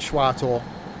Bad Schwartau.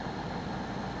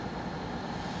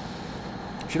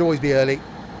 Should always be early.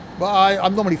 But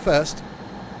I'm normally first.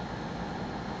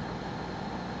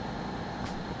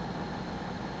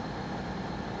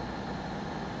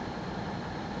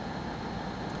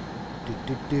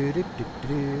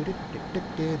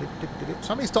 So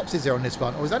how many stops is there on this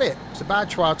one? Or is that it? So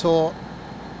Bad Schwartau,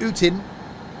 Utin,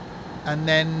 and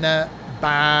then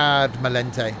Bad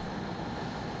Malente.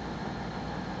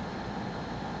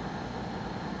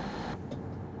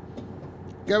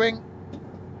 Going.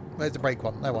 Where's the brake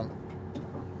one? No one.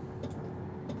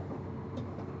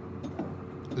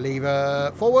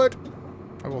 Lever forward.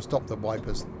 I will stop the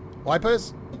wipers.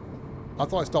 Wipers? I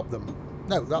thought I stopped them.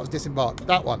 No, that was disembarked.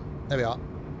 That one. There we are.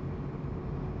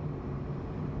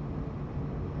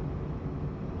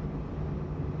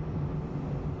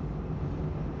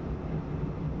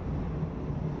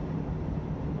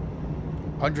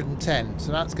 $110.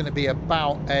 So that's going to be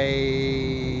about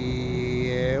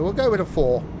a... We'll go with a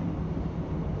 4.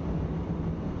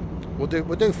 We'll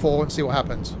do 4 and see what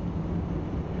happens.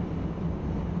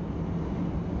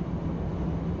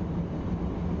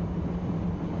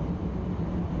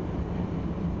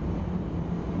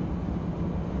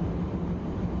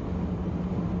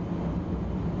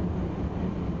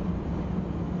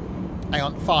 Hang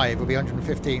on, 5 will be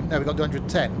 115. No, we've got to do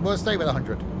 110. We'll stay with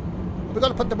 100. We've got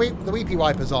to put the weepy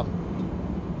wipers on.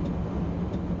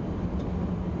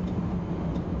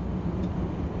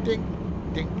 Dink,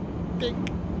 dink, dink,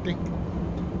 dink.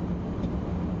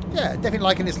 Yeah, definitely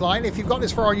liking this line. If you've got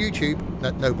this far on YouTube,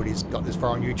 nobody's got this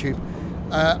far on YouTube.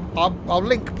 I'll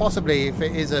link possibly if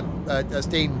it is a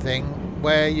Steam thing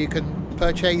where you can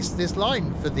purchase this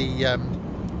line for the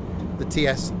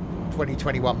TS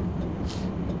 2021.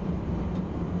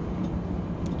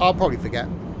 I'll probably forget.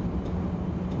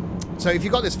 So if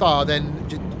you got this far, then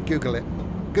just Google it.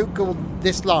 Google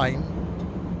this line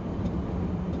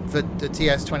for the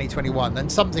TS 2021, then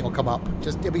something will come up.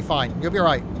 Just, it'll be fine. You'll be all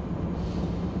right.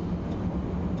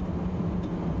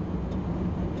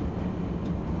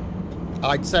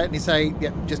 I'd certainly say,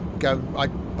 yeah, just go.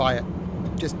 I'd buy it.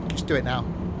 Just do it now.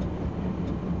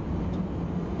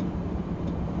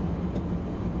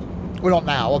 Well, not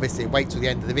now, obviously. Wait till the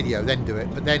end of the video, then do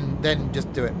it. But then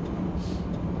just do it.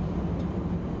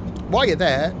 While you're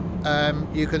there,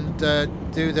 you can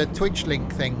do the Twitch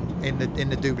link thing in the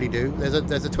doobly-doo.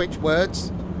 There's a Twitch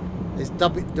words. It's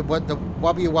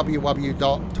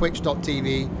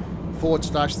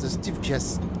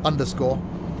www.twitch.tv/the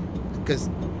because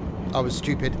I was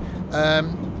stupid.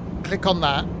 Click on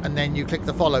that, and then you click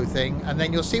the follow thing, and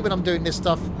then you'll see when I'm doing this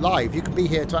stuff live. You can be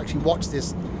here to actually watch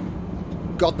this.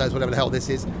 God knows whatever the hell this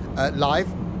is live,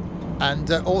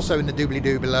 and also in the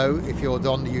doobly-doo below, if you're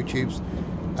on the YouTubes,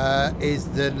 is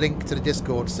the link to the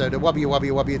Discord. So the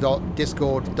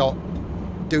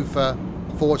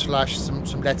www.discord.doofer/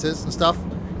 some letters and stuff.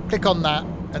 Click on that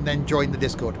and then join the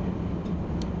Discord.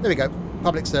 There we go.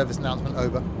 Public service announcement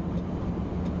over.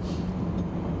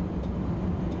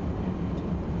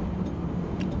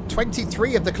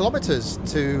 "23 of the kilometres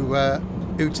to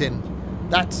Utin.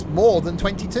 That's more than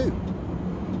 22.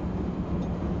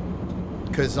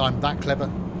 Because I'm that clever.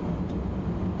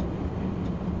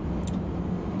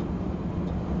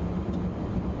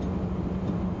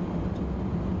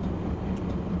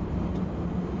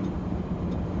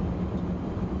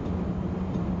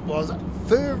 Was it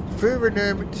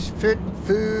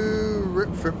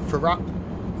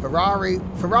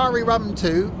Ferrari Rum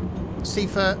 2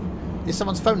 Sifa is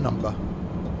someone's phone number.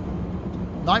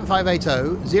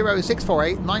 9580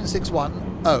 0648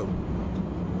 961 0.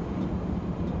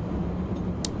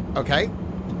 Okay.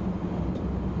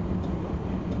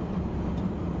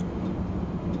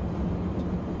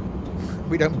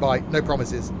 We don't bite. No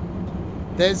promises.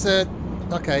 There's a...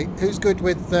 Okay. Who's good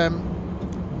with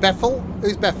Bethel?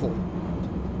 Who's Bethel?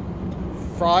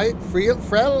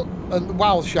 Frel and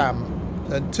Walsham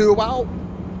and Tuawal.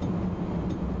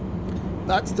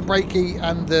 That's the brakey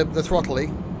and the throttly.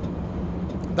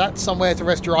 That's somewhere to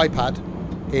rest your iPad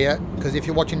here, because if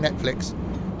you're watching Netflix,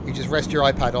 you just rest your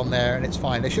iPad on there and it's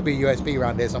fine. There should be a USB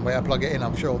around here somewhere. I plug it in,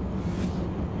 I'm sure.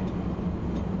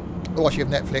 Watching of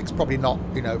Netflix, probably not,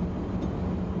 you know,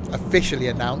 officially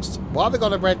announced. Why have they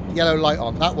got a red yellow light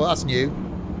on? That's new.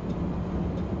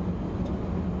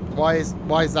 Why is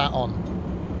that on?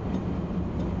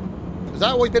 Has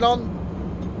that always been on?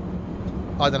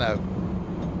 I don't know.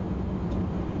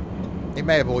 It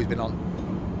may have always been on.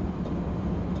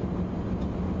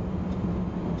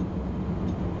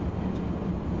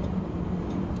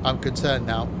 I'm concerned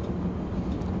now.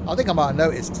 I think I might have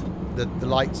noticed the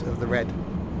light of the red.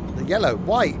 The yellow,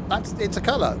 white, it's a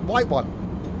colour, white one.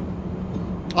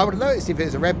 I would have noticed if it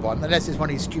was a red one, unless it's one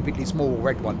of these stupidly small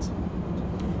red ones.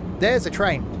 There's a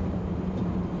train.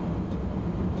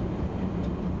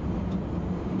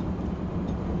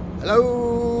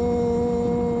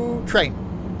 Hello, train.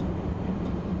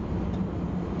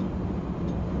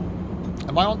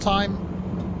 Am I on time?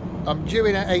 I'm due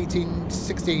in at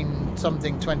 18:16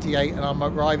 something 28, and I'm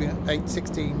arriving at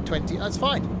 8:16 20. That's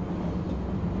fine.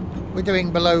 We're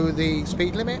doing below the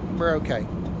speed limit. We're okay.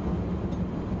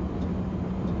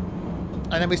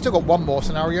 And then we've still got one more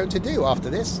scenario to do after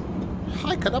this.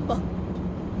 Hi, Kadumba.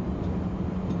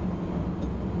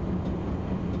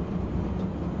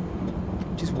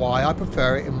 Which is why I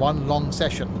prefer it in one long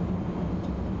session.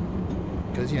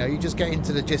 Because, you know, you just get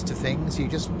into the gist of things. You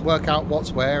just work out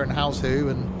what's where and how's who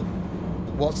and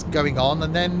what's going on,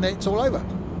 and then it's all over.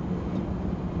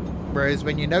 Whereas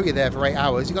when you know you're there for 8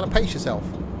 hours, you've got to pace yourself.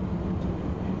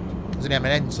 There's an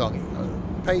M&N song.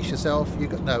 Pace yourself. You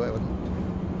got no. It wouldn't.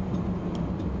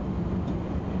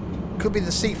 Could be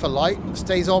the CIFA light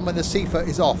stays on when the CIFA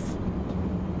is off.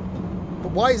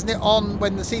 But why isn't it on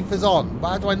when the CIFA's on?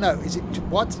 How do I know? Is it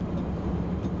what?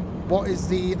 What is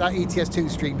that ETS2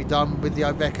 stream you done with the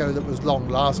Iveco that was long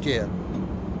last year?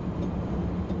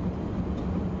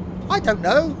 I don't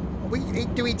know. We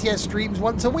do ETS streams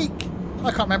once a week. I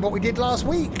can't remember what we did last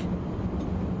week.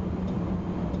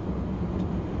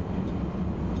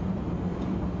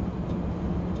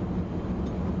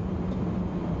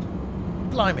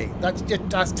 Blimey,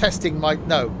 that's testing my...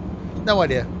 No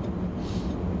idea.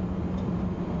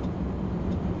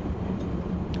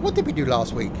 What did we do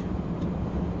last week?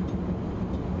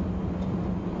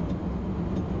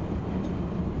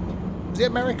 Was it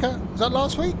America? Was that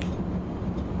last week?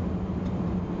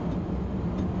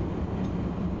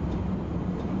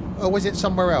 Or was it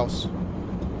somewhere else?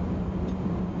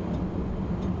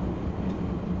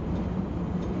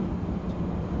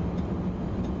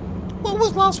 What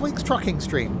was last week's trucking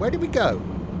stream? Where did we go?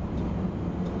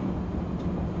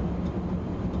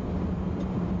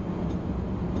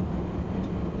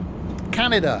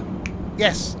 Canada.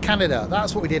 Yes, Canada.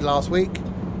 That's what we did last week.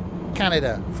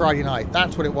 Canada, Friday night.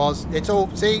 That's what it was. It's all,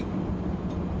 see?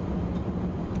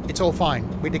 It's all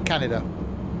fine. We did Canada.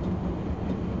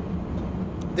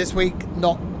 This week,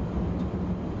 not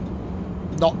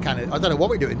Canada. I don't know what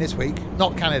we're doing this week.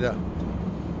 Not Canada.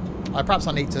 Perhaps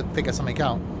I need to figure something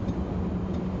out.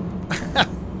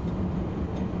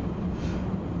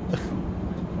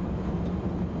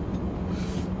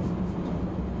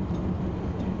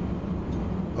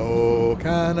 Oh,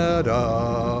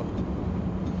 Canada.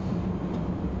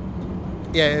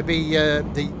 Yeah, it'd be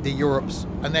the Europes.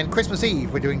 And then Christmas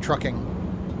Eve, we're doing trucking.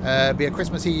 Be a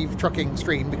Christmas Eve trucking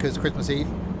stream because Christmas Eve.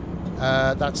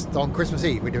 That's on Christmas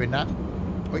Eve, we're doing that.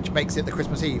 Which makes it the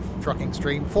Christmas Eve trucking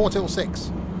stream. 4 till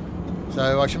 6.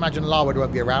 So I should imagine Larwood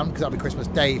won't be around because that'll be Christmas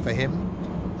Day for him.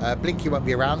 Blinky won't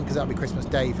be around because that'll be Christmas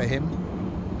Day for him.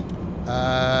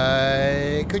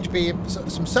 It could be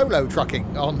some solo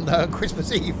trucking on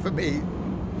Christmas Eve for me.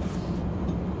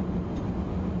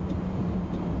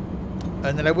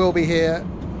 And then I will be here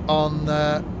on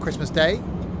Christmas Day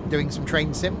doing some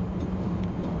train sim.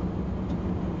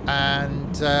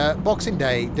 And Boxing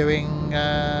Day doing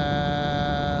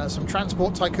some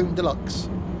Transport Tycoon Deluxe.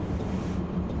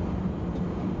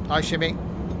 Hi, Shimmy.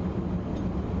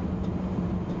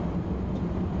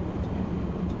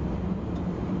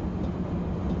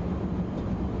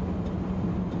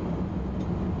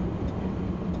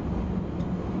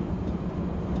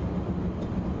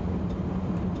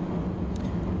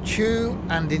 Chew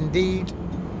and indeed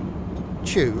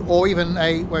chew, or even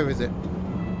a, where is it?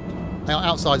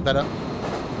 Outside's better.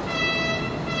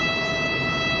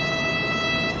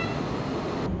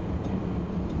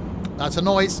 That's a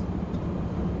noise.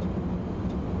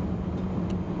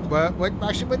 We're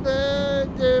actually with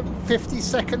the 50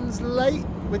 seconds late.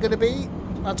 We're going to be.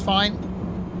 That's fine.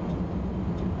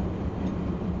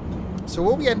 So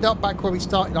will we end up back where we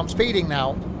started? I'm speeding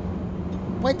now.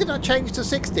 When did I change to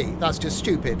 60? That's just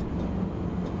stupid.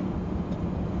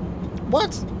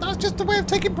 What? That's just a way of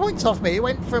taking points off me. It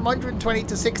went from 120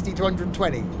 to 60 to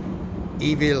 120.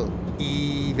 Evil.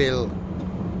 Evil.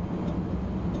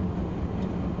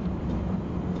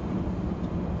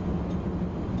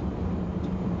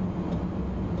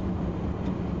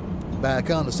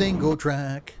 Back on a single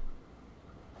track.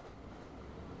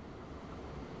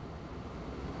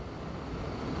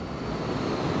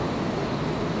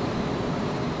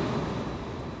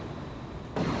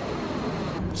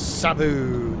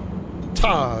 Sabotage,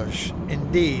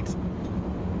 indeed.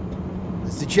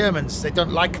 It's the Germans. They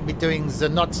don't like me doing the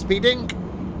not speeding.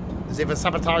 They will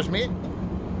sabotage me.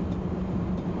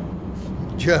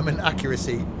 German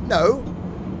accuracy. No.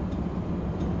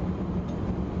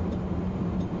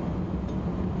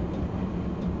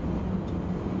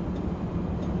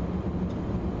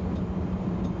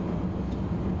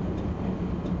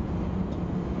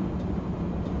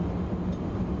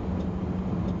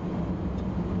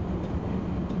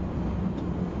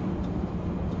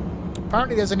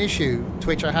 Apparently there's an issue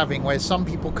Twitch are having where some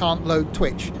people can't load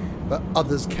Twitch, but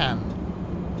others can.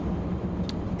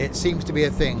 It seems to be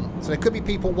a thing. So there could be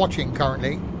people watching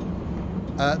currently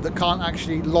that can't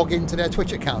actually log into their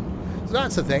Twitch account. So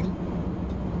that's a thing.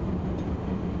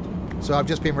 So I've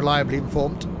just been reliably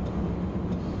informed.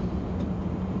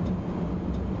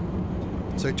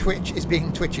 So Twitch is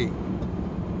being twitchy.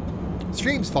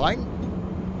 Stream's fine.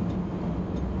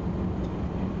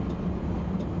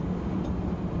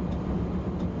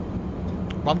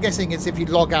 I'm guessing it's if you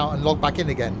log out and log back in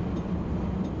again.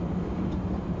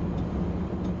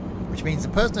 Which means the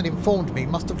person that informed me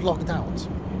must have logged out.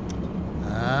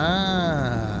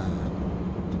 Ah.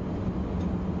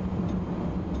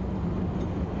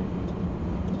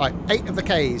 Right, 8 of the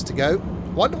Ks to go.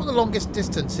 Wonder what the longest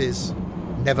distance is.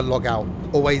 Never log out.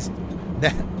 Always.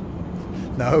 No.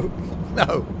 No.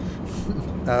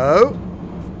 No.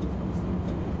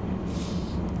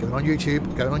 Going on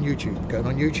YouTube. Going on YouTube. Going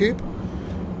on YouTube.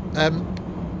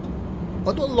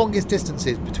 What the longest distance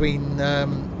is between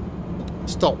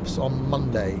stops on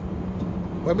Monday?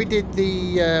 When we did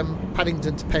the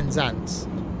Paddington to Penzance,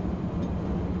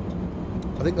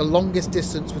 I think the longest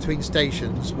distance between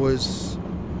stations was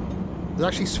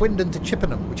actually Swindon to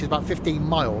Chippenham, which is about 15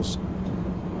 miles.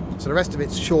 So the rest of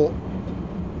it's short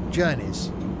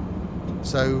journeys.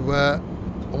 So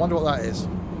I wonder what that is.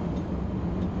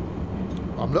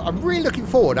 I'm really looking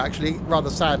forward, actually,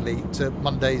 rather sadly, to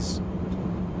Monday's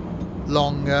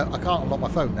long... I can't unlock my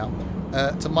phone now.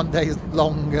 To Monday's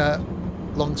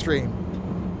long stream.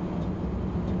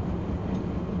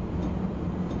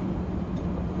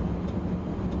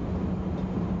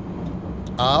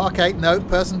 Okay, no,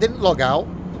 person didn't log out,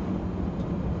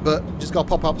 but just got a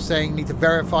pop-up saying need to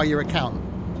verify your account.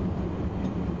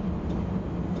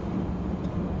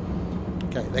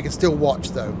 Okay, they can still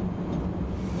watch though.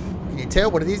 Can you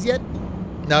tell what it is yet?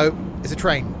 No, it's a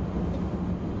train.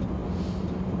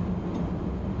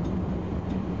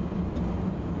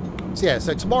 So yeah,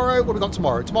 so tomorrow, what have we got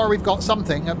tomorrow? Tomorrow we've got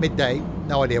something at midday,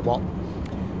 no idea what.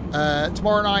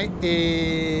 Tomorrow night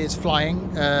is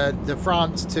flying to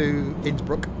France to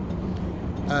Innsbruck.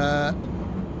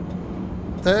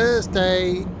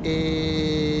 Thursday is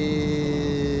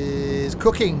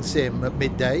cooking sim at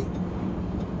midday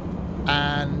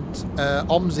and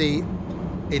OMSI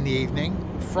in the evening.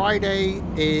 Friday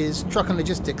is truck and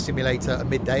logistics simulator at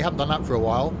midday. Haven't done that for a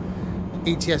while.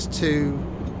 ETS2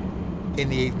 in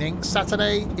the evening.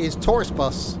 Saturday is tourist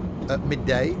bus at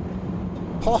midday.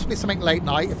 Possibly something late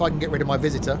night if I can get rid of my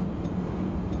visitor.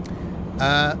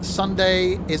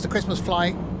 Sunday is the Christmas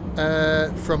flight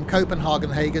from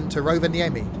Copenhagen to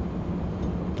Rovaniemi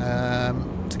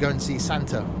to go and see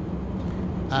Santa.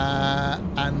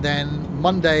 And then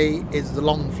Monday is the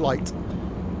long flight.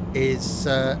 Is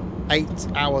 8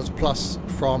 hours plus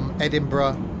from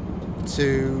Edinburgh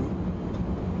to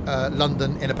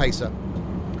London in a pacer.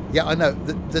 Yeah, I know.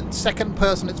 The second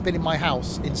person that's been in my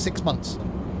house in 6 months.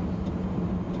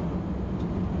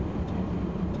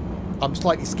 I'm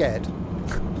slightly scared.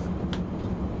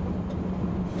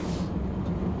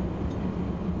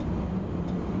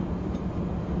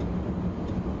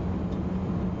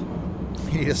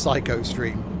 You need a psycho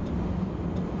stream.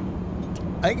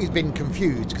 I think he's been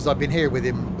confused because I've been here with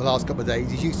him the last couple of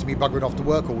days. He's used to me buggering off to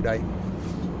work all day.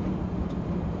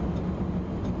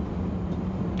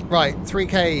 Right,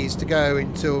 3Ks to go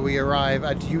until we arrive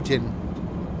at Utin.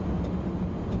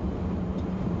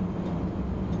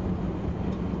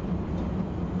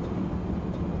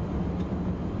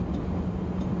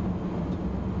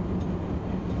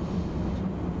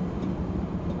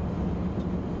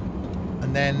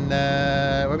 And then,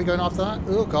 where are we going after that?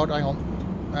 Oh god, hang on.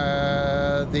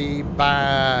 The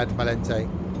Bad Malente.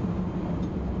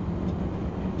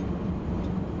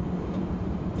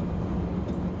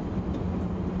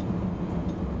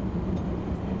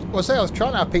 Well, say I was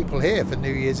trying to have people here for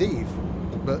New Year's Eve,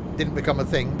 but didn't become a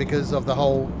thing because of the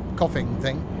whole coughing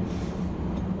thing.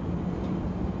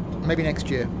 Maybe next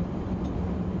year.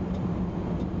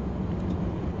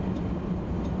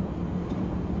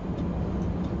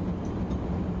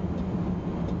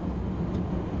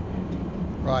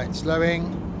 Right,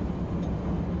 slowing.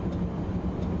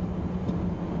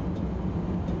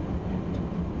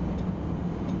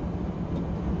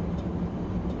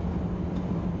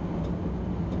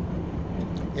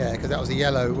 Yeah, because that was a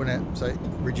yellow, wasn't it? So it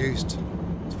reduced.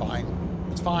 It's fine.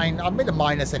 It's fine. I'm in a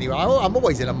minus anyway. I'm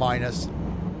always in a minus.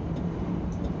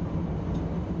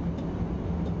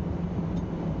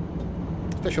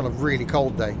 Especially on a really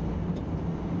cold day.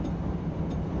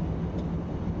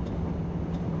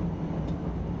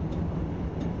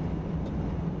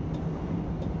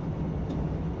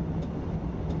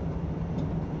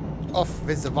 Off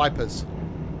with the Vipers.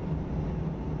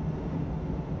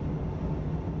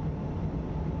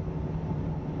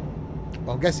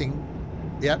 Well, I'm guessing,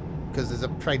 yep, because there's a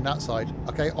train that side.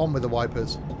 Okay, on with the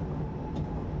Vipers.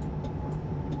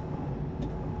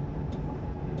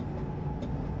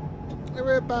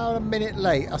 We're about a minute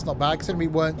late. That's not bad, considering we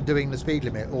weren't doing the speed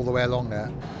limit all the way along there.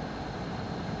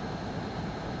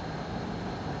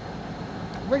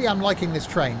 Really, I'm liking this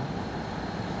train.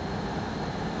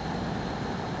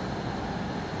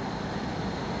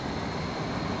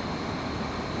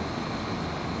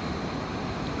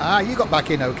 Ah, you got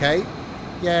back in okay.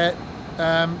 Yeah,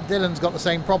 Dylan's got the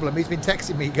same problem. He's been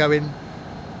texting me going,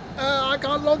 I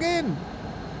can't log in.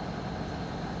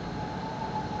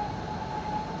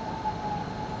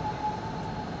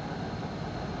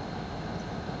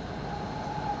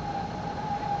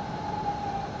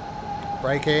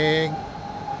 Braking.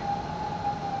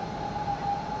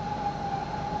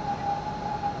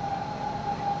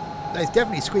 There's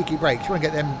definitely squeaky brakes. You want to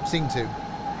get them seen to.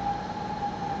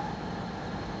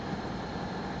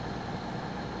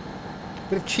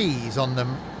 Bit of cheese on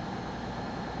them.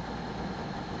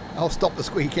 I'll stop the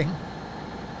squeaking.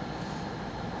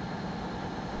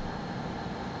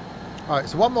 Alright,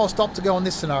 so one more stop to go on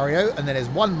this scenario, and then there's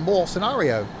one more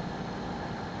scenario.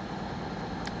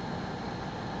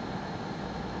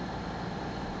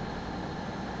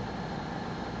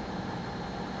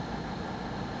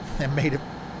 They're made of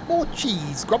more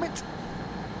cheese, grommet.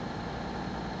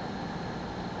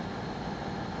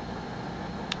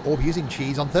 Or using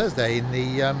cheese on Thursday in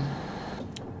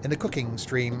the cooking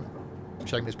stream.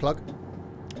 Shameless plug.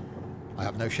 I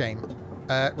have no shame.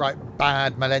 Right,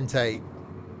 Bad Malente.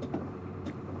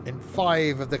 In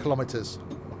 5 of the kilometres.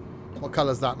 What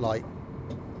colour's that light?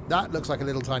 That looks like a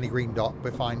little tiny green dot.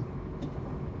 We're fine.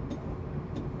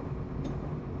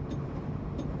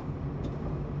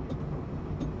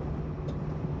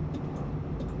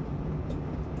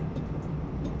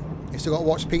 You still got to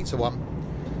watch Pizza One.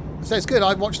 So it's good.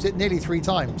 I've watched it nearly 3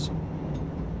 times,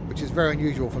 which is very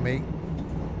unusual for me.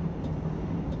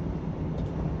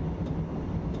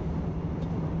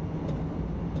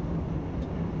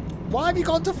 Why have you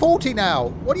gone to 40 now?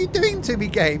 What are you doing to me,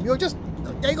 game? You're just...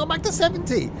 You got back to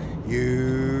 70.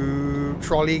 You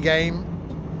trolley game.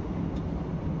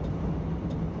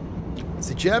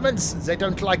 The Germans, they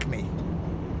don't like me.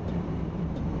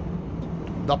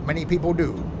 Not many people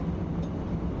do.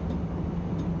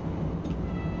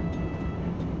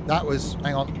 That was...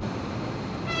 Hang on.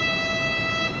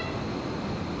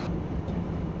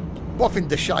 Boffin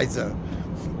de Scheiße.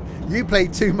 You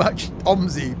played too much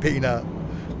Omzi, Pina.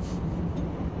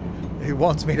 Who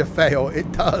wants me to fail?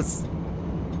 It does.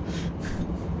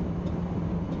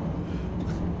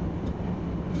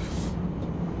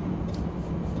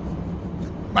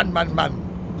 Man.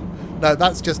 No,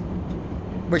 that's just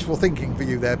wishful thinking for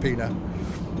you there, Pina.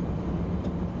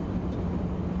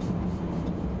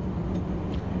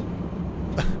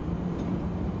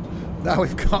 Now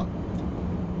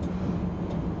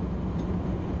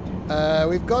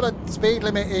we've got a speed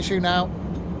limit issue now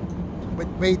with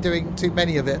me doing too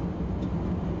many of it.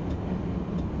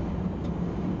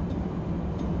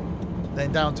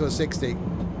 Then down to a 60. Is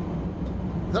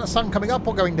that the sun coming up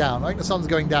or going down? I think the sun's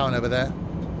going down over there.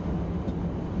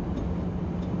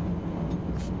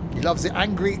 He loves the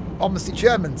angry Omzi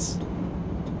Germans.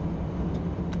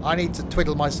 I need to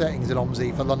twiddle my settings in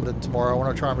Omzi for London tomorrow. I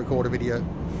want to try and record a video.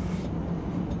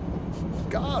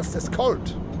 Gas, it's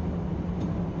cold.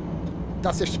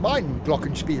 Das ist mein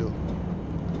Glockenspiel.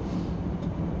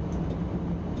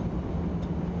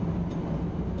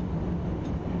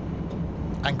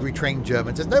 Angry train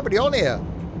Germans. There's nobody on here.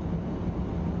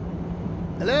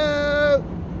 Hello?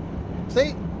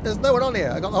 See? There's no one on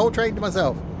here. I got the whole train to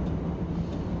myself.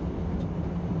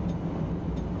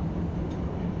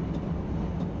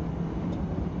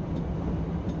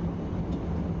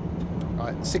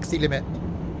 Right, 60 limit.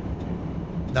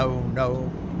 No,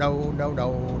 there's no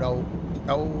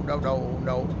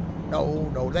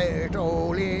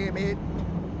limit.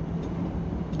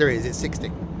 There is, it's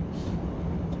 60.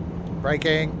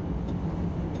 Braking.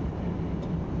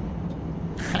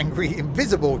 Angry,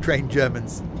 invisible train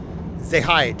Germans. They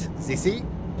hide, they see?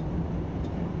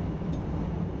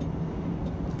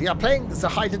 We are playing the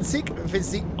hide and seek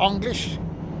with the English.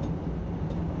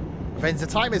 When the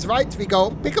time is right, we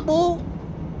go peekaboo,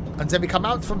 and then we come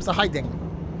out from the hiding.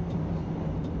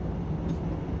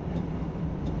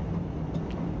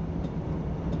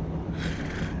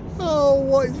 Oh,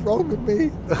 what is wrong with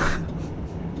me?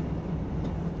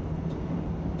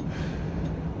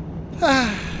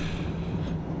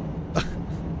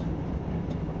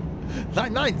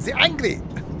 9, the angry.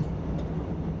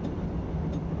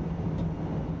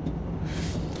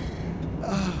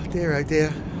 Oh dear, oh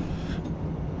dear.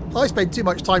 I spend too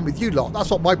much time with you lot.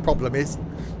 That's what my problem is.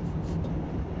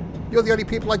 You're the only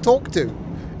people I talk to.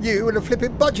 You and a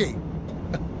flipping budgie.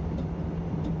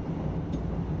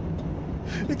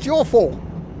 It's your fault.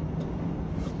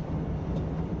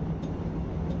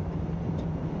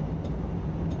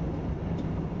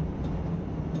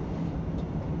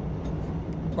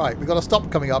 Right, we've got to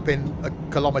stop coming up in a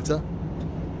kilometre.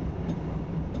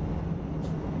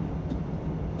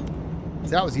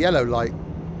 See, that was yellow light.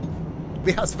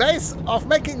 We have ways of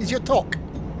making you talk.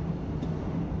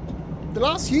 The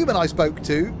last human I spoke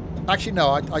to... Actually, no,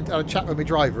 I had a chat with my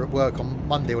driver at work on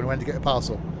Monday when I went to get a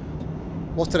parcel.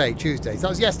 What's today? Tuesday. So that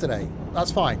was yesterday.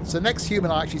 That's fine. So the next human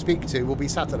I actually speak to will be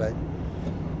Saturday.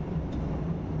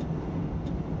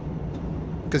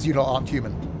 Because you lot aren't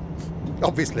human.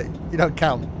 Obviously. You don't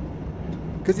count.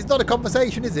 Because it's not a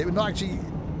conversation, is it? We're not actually...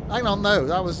 Hang on, no.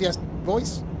 That was, yes,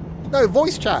 voice? No,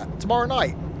 voice chat. Tomorrow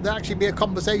night. There'll actually be a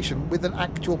conversation with an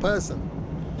actual person.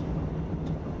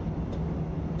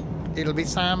 It'll be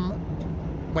Sam...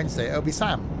 Wednesday. It'll be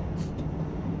Sam.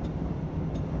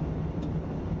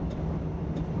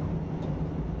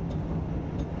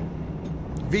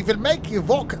 We will make you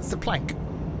walk the plank.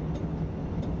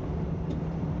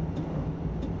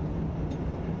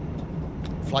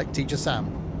 Flight teacher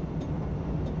Sam.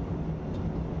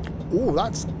 Oh,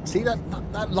 that's... See,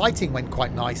 that lighting went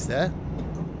quite nice there.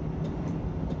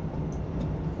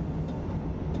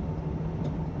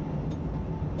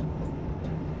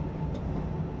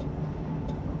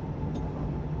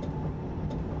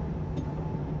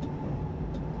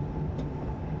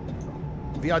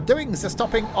 We are doing the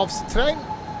stopping of the train.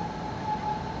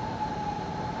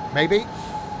 Maybe.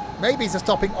 Maybe the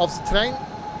stopping of the train.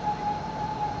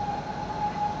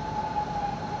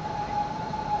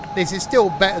 This is still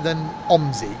better than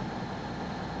OMSI.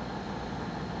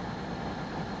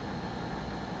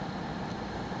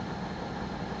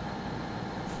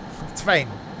 Train.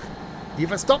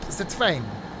 You've stopped the train.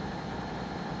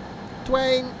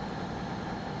 Twain.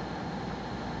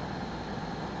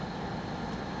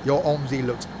 Your OMSI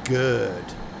looks good.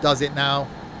 Does it now?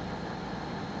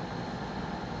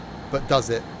 But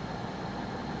does it?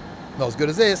 Not as good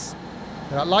as this.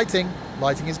 That lighting.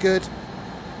 Lighting is good.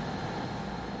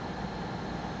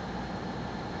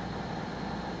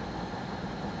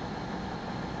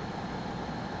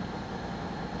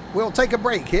 We'll take a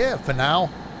break here for now.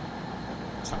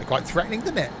 Sounded quite threatening,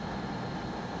 didn't it?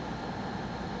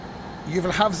 You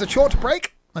will have the short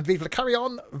break, and we will carry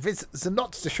on with the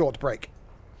not the short break.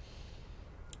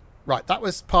 Right, that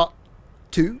was part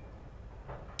 2.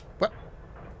 Well,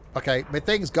 okay, my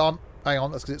thing's gone. Hang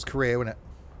on, that's because it's Korea, isn't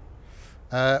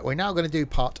it? We're now going to do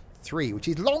part 3, which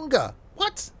is longer.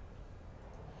 What?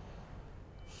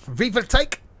 We will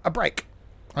take a break,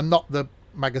 and not the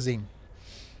magazine.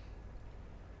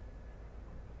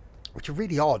 Which is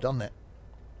really odd, isn't it?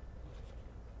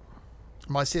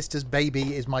 My sister's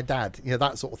baby is my dad. You know,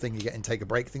 that sort of thing you get in Take a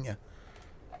Break, think you?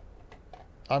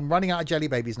 I'm running out of jelly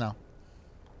babies now.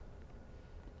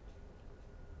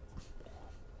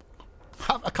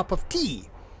 Have a cup of tea.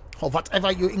 Or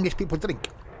whatever you English people drink.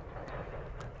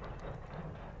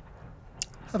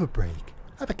 Have a break.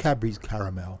 Have a Cadbury's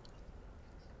caramel.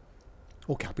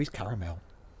 Or Cadbury's caramel.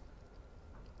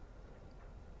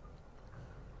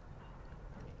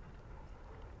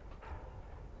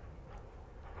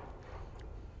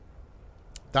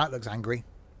 That looks angry.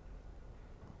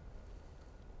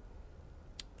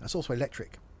 That's also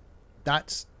electric.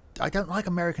 That's... I don't like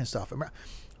American stuff.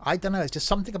 I don't know. It's just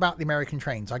something about the American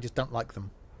trains. I just don't like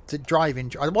them. To drive in...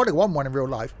 I want to want one in real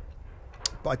life.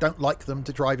 But I don't like them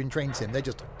to drive in train sim. They're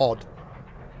just odd.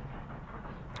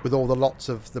 With all the lots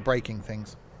of the braking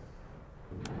things.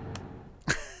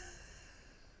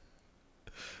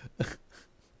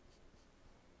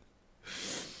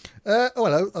 Oh,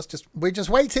 hello. That's just... We're just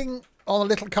waiting on a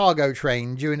little cargo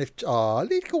train during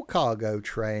little cargo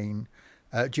train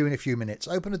during a few minutes.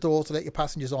 Open the door to let your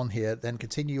passengers on here, then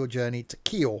continue your journey to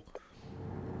Kiel.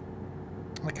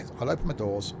 Okay, so I'll open my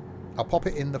doors. I'll pop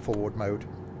it in the forward mode.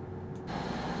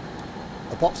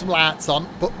 I'll pop some lights on,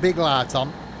 put big lights on.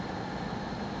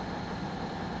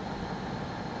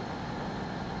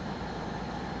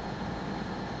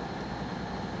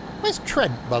 Where's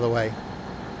Trent, by the way?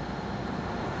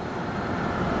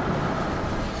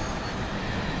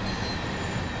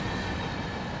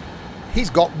 He's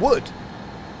got wood.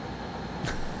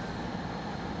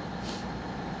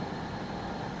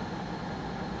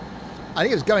 And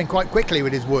he was going quite quickly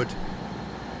with his wood.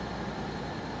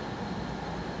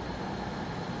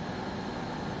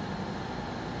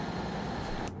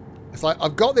 It's like,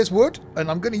 I've got this wood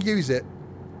and I'm going to use it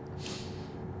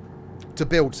to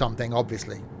build something,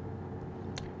 obviously.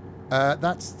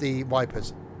 That's the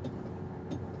wipers.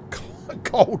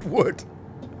 Cold wood.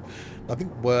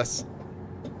 Nothing worse.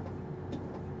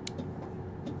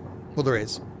 Well, there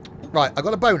is. Right, I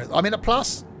got a bonus. I'm in a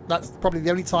plus. That's probably the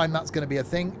only time that's going to be a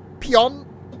thing. Pion.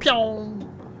 Pion.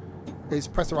 Is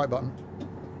press the right button.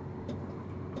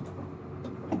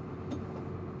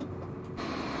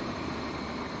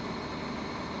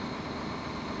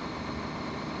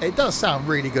 It does sound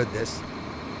really good, this.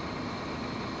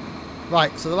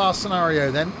 Right, so the last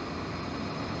scenario then.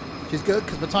 Which is good,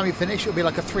 because by the time you finish, it'll be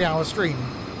like a 3-hour stream.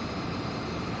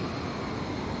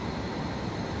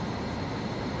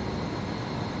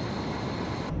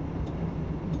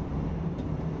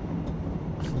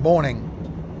 Morning.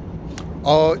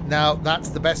 Oh, now that's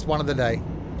the best one of the day.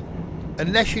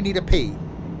 Unless you need a pee,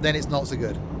 then it's not so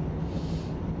good.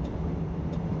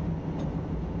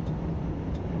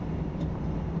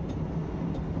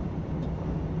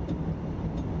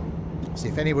 See,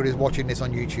 if anybody's watching this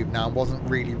on YouTube now and wasn't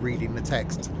really reading the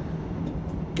text,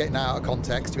 getting that out of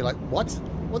context, you're like, what?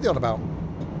 What are they on about?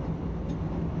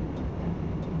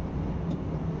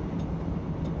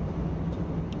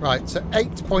 Right, so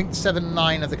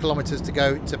 8.79 of the kilometres to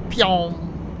go to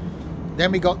Pion.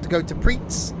 Then we got to go to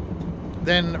Preetz,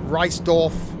 then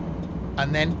Reisdorf,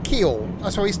 and then Kiel.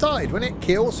 That's where we started, wasn't it?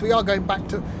 Kiel. So we are going back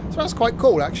to... So that's quite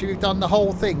cool, actually. We've done the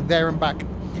whole thing there and back.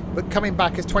 But coming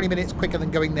back is 20 minutes quicker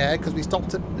than going there because we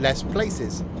stopped at less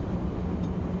places.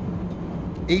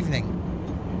 Evening.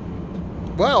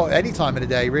 Well, any time of the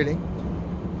day, really.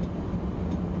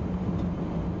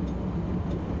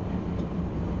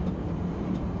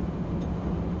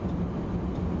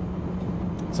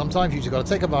 Sometimes you just got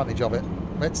to take advantage of it.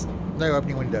 It's no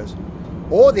opening windows.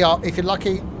 Or if you're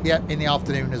lucky, yeah, in the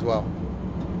afternoon as well.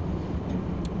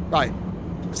 Right,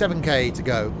 7k to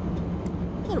go.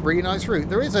 What a really nice route.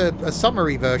 There is a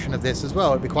summery version of this as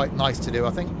well. It'd be quite nice to do,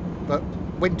 I think. But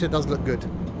winter does look good.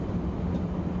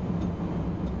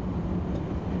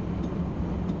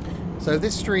 So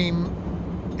this stream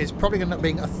is probably going to end up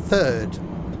being a third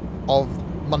of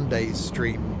Monday's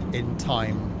stream in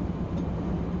time.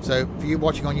 So for you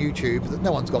watching on YouTube, that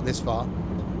no one's got this far,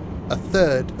 a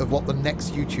third of what the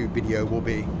next YouTube video will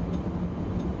be.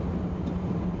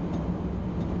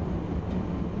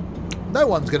 No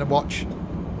one's going to watch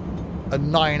a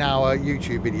 9-hour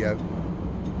YouTube video.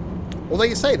 Although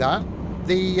you say that,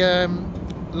 the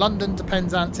London to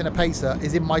Penzance in a Pacer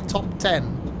is in my top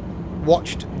 10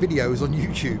 watched videos on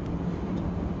YouTube.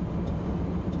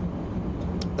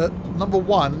 Number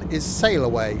 1 is Sail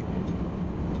Away,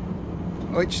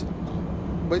 which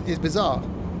is bizarre.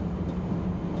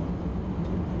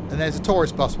 And there's a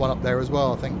tourist bus one up there as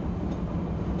well, I think.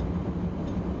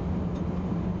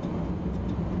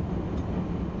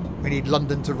 We need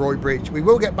London to Roy Bridge. We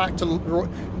will get back to Roy.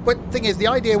 But the thing is, the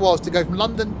idea was to go from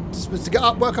London, was to get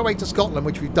up, work our way to Scotland,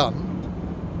 which we've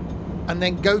done, and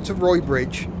then go to Roy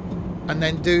Bridge, and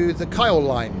then do the Kyle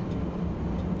line.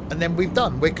 And then we've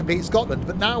done. We're complete Scotland.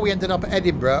 But now we ended up at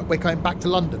Edinburgh. We're going back to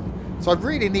London. So I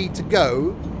really need to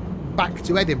go back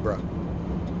to Edinburgh.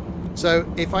 So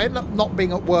if I end up not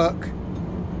being at work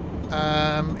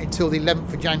until the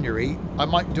 11th of January, I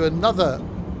might do another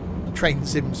train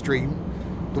sim stream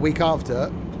the week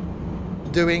after,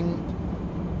 doing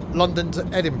London to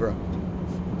Edinburgh.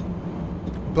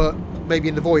 But maybe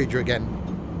in the Voyager again.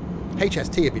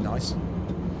 HST would be nice.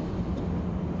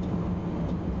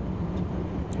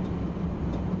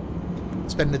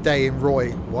 Spend the day in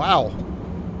Roy. Wow.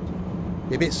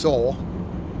 Be a bit sore.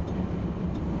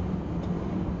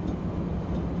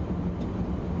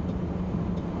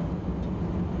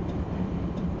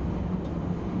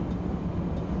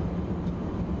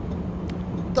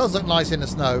 Does look nice in the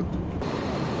snow.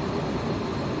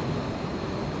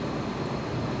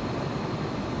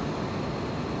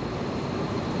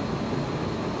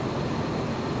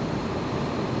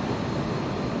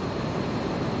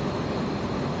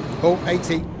 Oh,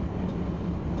 80.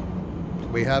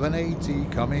 We have an 80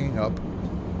 coming up.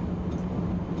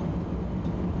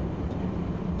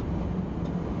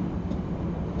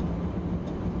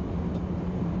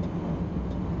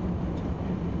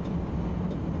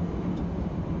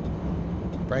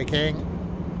 Braking.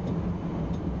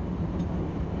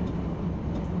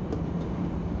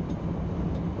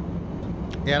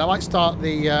 Yeah, and I might start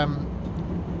the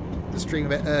stream a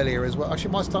bit earlier as well. Actually,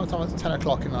 I might start time at 10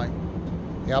 o'clock at night.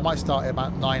 Yeah, I might start at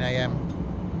about 9 AM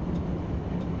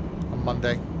on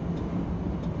Monday.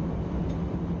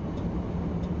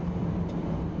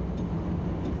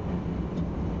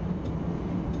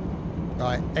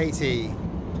 Right, 80.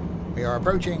 We are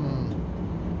approaching.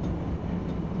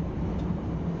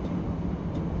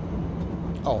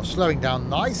 Oh, slowing down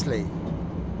nicely.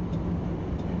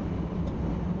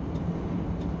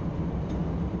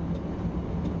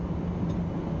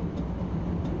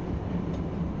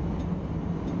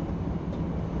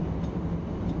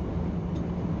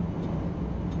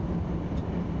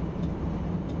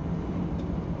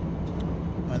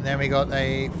 And then we got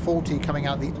a 40 coming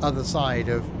out the other side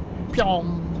of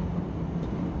Pyong.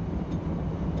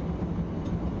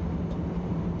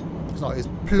 It's not, it's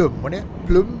Plum, wasn't it?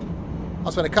 Plum?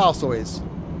 That's where the castle is.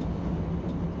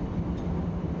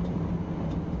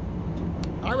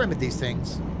 I remember these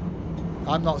things.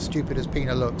 I'm not stupid as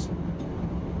Pina looks.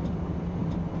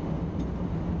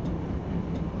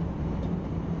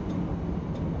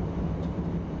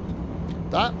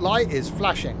 That light is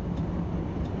flashing.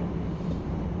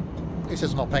 This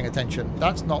is not paying attention.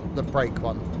 That's not the brake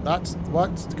one. That's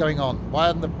what's going on. Why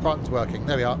aren't the buttons working?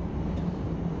 There we are.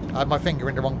 I had my finger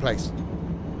in the wrong place.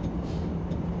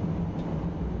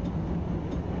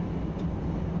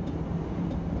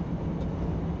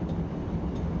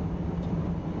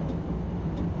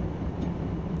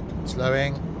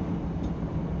 Slowing.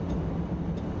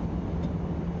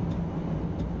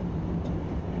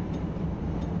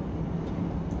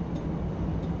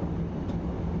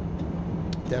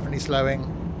 Definitely slowing.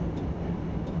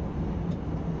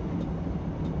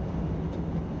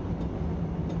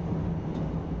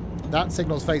 That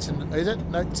signal's facing, is it?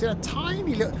 No, it's in a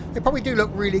tiny little, they probably do look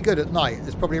really good at night.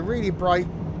 There's probably a really bright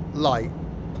light.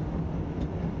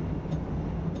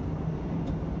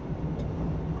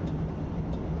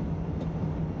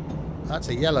 That's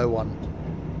a yellow one.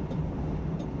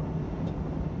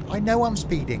 I know I'm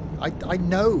speeding. I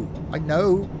know.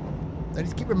 They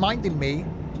just keep reminding me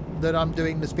that I'm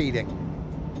doing the speeding.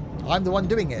 I'm the one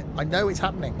doing it. I know it's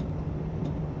happening.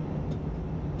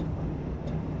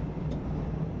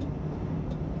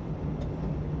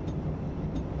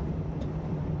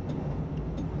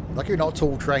 Lucky you're not a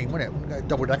tall train, wouldn't it? Wouldn't go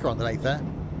double decker underneath there.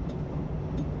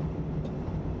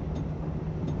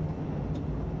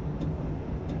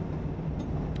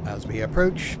 As we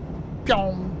approach,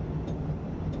 pyong.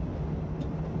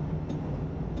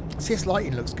 See, this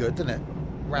lighting looks good, doesn't it?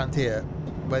 Around here,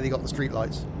 where they got the street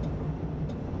lights.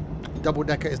 Double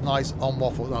decker is nice on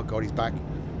waffles. Oh god, he's back.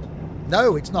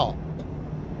 No, it's not.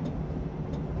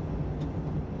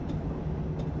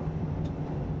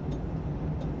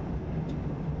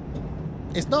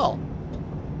 It's not.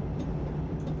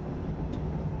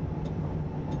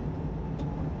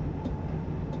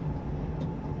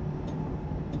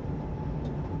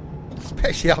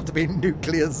 Especially after being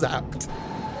nuclear zapped.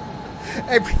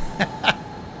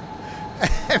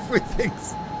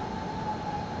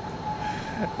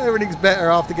 Everything's better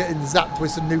after getting zapped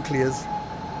with some nuclears.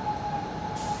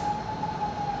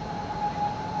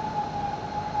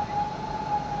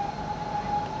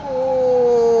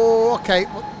 Oh, okay.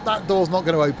 Well, that door's not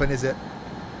going to open, is it?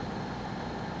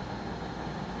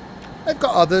 They've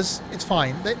got others. It's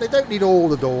fine. They don't need all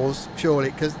the doors,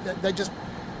 surely, because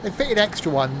they fitted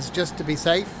extra ones just to be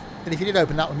safe. And if you did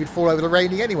open that one, you'd fall over the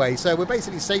railing anyway. So we're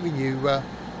basically saving you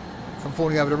from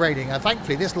falling over the railing. And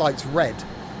thankfully, this light's red.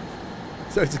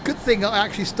 So it's a good thing I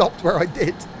actually stopped where I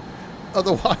did.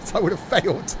 Otherwise, I would have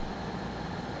failed.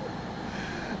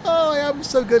 Oh, I am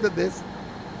so good at this.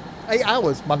 8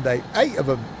 hours Monday. 8 of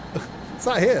them. It's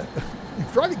not here. You're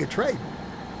driving a train.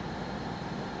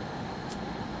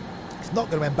 It's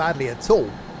not going to end badly at all.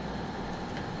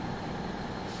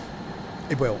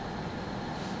 It will.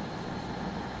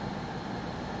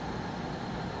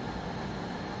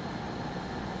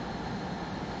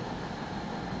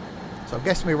 So I'm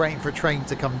guessing we're waiting for a train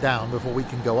to come down before we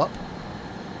can go up.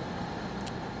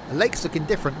 The lake's looking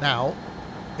different now.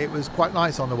 It was quite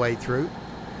nice on the way through.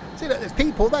 See, look, there's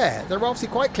people there. There are obviously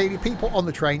quite clearly people on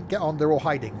the train. Get on, they're all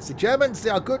hiding. The Germans, they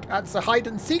are good at the hide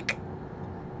and seek.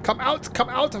 Come out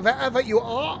wherever you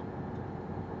are.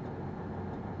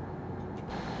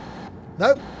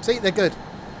 Nope, see, they're good.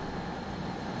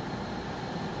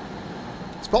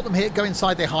 Spot them here, go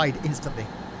inside, they hide instantly.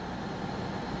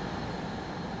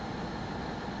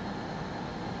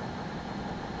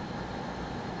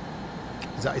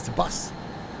 It's a bus.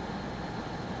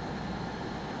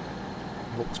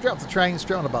 Walk straight off the train,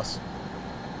 straight on a bus.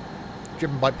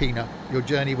 Driven by Pina. Your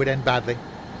journey would end badly.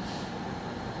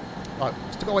 Right,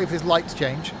 still got to wait for his lights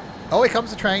change. Oh, here comes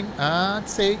the train.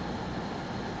 Let's see.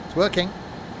 It's working.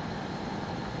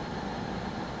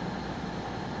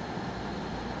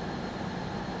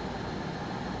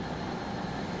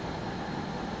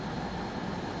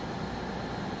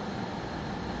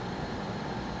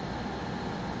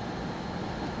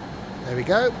 There we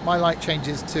go. My light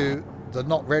changes to the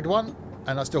not red one,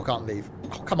 and I still can't leave.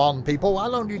 Oh, come on, people. How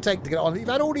long do you take to get on? You've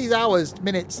had all these hours,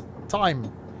 minutes, time.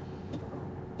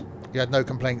 You had no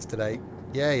complaints today.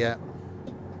 Yeah, yeah.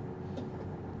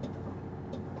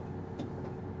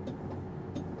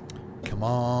 Come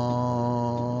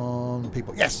on,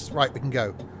 people. Yes, right, we can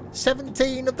go.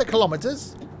 17 of the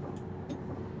kilometres.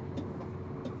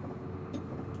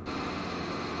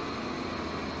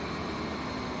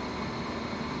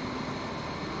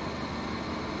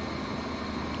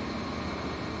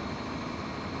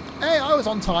 Hey, I was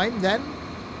on time then.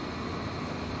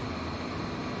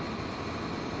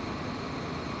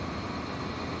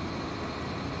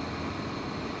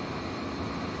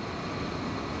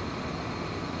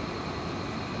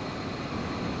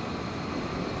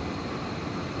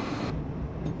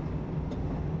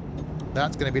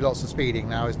 That's going to be lots of speeding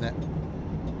now, isn't it?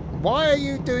 Why are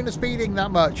you doing the speeding that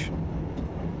much?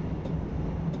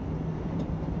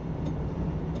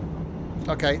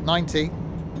 Okay, 90.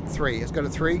 3. Let's go to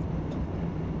 3.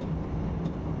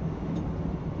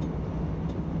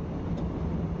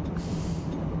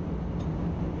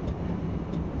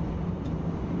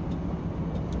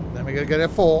 Then we're going to go to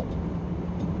 4.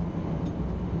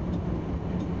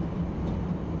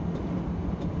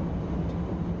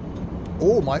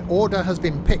 Oh, my order has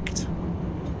been picked.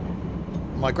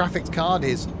 My graphics card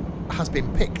has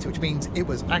been picked, which means it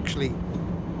was actually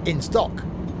in stock.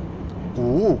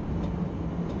 Ooh.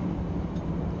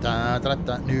 Da, da,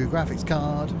 da, new graphics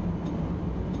card.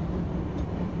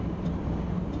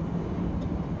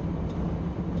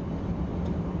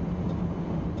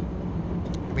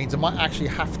 It means I might actually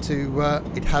have to,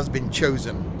 it has been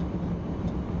chosen.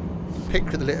 Pick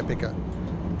with the litter picker.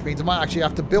 Which means I might actually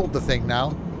have to build the thing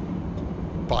now.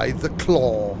 by the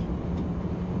claw.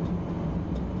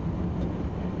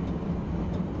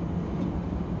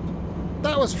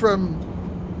 That was from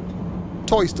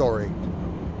Toy Story.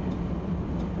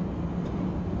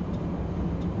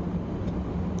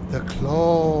 The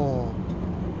claw.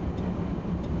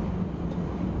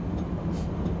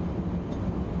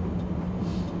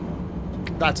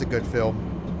 That's a good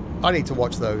film. I need to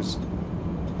watch those.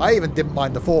 I even didn't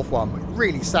mind the fourth one.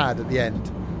 Really sad at the end.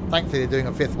 Thankfully they're doing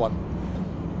a fifth one.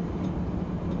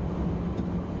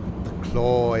 The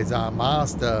claw is our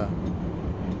master.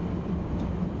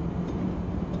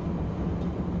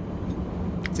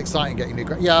 It's exciting getting new...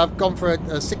 Yeah, I've gone for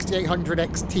a 6800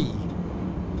 XT.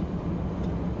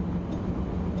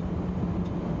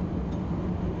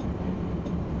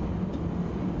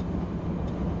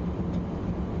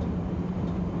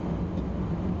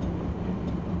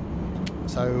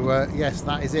 So, yes,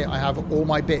 that is it. I have all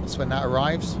my bits when that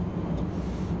arrives.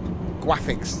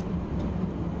 Graphics.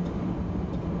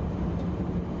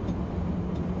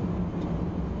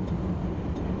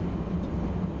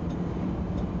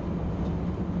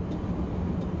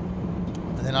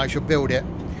 And then I shall build it.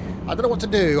 I don't know what to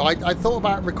do. I thought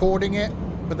about recording it,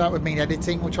 but that would mean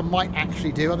editing, which I might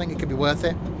actually do. I think it could be worth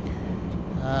it.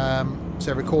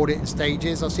 So record it in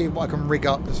stages. I'll see what I can rig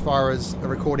up as far as a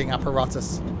recording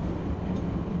apparatus.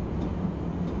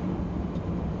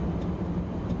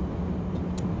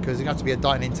 Because it's going to have to be a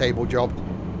dining table job.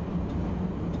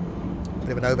 Bit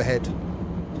of an overhead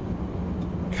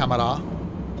camera.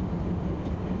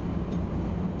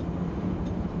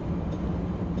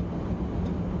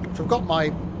 So I've got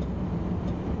my...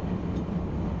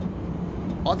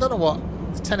 I don't know what...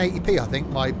 It's 1080p, I think,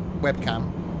 my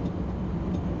webcam.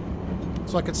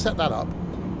 So I could set that up.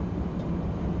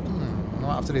 I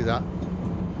might have to do that.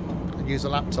 And use a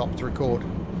laptop to record.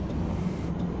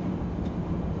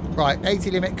 Right,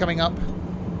 80 limit coming up.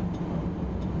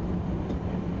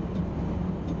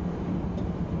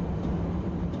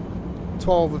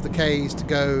 $12 of the Ks to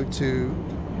go to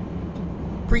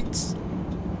Preets.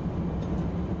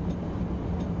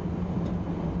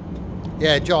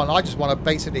 Yeah, John, I just want to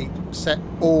basically set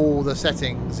all the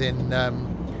settings in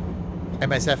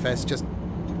MSFS just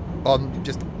on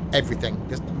just everything.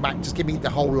 Just give me the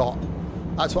whole lot.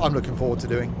 That's what I'm looking forward to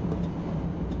doing.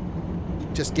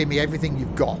 Just give me everything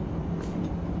you've got.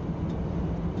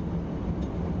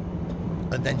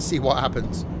 And then see what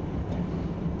happens.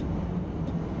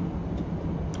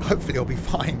 Hopefully it'll be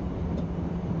fine.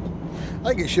 I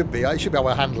think it should be. I should be able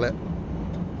to handle it.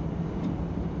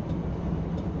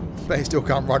 But I still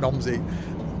can't run OMSI.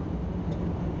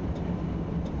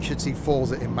 You should see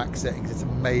Forza in max settings. It's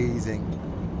amazing.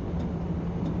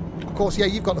 Of course, yeah,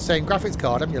 you've got the same graphics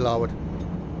card, haven't you, Larwood?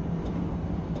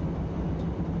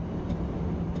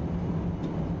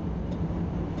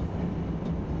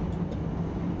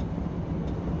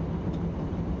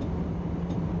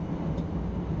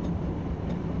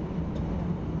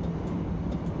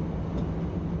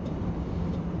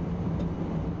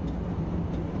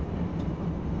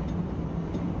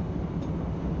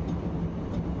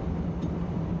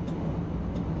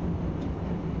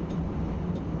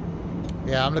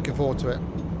 Yeah, I'm looking forward to it.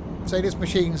 So this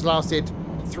machine's lasted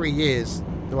 3 years,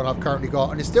 the one I've currently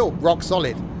got, and it's still rock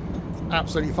solid.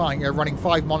 Absolutely fine. You're running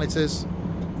 5 monitors.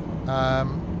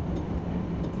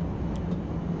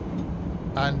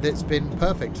 And it's been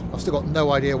perfect. I've still got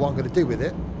no idea what I'm going to do with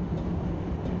it.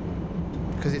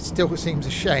 Because it still seems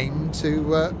a shame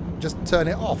to just turn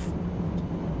it off.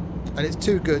 And it's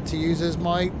too good to use as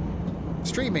my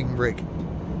streaming rig.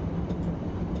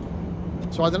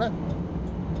 So I don't know.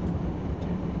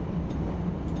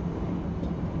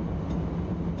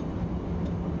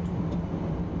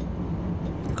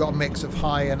 Got a mix of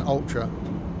high and ultra.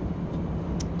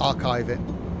 Archive it.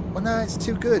 Well, no, it's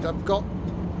too good. I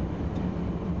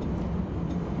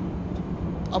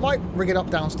might rig it up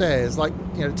downstairs. Like,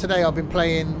 you know, today I've been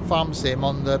playing Farm Sim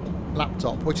on the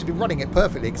laptop, which has been running it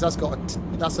perfectly because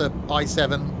that's a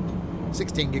i7,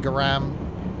 16 gig of RAM,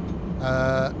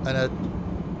 and a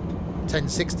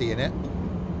 1060 in it.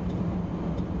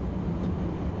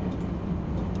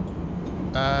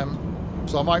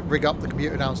 So I might rig up the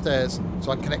computer downstairs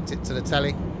so I can connect it to the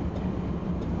telly.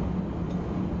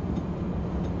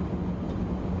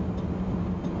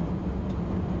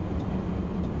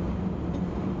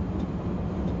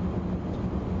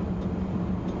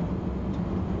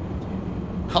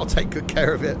 I'll take good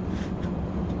care of it.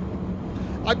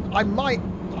 I might,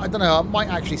 I don't know, I might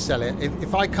actually sell it.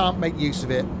 If I can't make use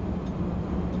of it,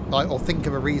 like, or think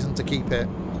of a reason to keep it,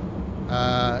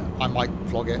 I might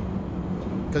flog it.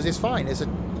 Because it's fine. It's an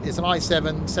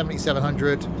i7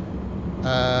 7700.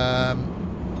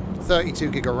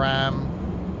 32 gig of RAM.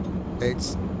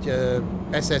 It's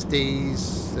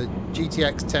SSDs, the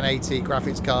GTX 1080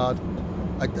 graphics card,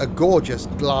 a gorgeous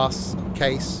glass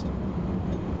case,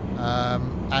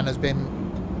 and has been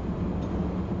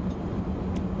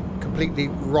completely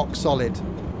rock solid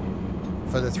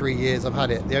for the 3 years I've had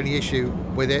it. The only issue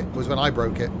with it was when I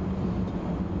broke it.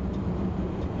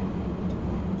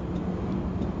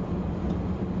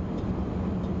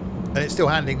 And it's still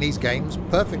handling these games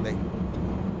perfectly.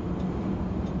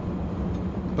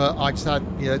 But I just had,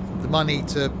 you know, the money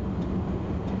to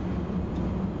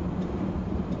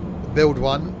build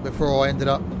one before I ended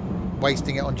up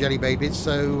wasting it on jelly babies,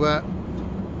 so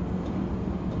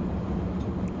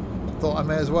thought I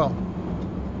may as well.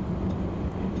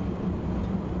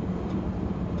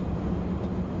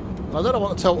 I don't know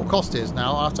what the total cost is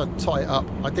now. I have to tot it up.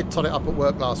 I did tot it up at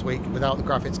work last week without the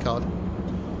graphics card.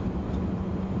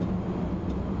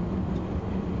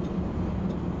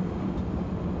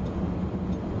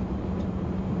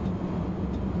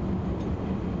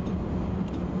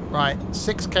 Right,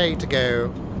 6k to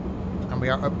go. And we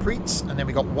are at Preetz, and then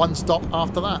we got one stop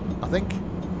after that, I think.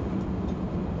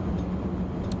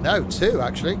 No, two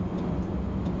actually.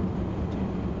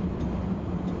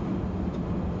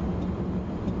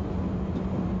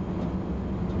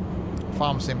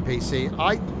 Farm Sim PC.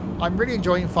 I'm really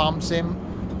enjoying Farm Sim,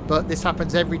 but this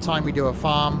happens every time we do a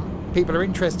farm. People are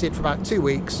interested for about 2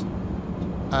 weeks,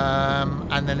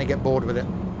 and then they get bored with it.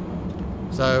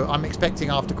 So I'm expecting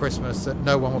after Christmas that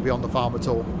no one will be on the farm at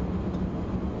all.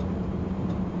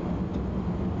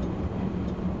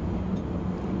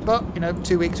 But, you know,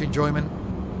 2 weeks of enjoyment.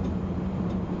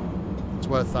 It's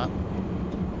worth that.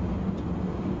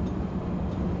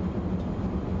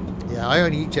 Yeah, I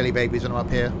only eat jelly babies when I'm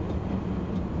up here.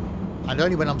 And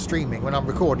only when I'm streaming. When I'm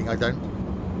recording, I don't.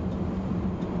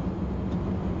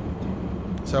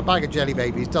 So a bag of jelly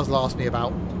babies does last me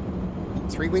about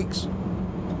 3 weeks.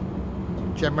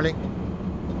 Generally.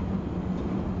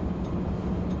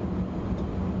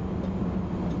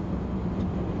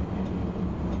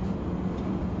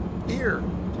 Here.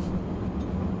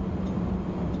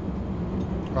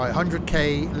 Right,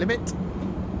 100k limit.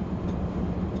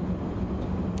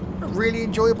 A really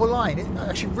enjoyable line. It's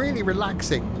actually really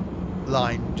relaxing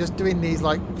line. Just doing these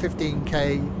like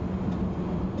 15k.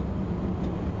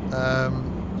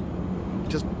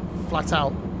 Just flat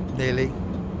out nearly.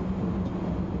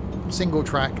 Single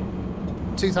track.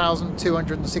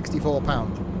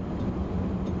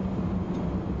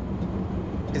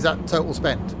 £2,264. Is that total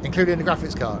spent, including the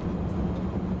graphics card?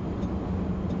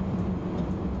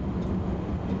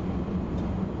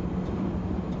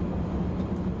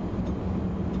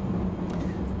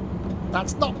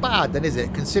 That's not bad then, is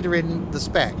it? Considering the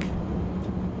spec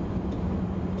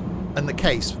and the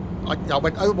case. I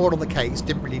went overboard on the case,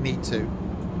 didn't really need to.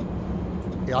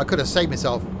 Yeah, I could have saved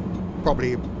myself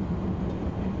probably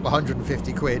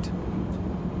 150 quid.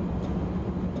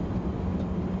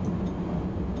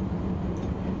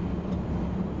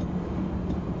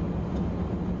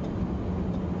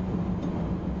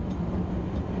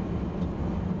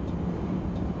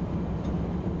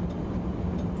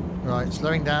 Right,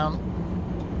 slowing down.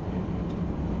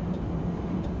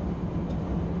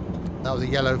 That was a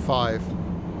yellow 5.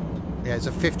 Yeah, it's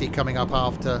a 50 coming up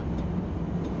after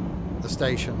the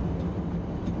station.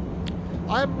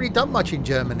 I haven't really done much in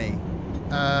Germany.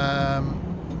 And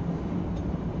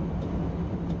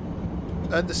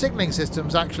the signalling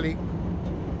system's actually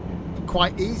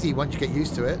quite easy once you get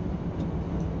used to it.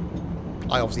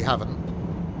 I obviously haven't.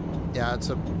 Yeah, it's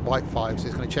a white 5, so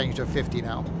it's going to change to a 50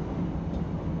 now.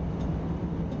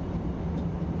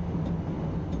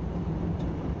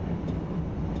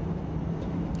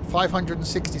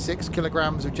 $566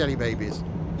 kilograms of jelly babies.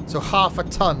 So half a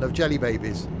ton of jelly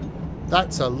babies.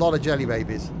 That's a lot of jelly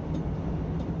babies.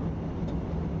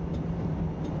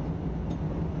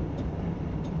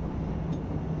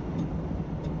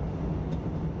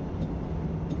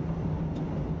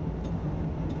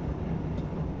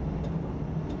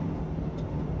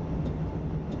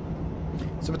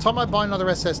 So by the time I buy another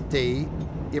SSD,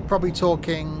 you're probably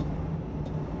talking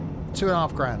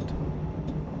 £2.5 grand.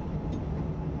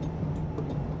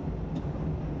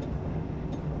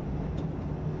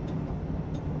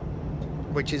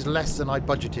 Which is less than I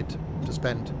budgeted to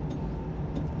spend.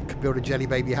 You could build a jelly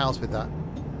baby house with that.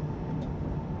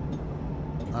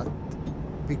 It'd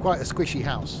be quite a squishy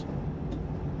house.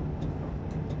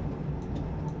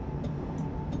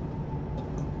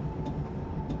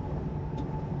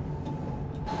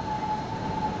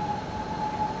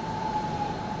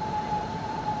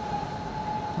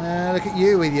 Look at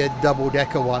you with your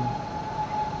double-decker one.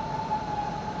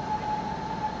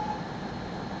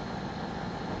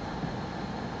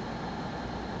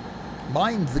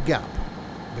 Mind the gap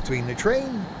between the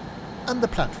train and the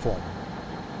platform.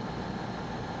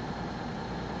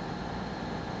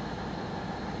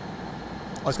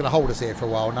 Oh, it's going to hold us here for a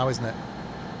while now, isn't it?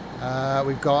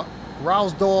 We've got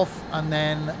Rausdorf and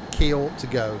then Kiel to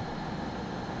go.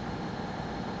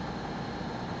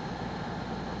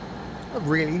 A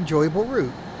really enjoyable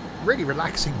route. Really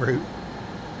relaxing route.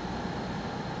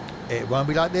 It won't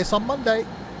be like this on Monday.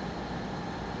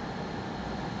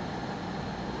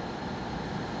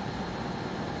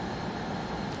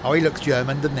 Oh, he looks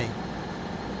German, doesn't he?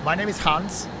 My name is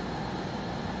Hans.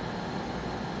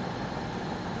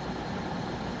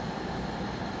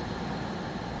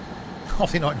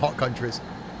 Obviously not in hot countries.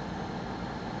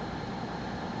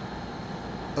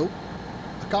 Oh,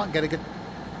 I can't get a good...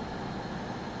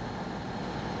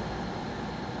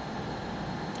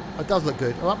 It does look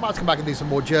good. I might come back and do some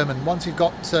more German once we've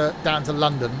got down to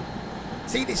London.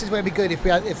 See, this is where it'd be good if we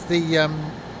had, if the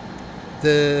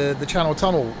Channel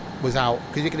Tunnel was out,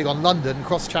 because you could have gone London,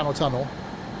 across the Channel Tunnel.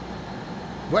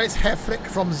 Where's Herr Flick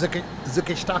from the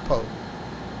Gestapo?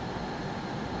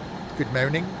 Good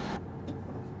morning.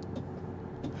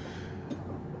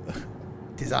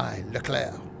 Design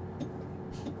Leclerc.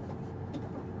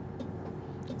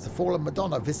 It's a fallen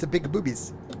Madonna with the big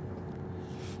boobies.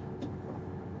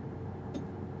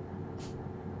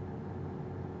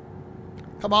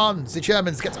 Come on, the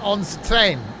Germans, get on the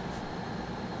train.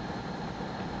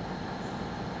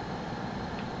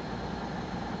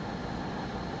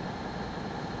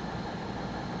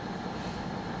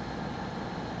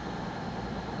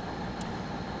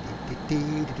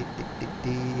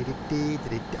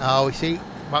 Oh, you see,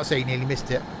 I might say you nearly missed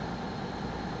it.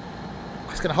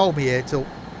 It's going to hold me here till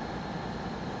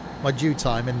my due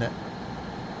time, isn't it?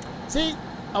 See,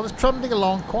 I was trundling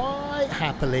along quite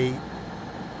happily.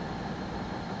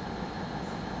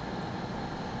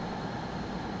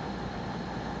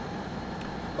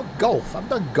 Oh, golf. I've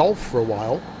done golf for a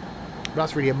while. But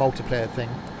that's really a multiplayer thing.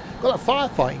 Got a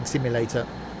firefighting simulator.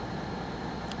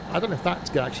 I don't know if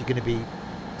that's actually going to be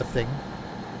a thing.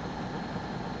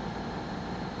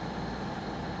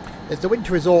 There's the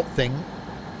winter resort thing,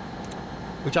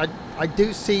 which I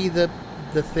do see the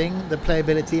thing, the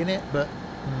playability in it, but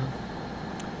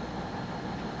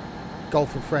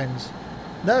golf with friends.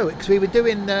 No, because we were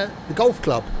doing the golf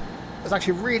club. It was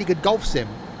actually a really good golf sim.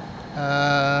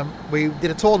 We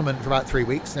did a tournament for about 3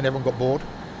 weeks, and everyone got bored.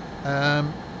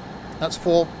 That's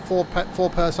four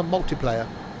person multiplayer,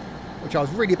 which I was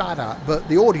really bad at, but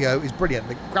the audio is brilliant.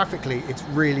 Graphically, it's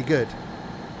really good.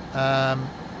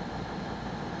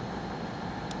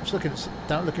 Just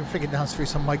flicking down through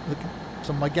some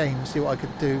of my games, see what I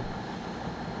could do,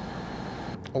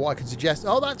 or what I can suggest.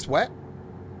 Oh, that's wet.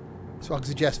 That's what I can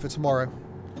suggest for tomorrow.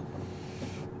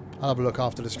 I'll have a look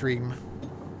after the stream.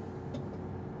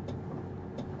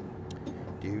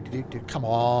 Come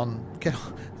on.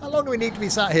 How long do we need to be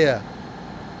sat here?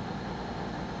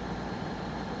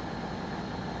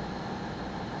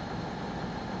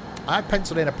 I had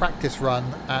penciled in a practice run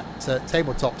at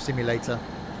Tabletop Simulator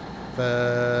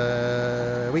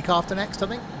for a week after next, I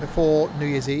think, before New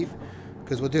Year's Eve,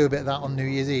 because we'll do a bit of that on New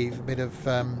Year's Eve, a bit of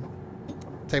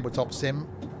tabletop sim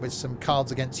with some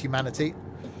Cards Against Humanity.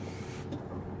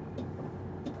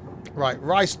 Right,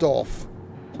 Reisdorf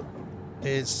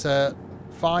is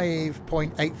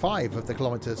 5.85 of the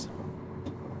kilometres.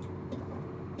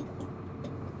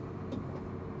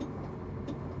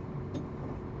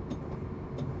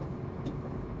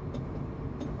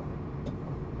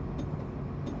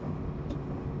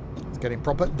 Getting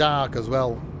proper dark as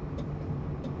well.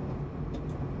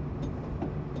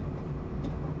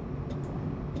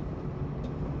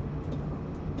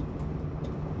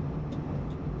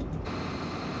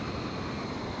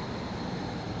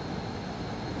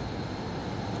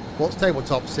 What's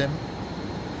tabletop sim?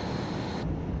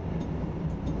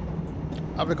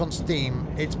 Have a look on Steam.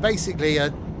 It's basically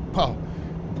a, well,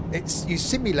 it's, you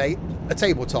simulate a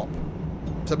tabletop.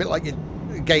 It's a bit like your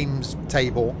games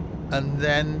table. And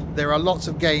then there are lots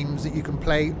of games that you can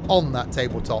play on that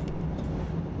tabletop.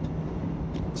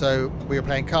 So we were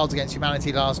playing Cards Against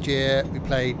Humanity last year. We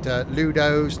played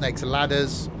Ludo, Snakes and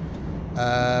Ladders. We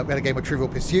had a game of Trivial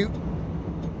Pursuit.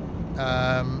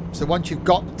 So once you've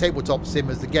got tabletop sim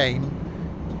as the game,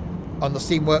 on the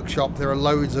Steam Workshop there are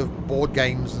loads of board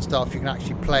games and stuff you can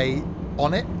actually play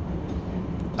on it.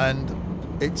 And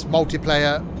it's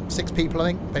multiplayer, 6 people I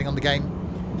think, depending on the game.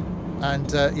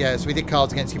 And yeah, so we did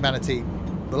Cards Against Humanity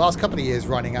the last couple of years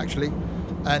running actually,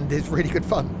 and it's really good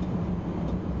fun.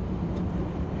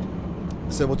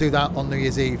 So we'll do that on New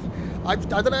Year's Eve. I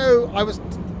don't know. I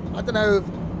don't know.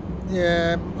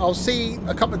 Yeah, I'll see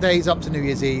a couple of days up to New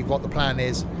Year's Eve what the plan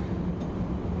is.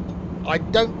 I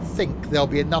don't think there'll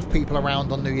be enough people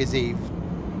around on New Year's Eve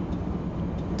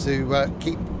to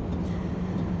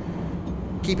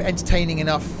keep it entertaining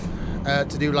enough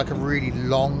to do like a really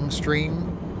long stream.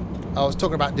 I was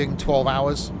talking about doing 12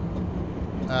 hours,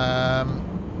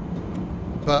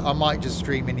 but I might just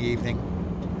stream in the evening.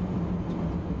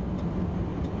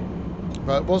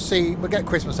 But we'll see. We'll get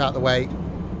Christmas out of the way,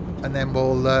 and then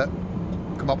we'll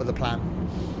come up with a plan.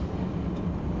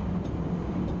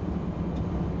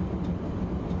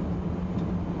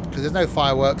 Because there's no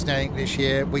fireworks and anything this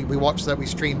year. We watched that. We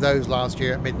streamed those last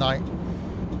year at midnight.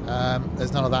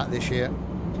 There's none of that this year.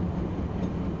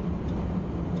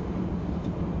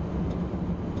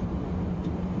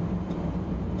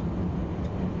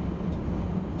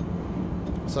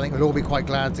 So I think we'll all be quite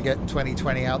glad to get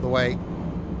 2020 out of the way.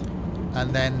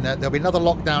 And then there'll be another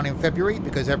lockdown in February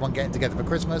because everyone getting together for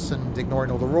Christmas and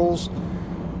ignoring all the rules.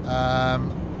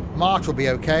 March will be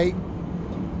okay.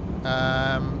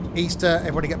 Easter,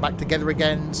 everybody get back together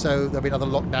again, so there'll be another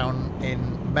lockdown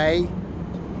in May.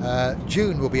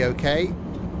 June will be okay.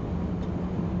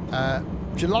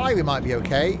 July we might be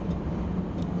okay.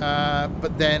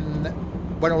 But then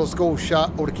when all the schools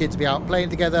shut, all the kids will be out playing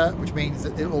together, which means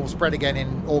that it'll all spread again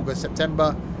in August,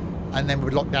 September, and then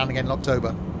we'll lock down again in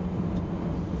October.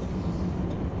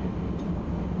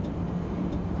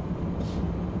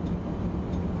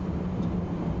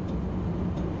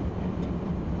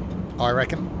 I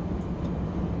reckon.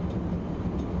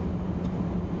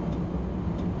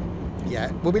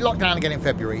 Yeah, we'll be locked down again in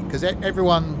February because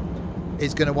everyone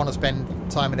is going to want to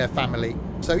spend time with their family.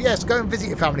 So yes, go and visit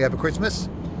your family over Christmas.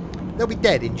 They'll be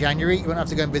dead in January. You won't have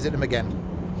to go and visit them again.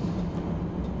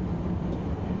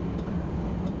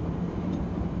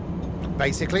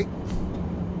 Basically.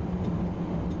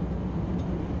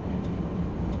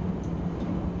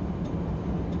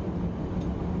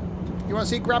 You want to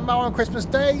see Grandma on Christmas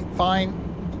Day? Fine.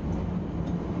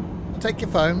 Take your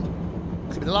phone.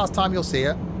 This will be the last time you'll see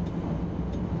her.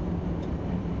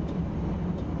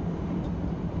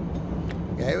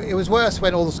 Yeah, it was worse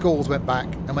when all the schools went back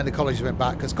and when the colleges went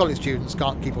back, because college students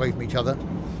can't keep away from each other.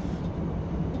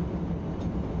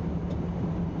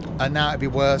 And now it'd be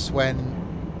worse when,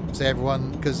 say,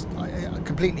 everyone, because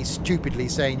completely stupidly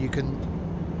saying you can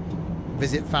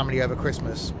visit family over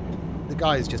Christmas. The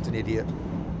guy is just an idiot.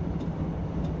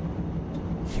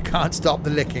 You can't stop the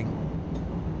licking.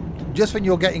 Just when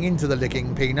you're getting into the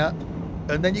licking, Peanut,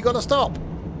 and then you got to stop.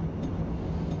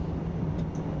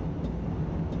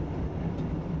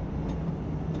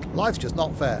 Life's just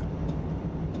not fair.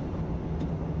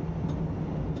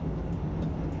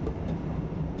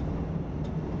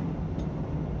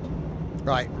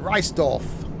 Right, Reisdorf.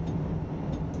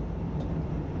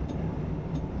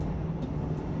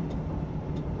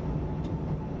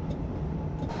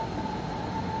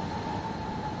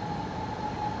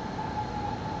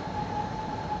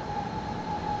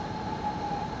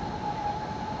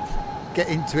 Get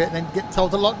into it and then get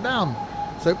told to lock down.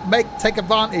 So take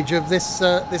advantage of this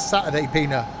this Saturday,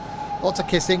 Pina. Lots of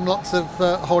kissing, lots of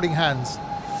holding hands.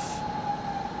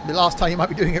 The last time you might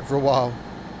be doing it for a while.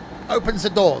 Opens the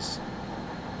doors.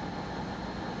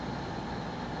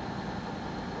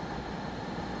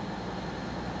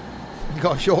 You've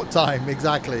got a short time,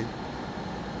 exactly.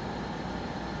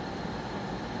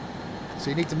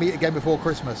 So you need to meet again before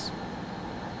Christmas.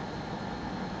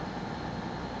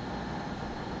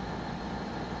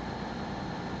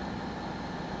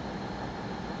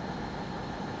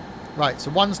 Right,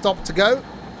 so one stop to go.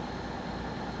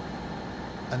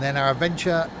 And then our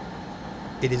adventure,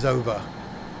 it is over.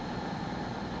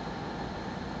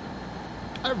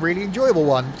 A really enjoyable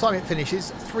one. By the time it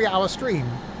finishes, 3-hour stream.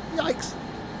 Yikes.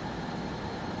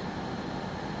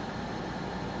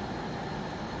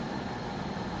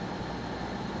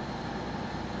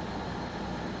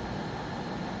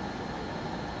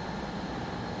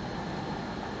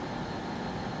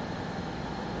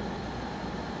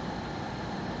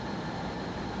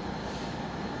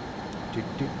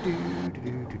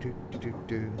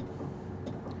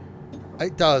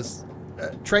 It does.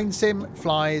 Train sim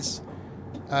flies.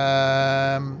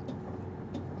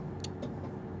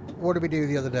 What did we do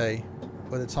the other day?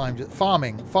 By the time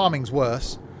farming. Farming's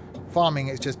worse. Farming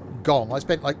is just gone. I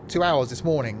spent like 2 hours this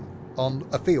morning on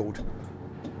a field.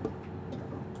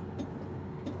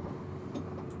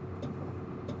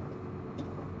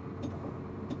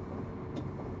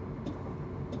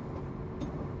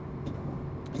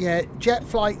 Yeah, jet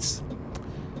flights.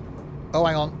 Oh,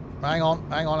 hang on. Hang on.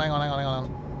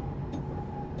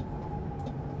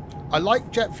 I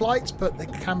like jet flights, but they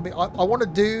can be... I want to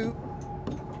do...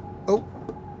 Oh.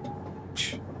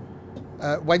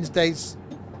 Wednesday's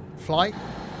flight.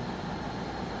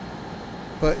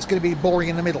 but it's going to be boring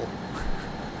in the middle.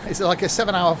 It's like a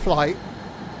 7-hour flight.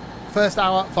 First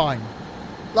hour, fine.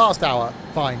 Last hour,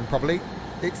 fine, probably.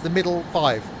 It's the middle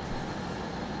 5.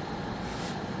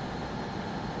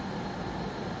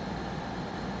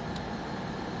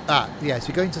 Ah, yes,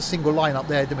 we're going to single line up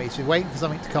there, don't we? So we're waiting for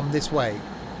something to come this way.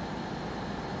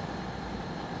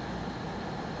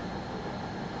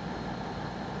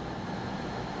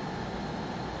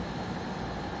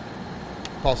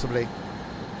 Possibly.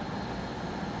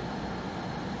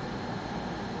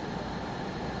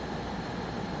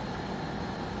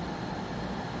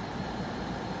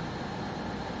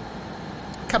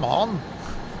 Come on.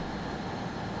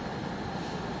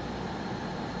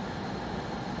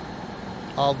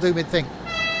 I'll do mid thing.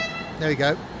 There we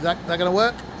go. Is that going to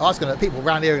work? Oh, that's going to. People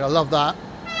around here are going to love that.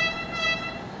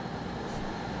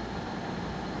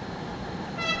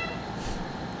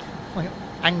 Like an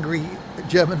angry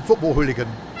German football hooligan.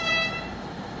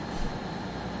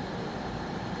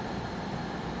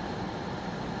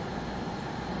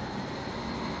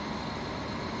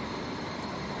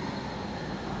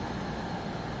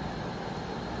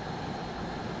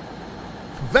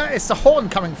 Where is the horn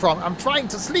coming from? I'm trying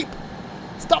to sleep.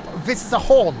 Stop. This is a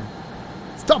horn.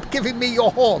 Stop giving me your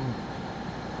horn.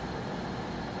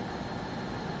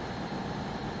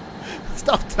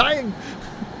 Stop trying.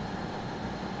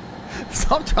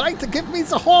 Stop trying to give me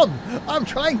the horn. I'm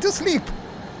trying to sleep.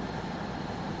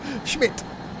 Schmidt.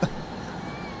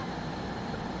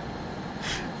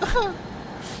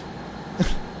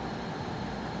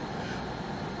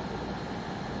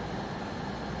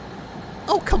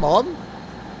 Oh, come on.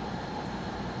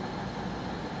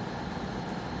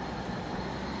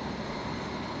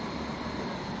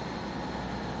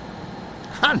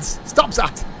 Hans, stop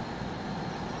that!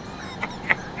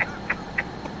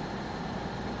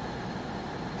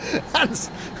 Hans!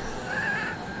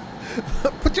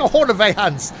 Put your horn away,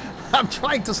 Hans! I'm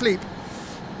trying to sleep.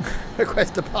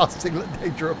 Request a pass singlet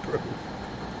danger approved.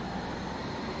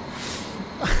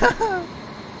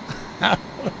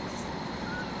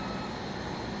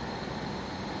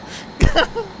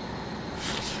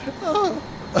 Oh.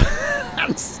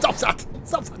 Hans, stop that!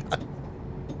 Stop that!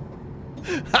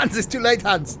 Hans, it's too late,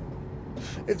 Hans.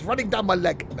 It's running down my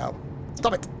leg now.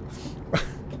 Stop it.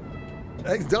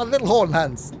 It's got a little horn,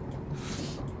 Hans.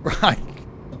 Right.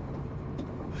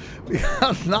 We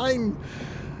have nine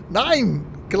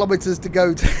kilometres to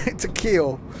go to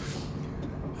Kiel.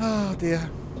 Oh, dear.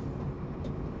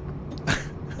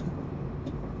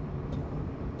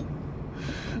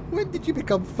 When did you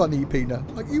become funny, Pina?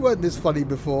 Like, you weren't this funny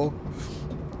before.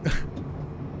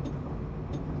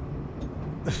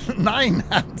 9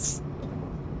 hands.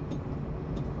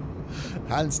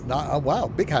 Hands, oh wow,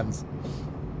 big hands.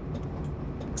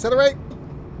 Accelerate.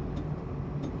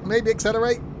 Maybe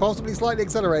accelerate. Possibly slightly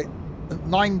accelerate.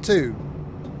 9-2.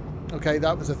 Okay,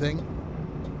 that was a thing.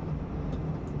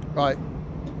 Right.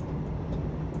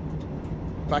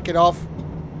 Back it off.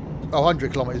 Oh,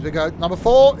 100 kilometres we go. Number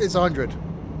 4 is 100.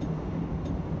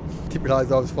 Didn't realise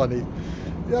that was funny.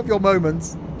 You have your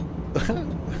moments.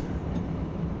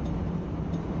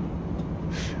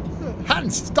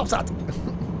 Hans, stop that!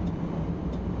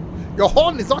 Your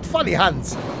horn is not funny,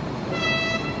 Hans.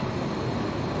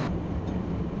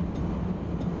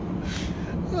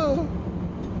 Oh.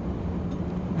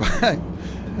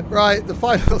 Right, the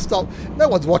final stop. No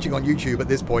one's watching on YouTube at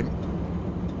this point.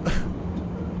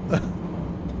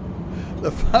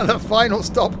 The final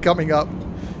stop coming up.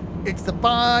 It's the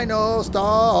final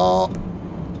stop.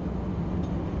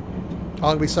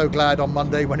 I'll be so glad on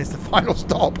Monday when it's the final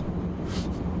stop.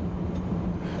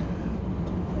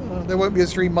 There won't be a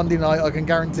stream Monday night, I can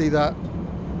guarantee that.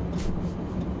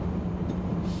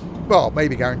 Well,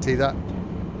 maybe guarantee that.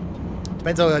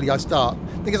 Depends how early I start.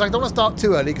 Because I don't want to start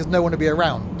too early because no one will be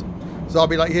around. So I'll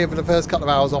be like here for the first couple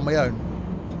of hours on my own.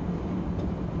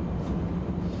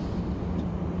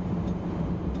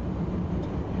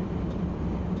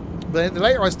 But the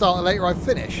later I start, the later I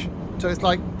finish. So it's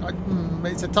like,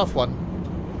 it's a tough one.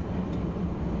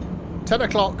 10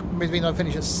 o'clock means I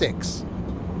finish at 6.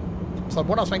 So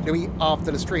what else am I going to eat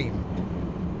after the stream?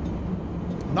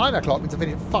 9 o'clock means I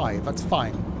finish at 5. That's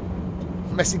fine.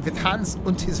 Messing with Hans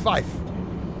und his wife.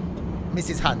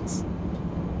 Mrs. Hans.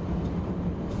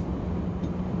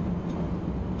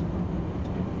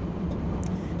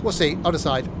 We'll see. I'll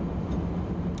decide.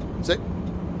 So,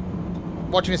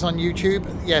 watching this on YouTube,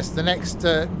 yes, the next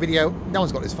video, no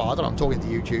one's got this far. I don't know, I'm talking to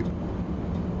YouTube.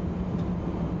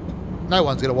 No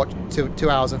one's going to watch 2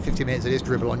 hours and 50 minutes of this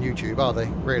dribble on YouTube, are they?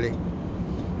 Really?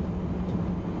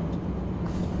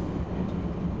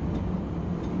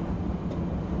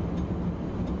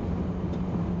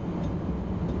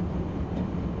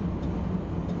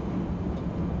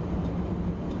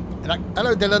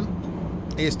 Hello, Dylan.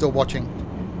 He is still watching,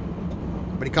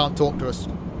 but he can't talk to us.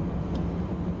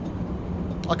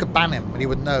 I could ban him, and he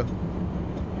wouldn't know.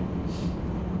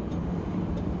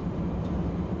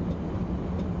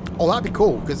 Oh, that'd be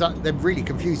cool, because they'd really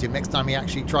confuse him next time he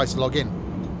actually tries to log in.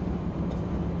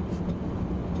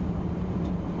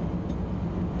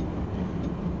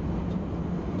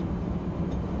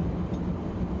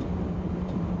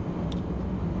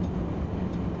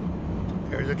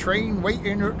 There's a train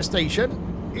waiting at the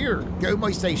station. Here, go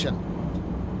my station.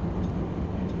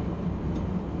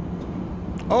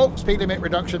 Oh, speed limit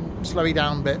reduction, slowy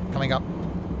down bit coming up.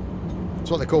 That's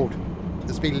what they're called.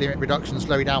 The speed limit reduction,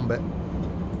 slowy down bit.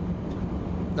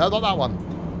 No, not that one.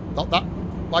 Not that.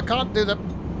 I can't do that.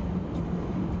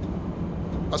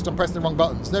 Must have pressed the wrong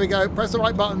buttons. There we go. Press the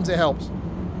right buttons, it helps.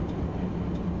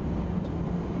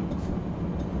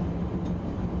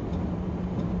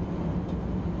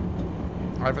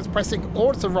 I was pressing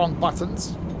all the wrong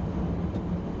buttons.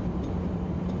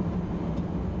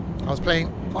 I was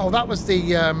playing... Oh, that was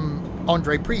the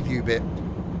Andre preview bit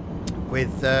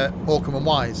with Morecambe and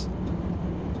Wise.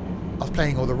 I was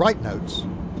playing all the right notes,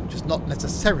 just not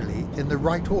necessarily in the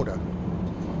right order.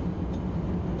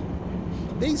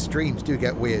 These streams do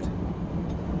get weird.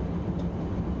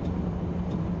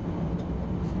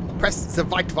 Press the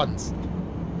white ones.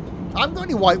 I haven't got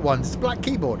any white ones. It's a black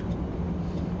keyboard.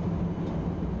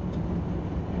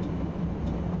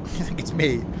 I think it's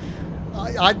me.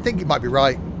 I think it might be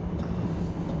right.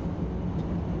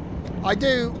 I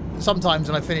do sometimes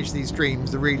when I finish these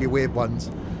streams, the really weird ones,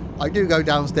 I do go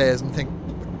downstairs and think,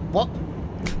 what?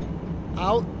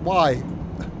 How? Why?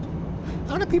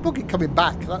 How do people keep coming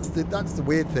back? That's the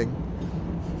weird thing.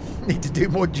 Need to do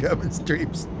more German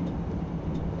streams.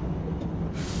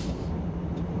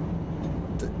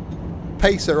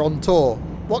 Pacer on tour.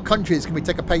 What countries can we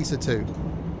take a pacer to?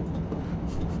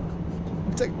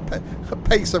 Take a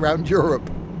pace around Europe.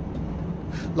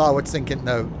 Larwood's thinking,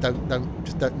 no,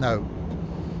 just don't know.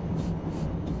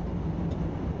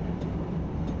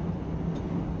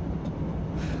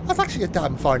 That's actually a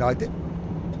damn fine idea.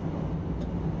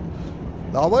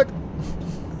 Larwood?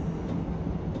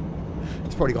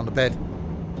 He's probably gone to bed.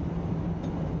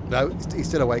 No, he's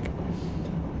still awake.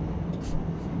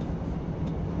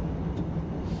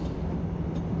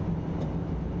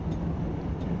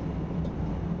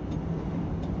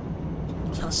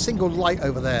 A single light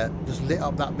over there just lit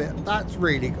up that bit. That's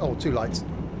really... Oh, two lights.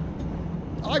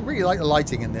 I really like the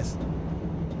lighting in this.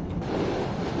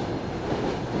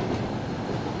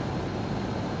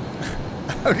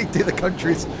 Only do the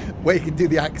countries where you can do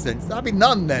the accents. That'd be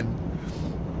none then.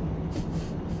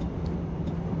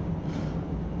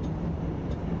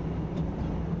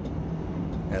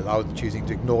 Yeah, I was choosing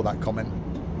to ignore that comment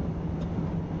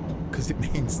because it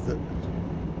means that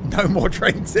no more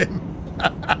train sim.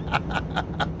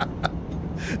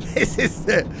 This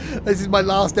is my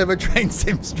last ever train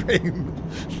sim stream.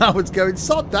 Now it's going,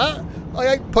 sod that. I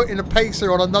ain't putting a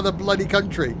pacer on another bloody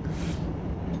country.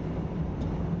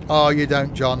 Oh, you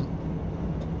don't, John.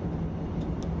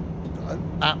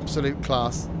 Absolute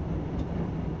class.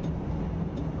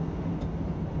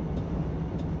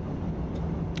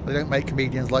 They don't make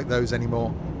comedians like those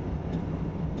anymore.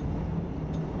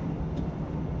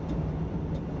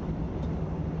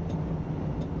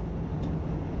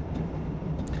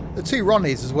 The two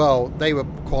Ronnies as well, they were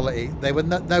quality. They were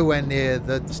nowhere near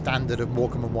the standard of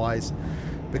Morecambe and Wise.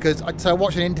 Because I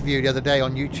watched an interview the other day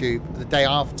on YouTube, the day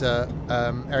after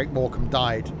Eric Morecambe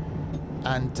died.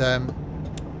 And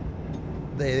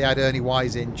they had Ernie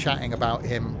Wise in chatting about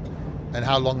him and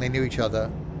how long they knew each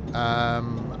other.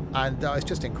 And it's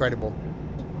just incredible.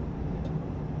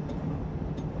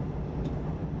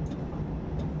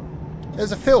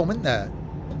 There's a film, isn't there,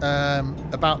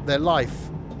 about their life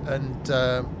and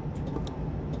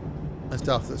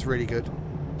stuff that's really good.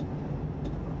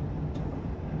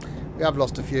 We have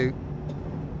lost a few.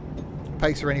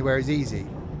 Pacer anywhere is easy,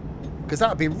 because that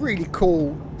would be a really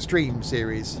cool stream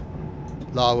series.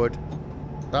 Larwood,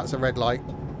 that's a red light.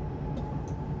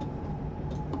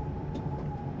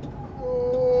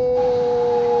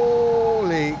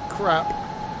 Holy crap.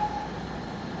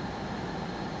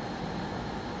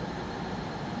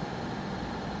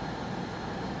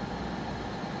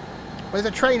 There's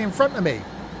a train in front of me.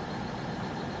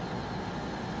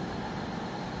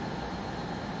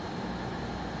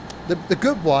 The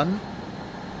good one.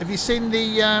 Have you seen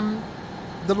the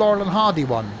Laurel and Hardy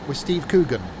one with Steve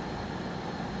Coogan?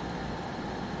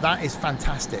 That is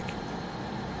fantastic.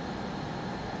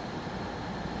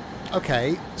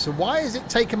 Okay, so why is it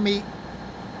taking me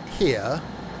here?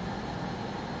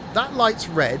 That light's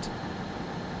red.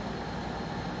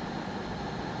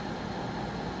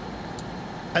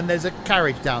 And there's a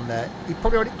carriage down there. You've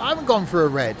probably already... I haven't gone for a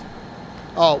red.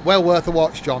 Oh, well worth a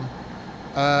watch, John.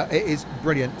 It is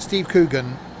brilliant. Steve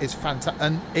Coogan is fantastic.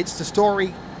 And it's the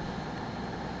story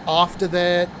after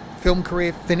their film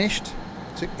career finished.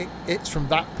 So it's from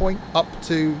that point up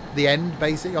to the end,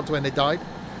 basically, up to when they died.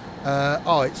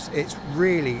 Oh, it's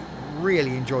really,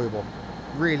 really enjoyable.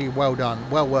 Really well done.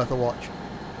 Well worth a watch.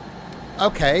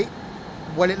 Okay.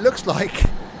 Well, it looks like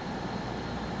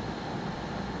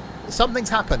something's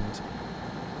happened.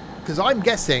 Because I'm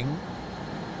guessing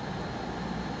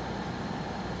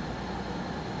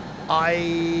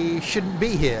I shouldn't be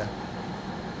here.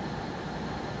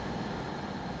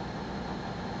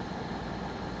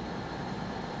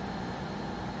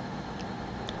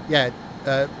 Yeah,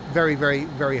 very, very,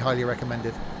 very highly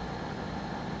recommended.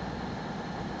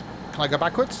 Can I go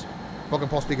backwards? What can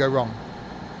possibly go wrong?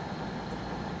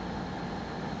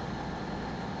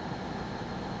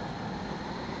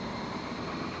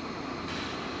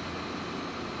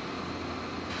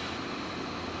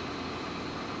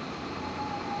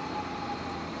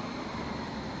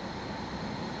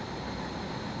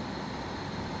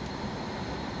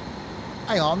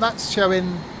 Hang on, that's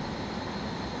showing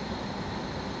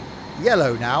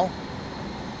yellow now.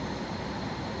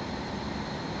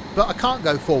 But I can't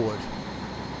go forward.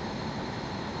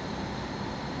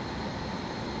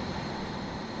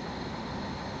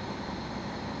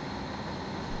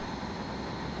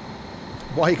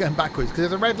 Why are you going backwards? Because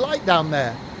there's a red light down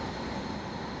there.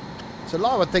 So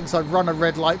Lara thinks I've run a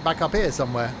red light back up here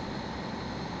somewhere.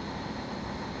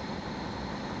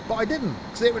 But I didn't,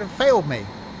 because it would have failed me.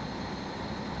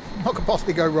 What could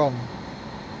possibly go wrong?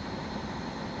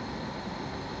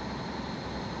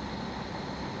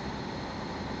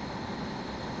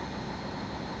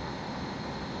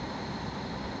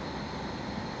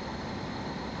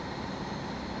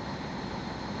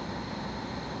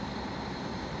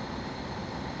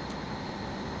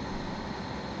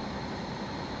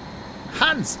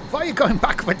 Hans, why are you going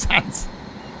backwards, Hans?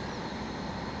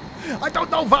 I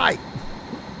don't know why.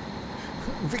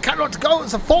 We cannot go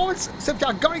the forwards, so we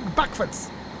are going backwards.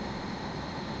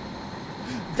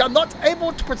 We are not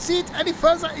able to proceed any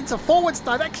further in the forwards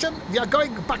direction. We are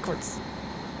going backwards.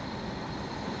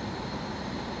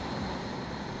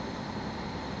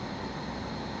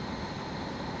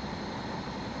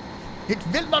 It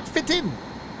will not fit in.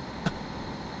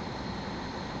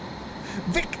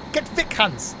 Vic, get Vic,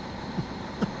 Hans.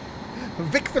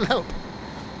 Vic will help.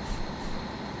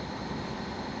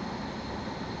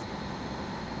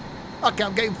 Okay,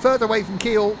 I'm getting further away from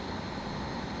Kiel.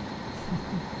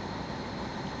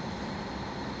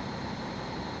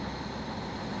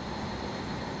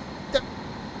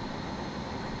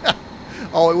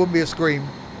 Oh, it wouldn't be a scream.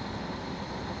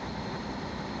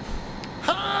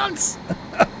 Hans!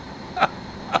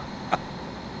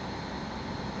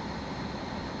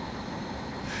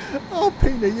 Oh,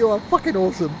 Pina, you are fucking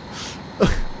awesome.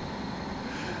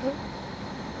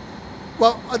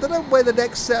 Well, I don't know where the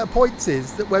next set of points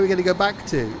is, that where we're going to go back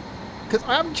to. Because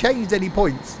I haven't changed any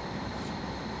points.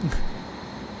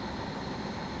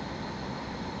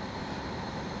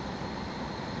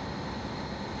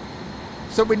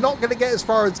 So we're not going to get as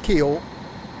far as Kiel.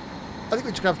 I think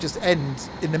we're just going to have to just end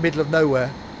in the middle of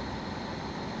nowhere.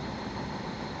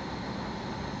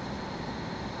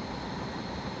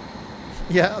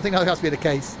 Yeah, I think that has to be the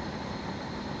case.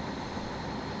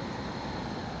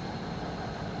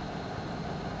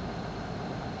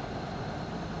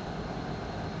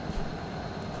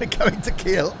 We're going to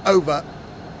Kiel. Over.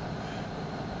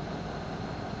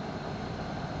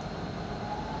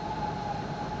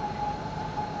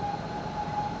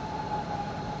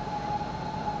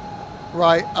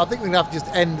 Right, I think we're going to have to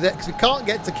just end it because we can't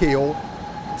get to Kiel.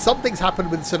 Something's happened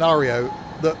with the scenario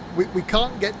that we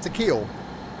can't get to Kiel.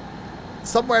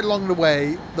 Somewhere along the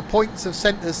way, the points have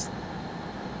sent us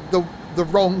the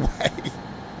wrong way.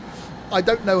 I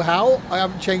don't know how. I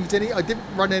haven't changed any. I didn't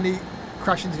run any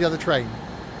crash into the other train.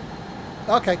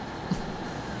 Okay.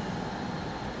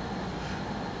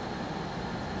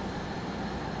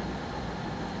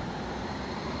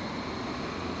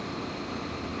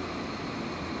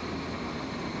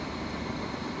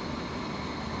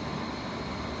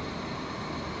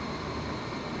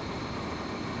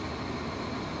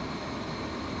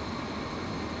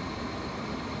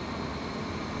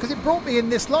 Because it brought me in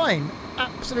this line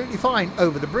absolutely fine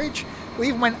over the bridge. We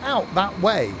even went out that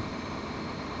way.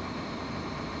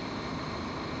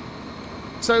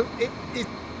 So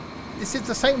this is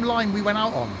the same line we went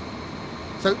out on.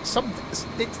 So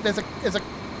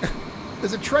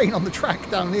there's a train on the track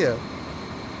down here.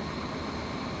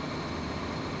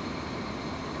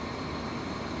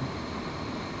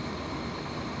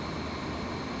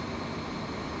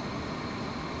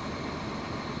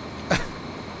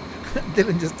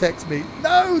 Dylan just texts me,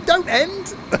 no, don't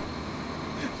end!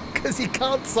 Because he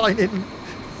can't sign in.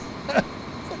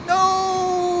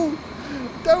 No!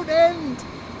 Don't end!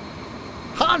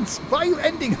 Hans! Why are you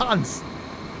ending, Hans?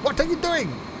 What are you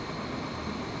doing?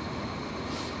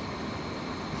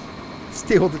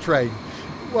 Steal the train.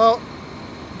 Well,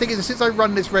 the thing is, as soon as I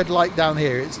run this red light down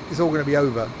here, it's all going to be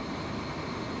over.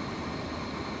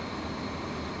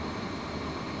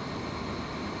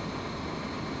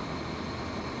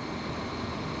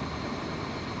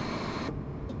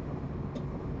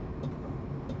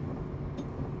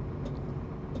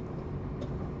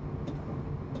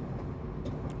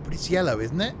 But it's yellow,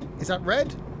 isn't it? Is that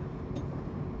red?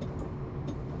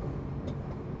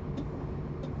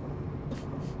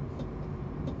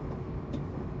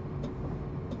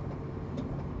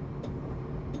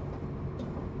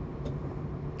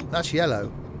 That's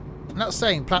yellow. And that's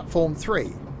saying platform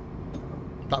 3.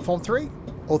 Platform 3?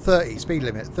 Or 30? Speed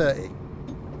limit 30.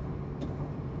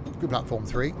 Good, platform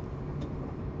 3. Yeah,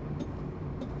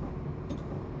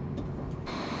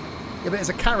 but there's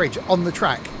a carriage on the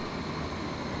track.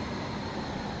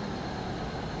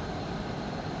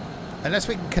 Unless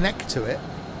we can connect to it,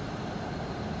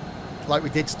 like we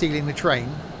did stealing the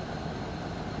train.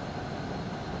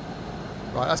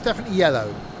 Right, that's definitely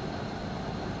yellow.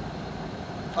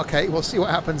 Okay, we'll see what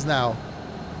happens now.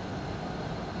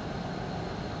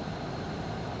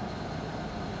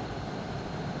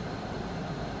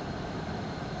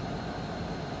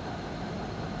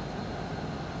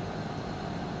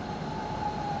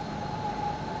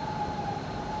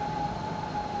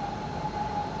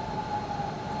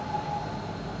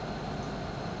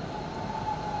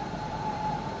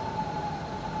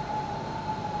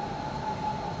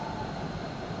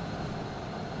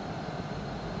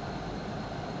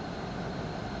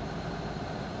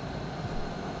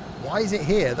 Why is it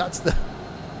here? That's the...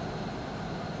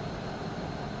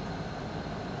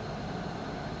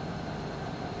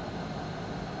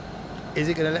 Is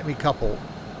it going to let me couple?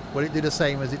 Will it do the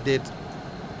same as it did?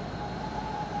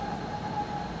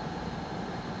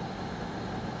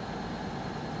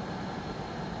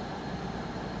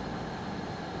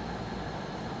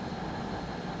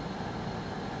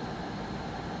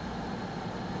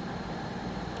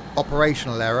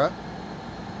 Operational error.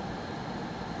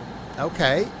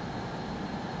 Okay.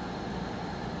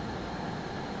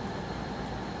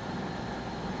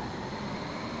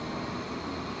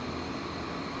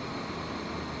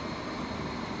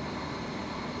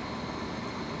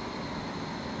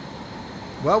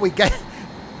 Well, we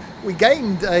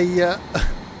gained a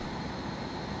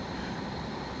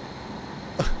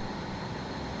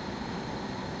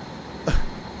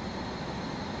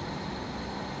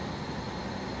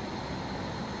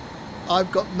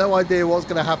I've got no idea what's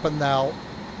going to happen now.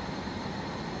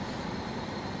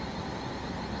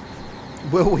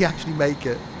 Will we actually make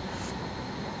it?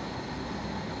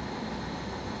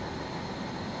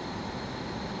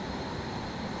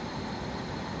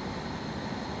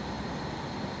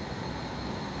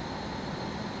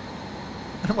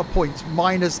 My points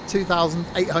minus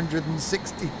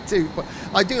 2,862. But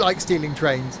I do like stealing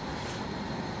trains.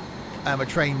 I'm a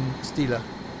train stealer.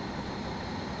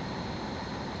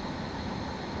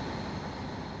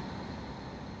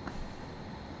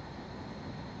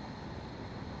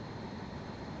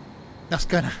 That's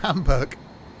going to Hamburg.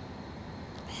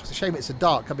 Oh, it's a shame it's so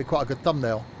dark. That'd be quite a good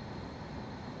thumbnail.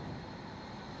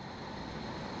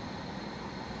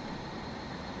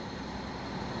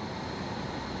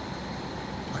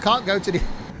 I can't go to the...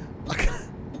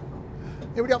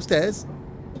 Anybody upstairs?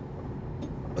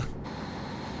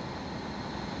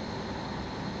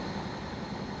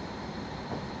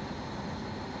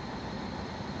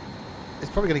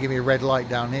 It's probably going to give me a red light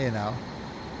down here now.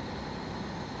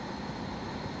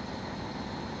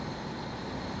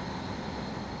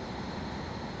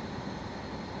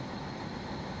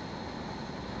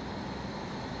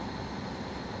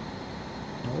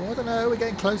 Oh, I don't know. We're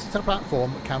getting closer to the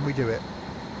platform. Can we do it?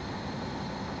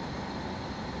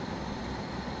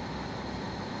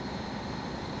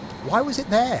 Why was it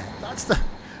there? That's the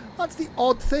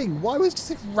odd thing. Why was just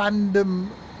this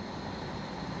random...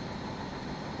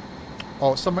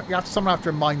 Oh, someone have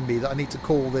to remind me that I need to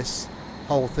call this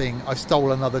whole thing I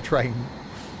stole another train.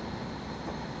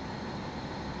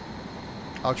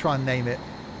 I'll try and name it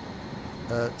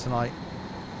tonight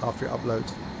after it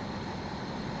uploads.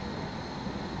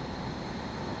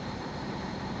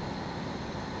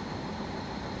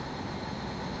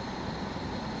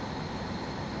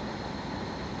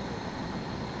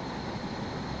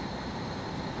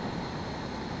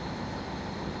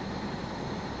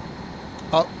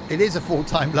 Oh, it is a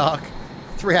full-time lark.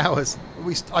 3 hours.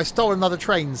 I stole another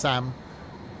train, Sam.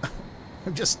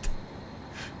 I'm just...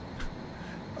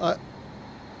 The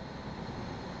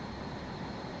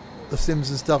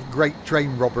Simpsons stuff, great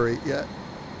train robbery, yeah.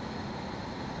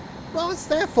 Well, it's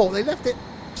their fault. They left it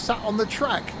sat on the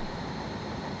track.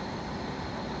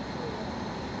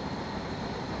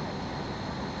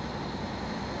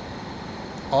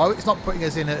 Oh, it's not putting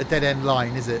us in a dead-end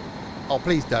line, is it? Oh,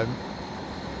 please don't.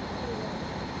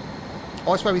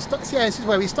 Oh, it's where we started. Yeah, this is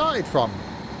where we started from.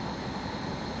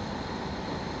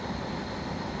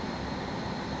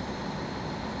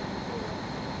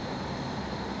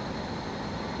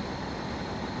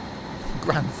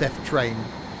 Grand theft train.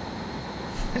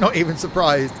 Not even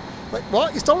surprised. Like,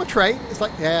 what? You stole a train? It's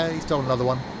like, yeah, he stole another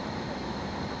one.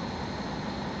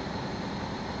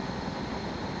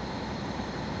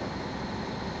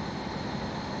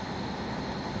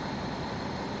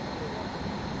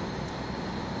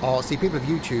 Oh, see, people of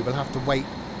YouTube will have to wait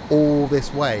all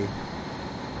this way.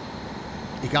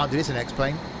 You can't do this in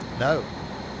X-Plane. No.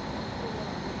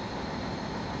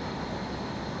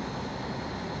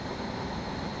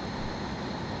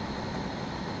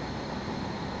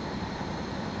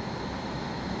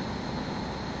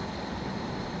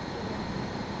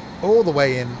 All the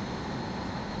way in.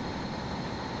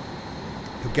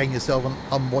 You'll gain yourself an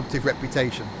unwanted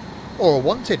reputation. Or a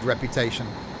wanted reputation.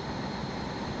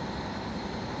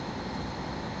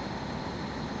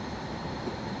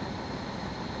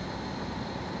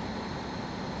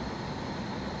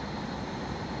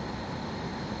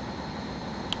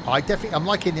 I'm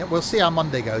liking it. We'll see how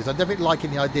Monday goes. I'm definitely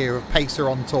liking the idea of Pacer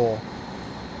on tour.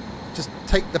 Just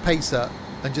take the Pacer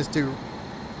and just do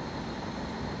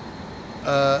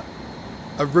a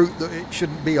route that it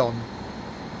shouldn't be on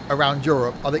around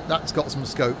Europe. I think that's got some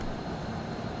scope.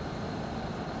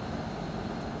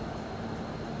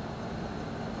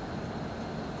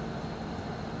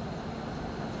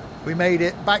 We made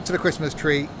it back to the Christmas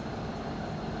tree.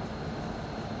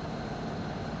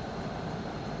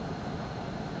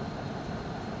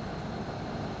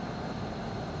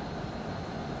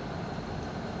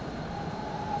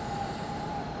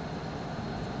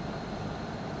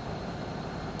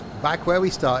 Back where we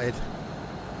started.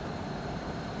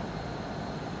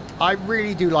 I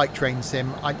really do like Train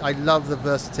Sim. I love the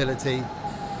versatility.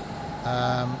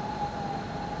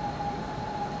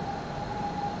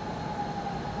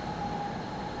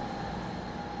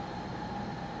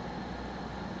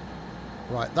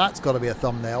 Right, that's got to be a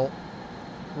thumbnail.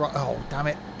 Right, oh, damn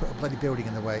it. Put a bloody building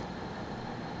in the way.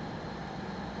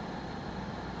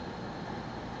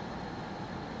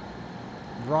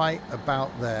 Right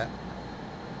about there.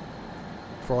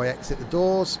 Before I exit the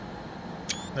doors.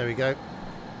 There we go.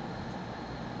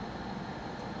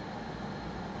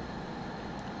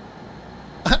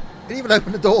 Didn't even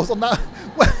open the doors on that.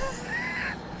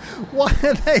 Why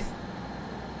are they?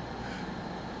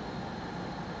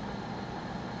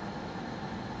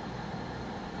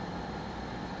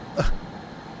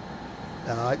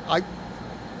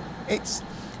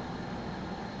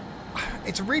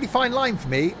 It's a really fine line for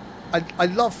me. I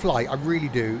love flight, I really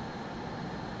do.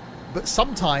 But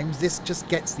sometimes this just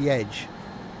gets the edge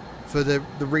for the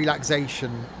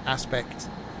relaxation aspect.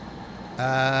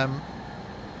 Back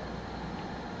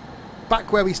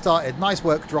where we started. Nice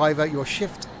work, driver. Your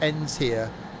shift ends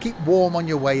here. Keep warm on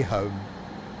your way home.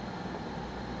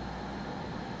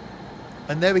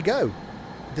 And there we go.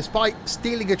 Despite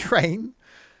stealing a train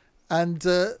and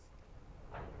a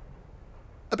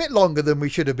bit longer than we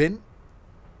should have been,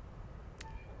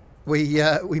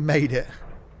 we made it.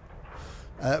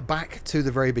 Back to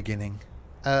the very beginning.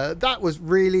 That was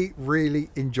really, really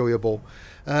enjoyable.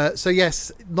 So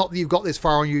yes, not that you've got this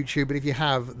far on YouTube, but if you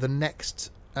have, the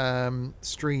next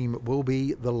stream will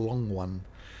be the long one.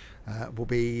 Will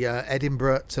be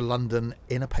Edinburgh to London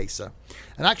in a Pacer.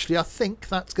 And actually, I think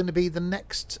that's going to be the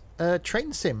next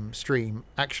Train Sim stream.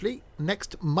 Actually,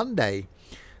 next Monday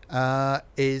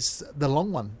is the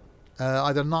long one.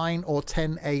 Either 9 or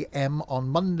 10 a.m. on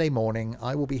Monday morning.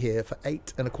 I will be here for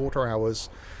 8¼ hours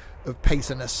of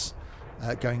Pacerness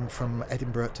going from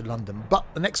Edinburgh to London.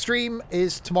 But the next stream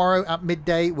is tomorrow at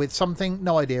midday with something,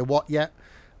 no idea what yet.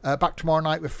 Back tomorrow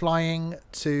night, we're flying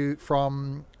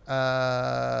from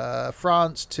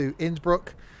France to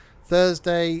Innsbruck.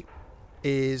 Thursday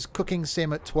is Cooking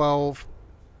Sim at 12.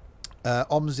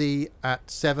 OMSI at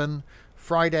 7.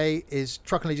 Friday is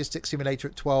Truck and Logistics Simulator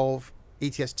at 12.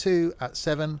 ETS2 at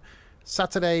 7.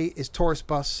 Saturday is Tourist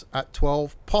Bus at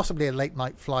 12. Possibly a late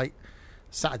night flight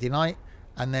Saturday night.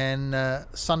 And then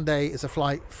Sunday is a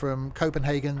flight from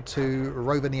Copenhagen to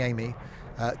Rovaniemi.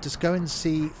 Just go and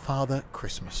see Father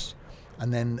Christmas.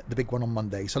 and then the big one on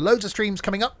Monday. So loads of streams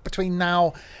coming up between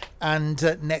now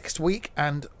and next week,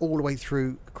 and all the way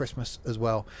through Christmas as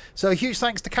well. So a huge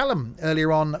thanks to Callum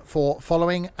earlier on for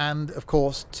following, and of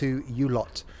course to you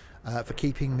lot for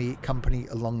keeping me company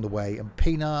along the way. And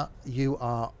Pina, you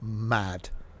are mad.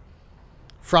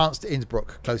 France to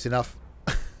Innsbruck, close enough.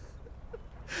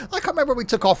 I can't remember where we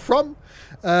took off from.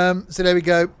 So there we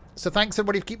go. So thanks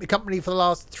everybody for keeping me company for the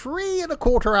last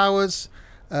 3¼ hours.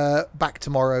 Back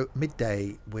tomorrow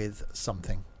midday with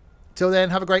something. Till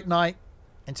then, have a great night.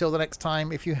 Until the next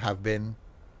time, if you have been,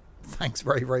 thanks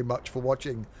very, very much for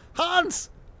watching. Hans!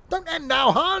 Don't end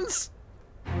now, Hans!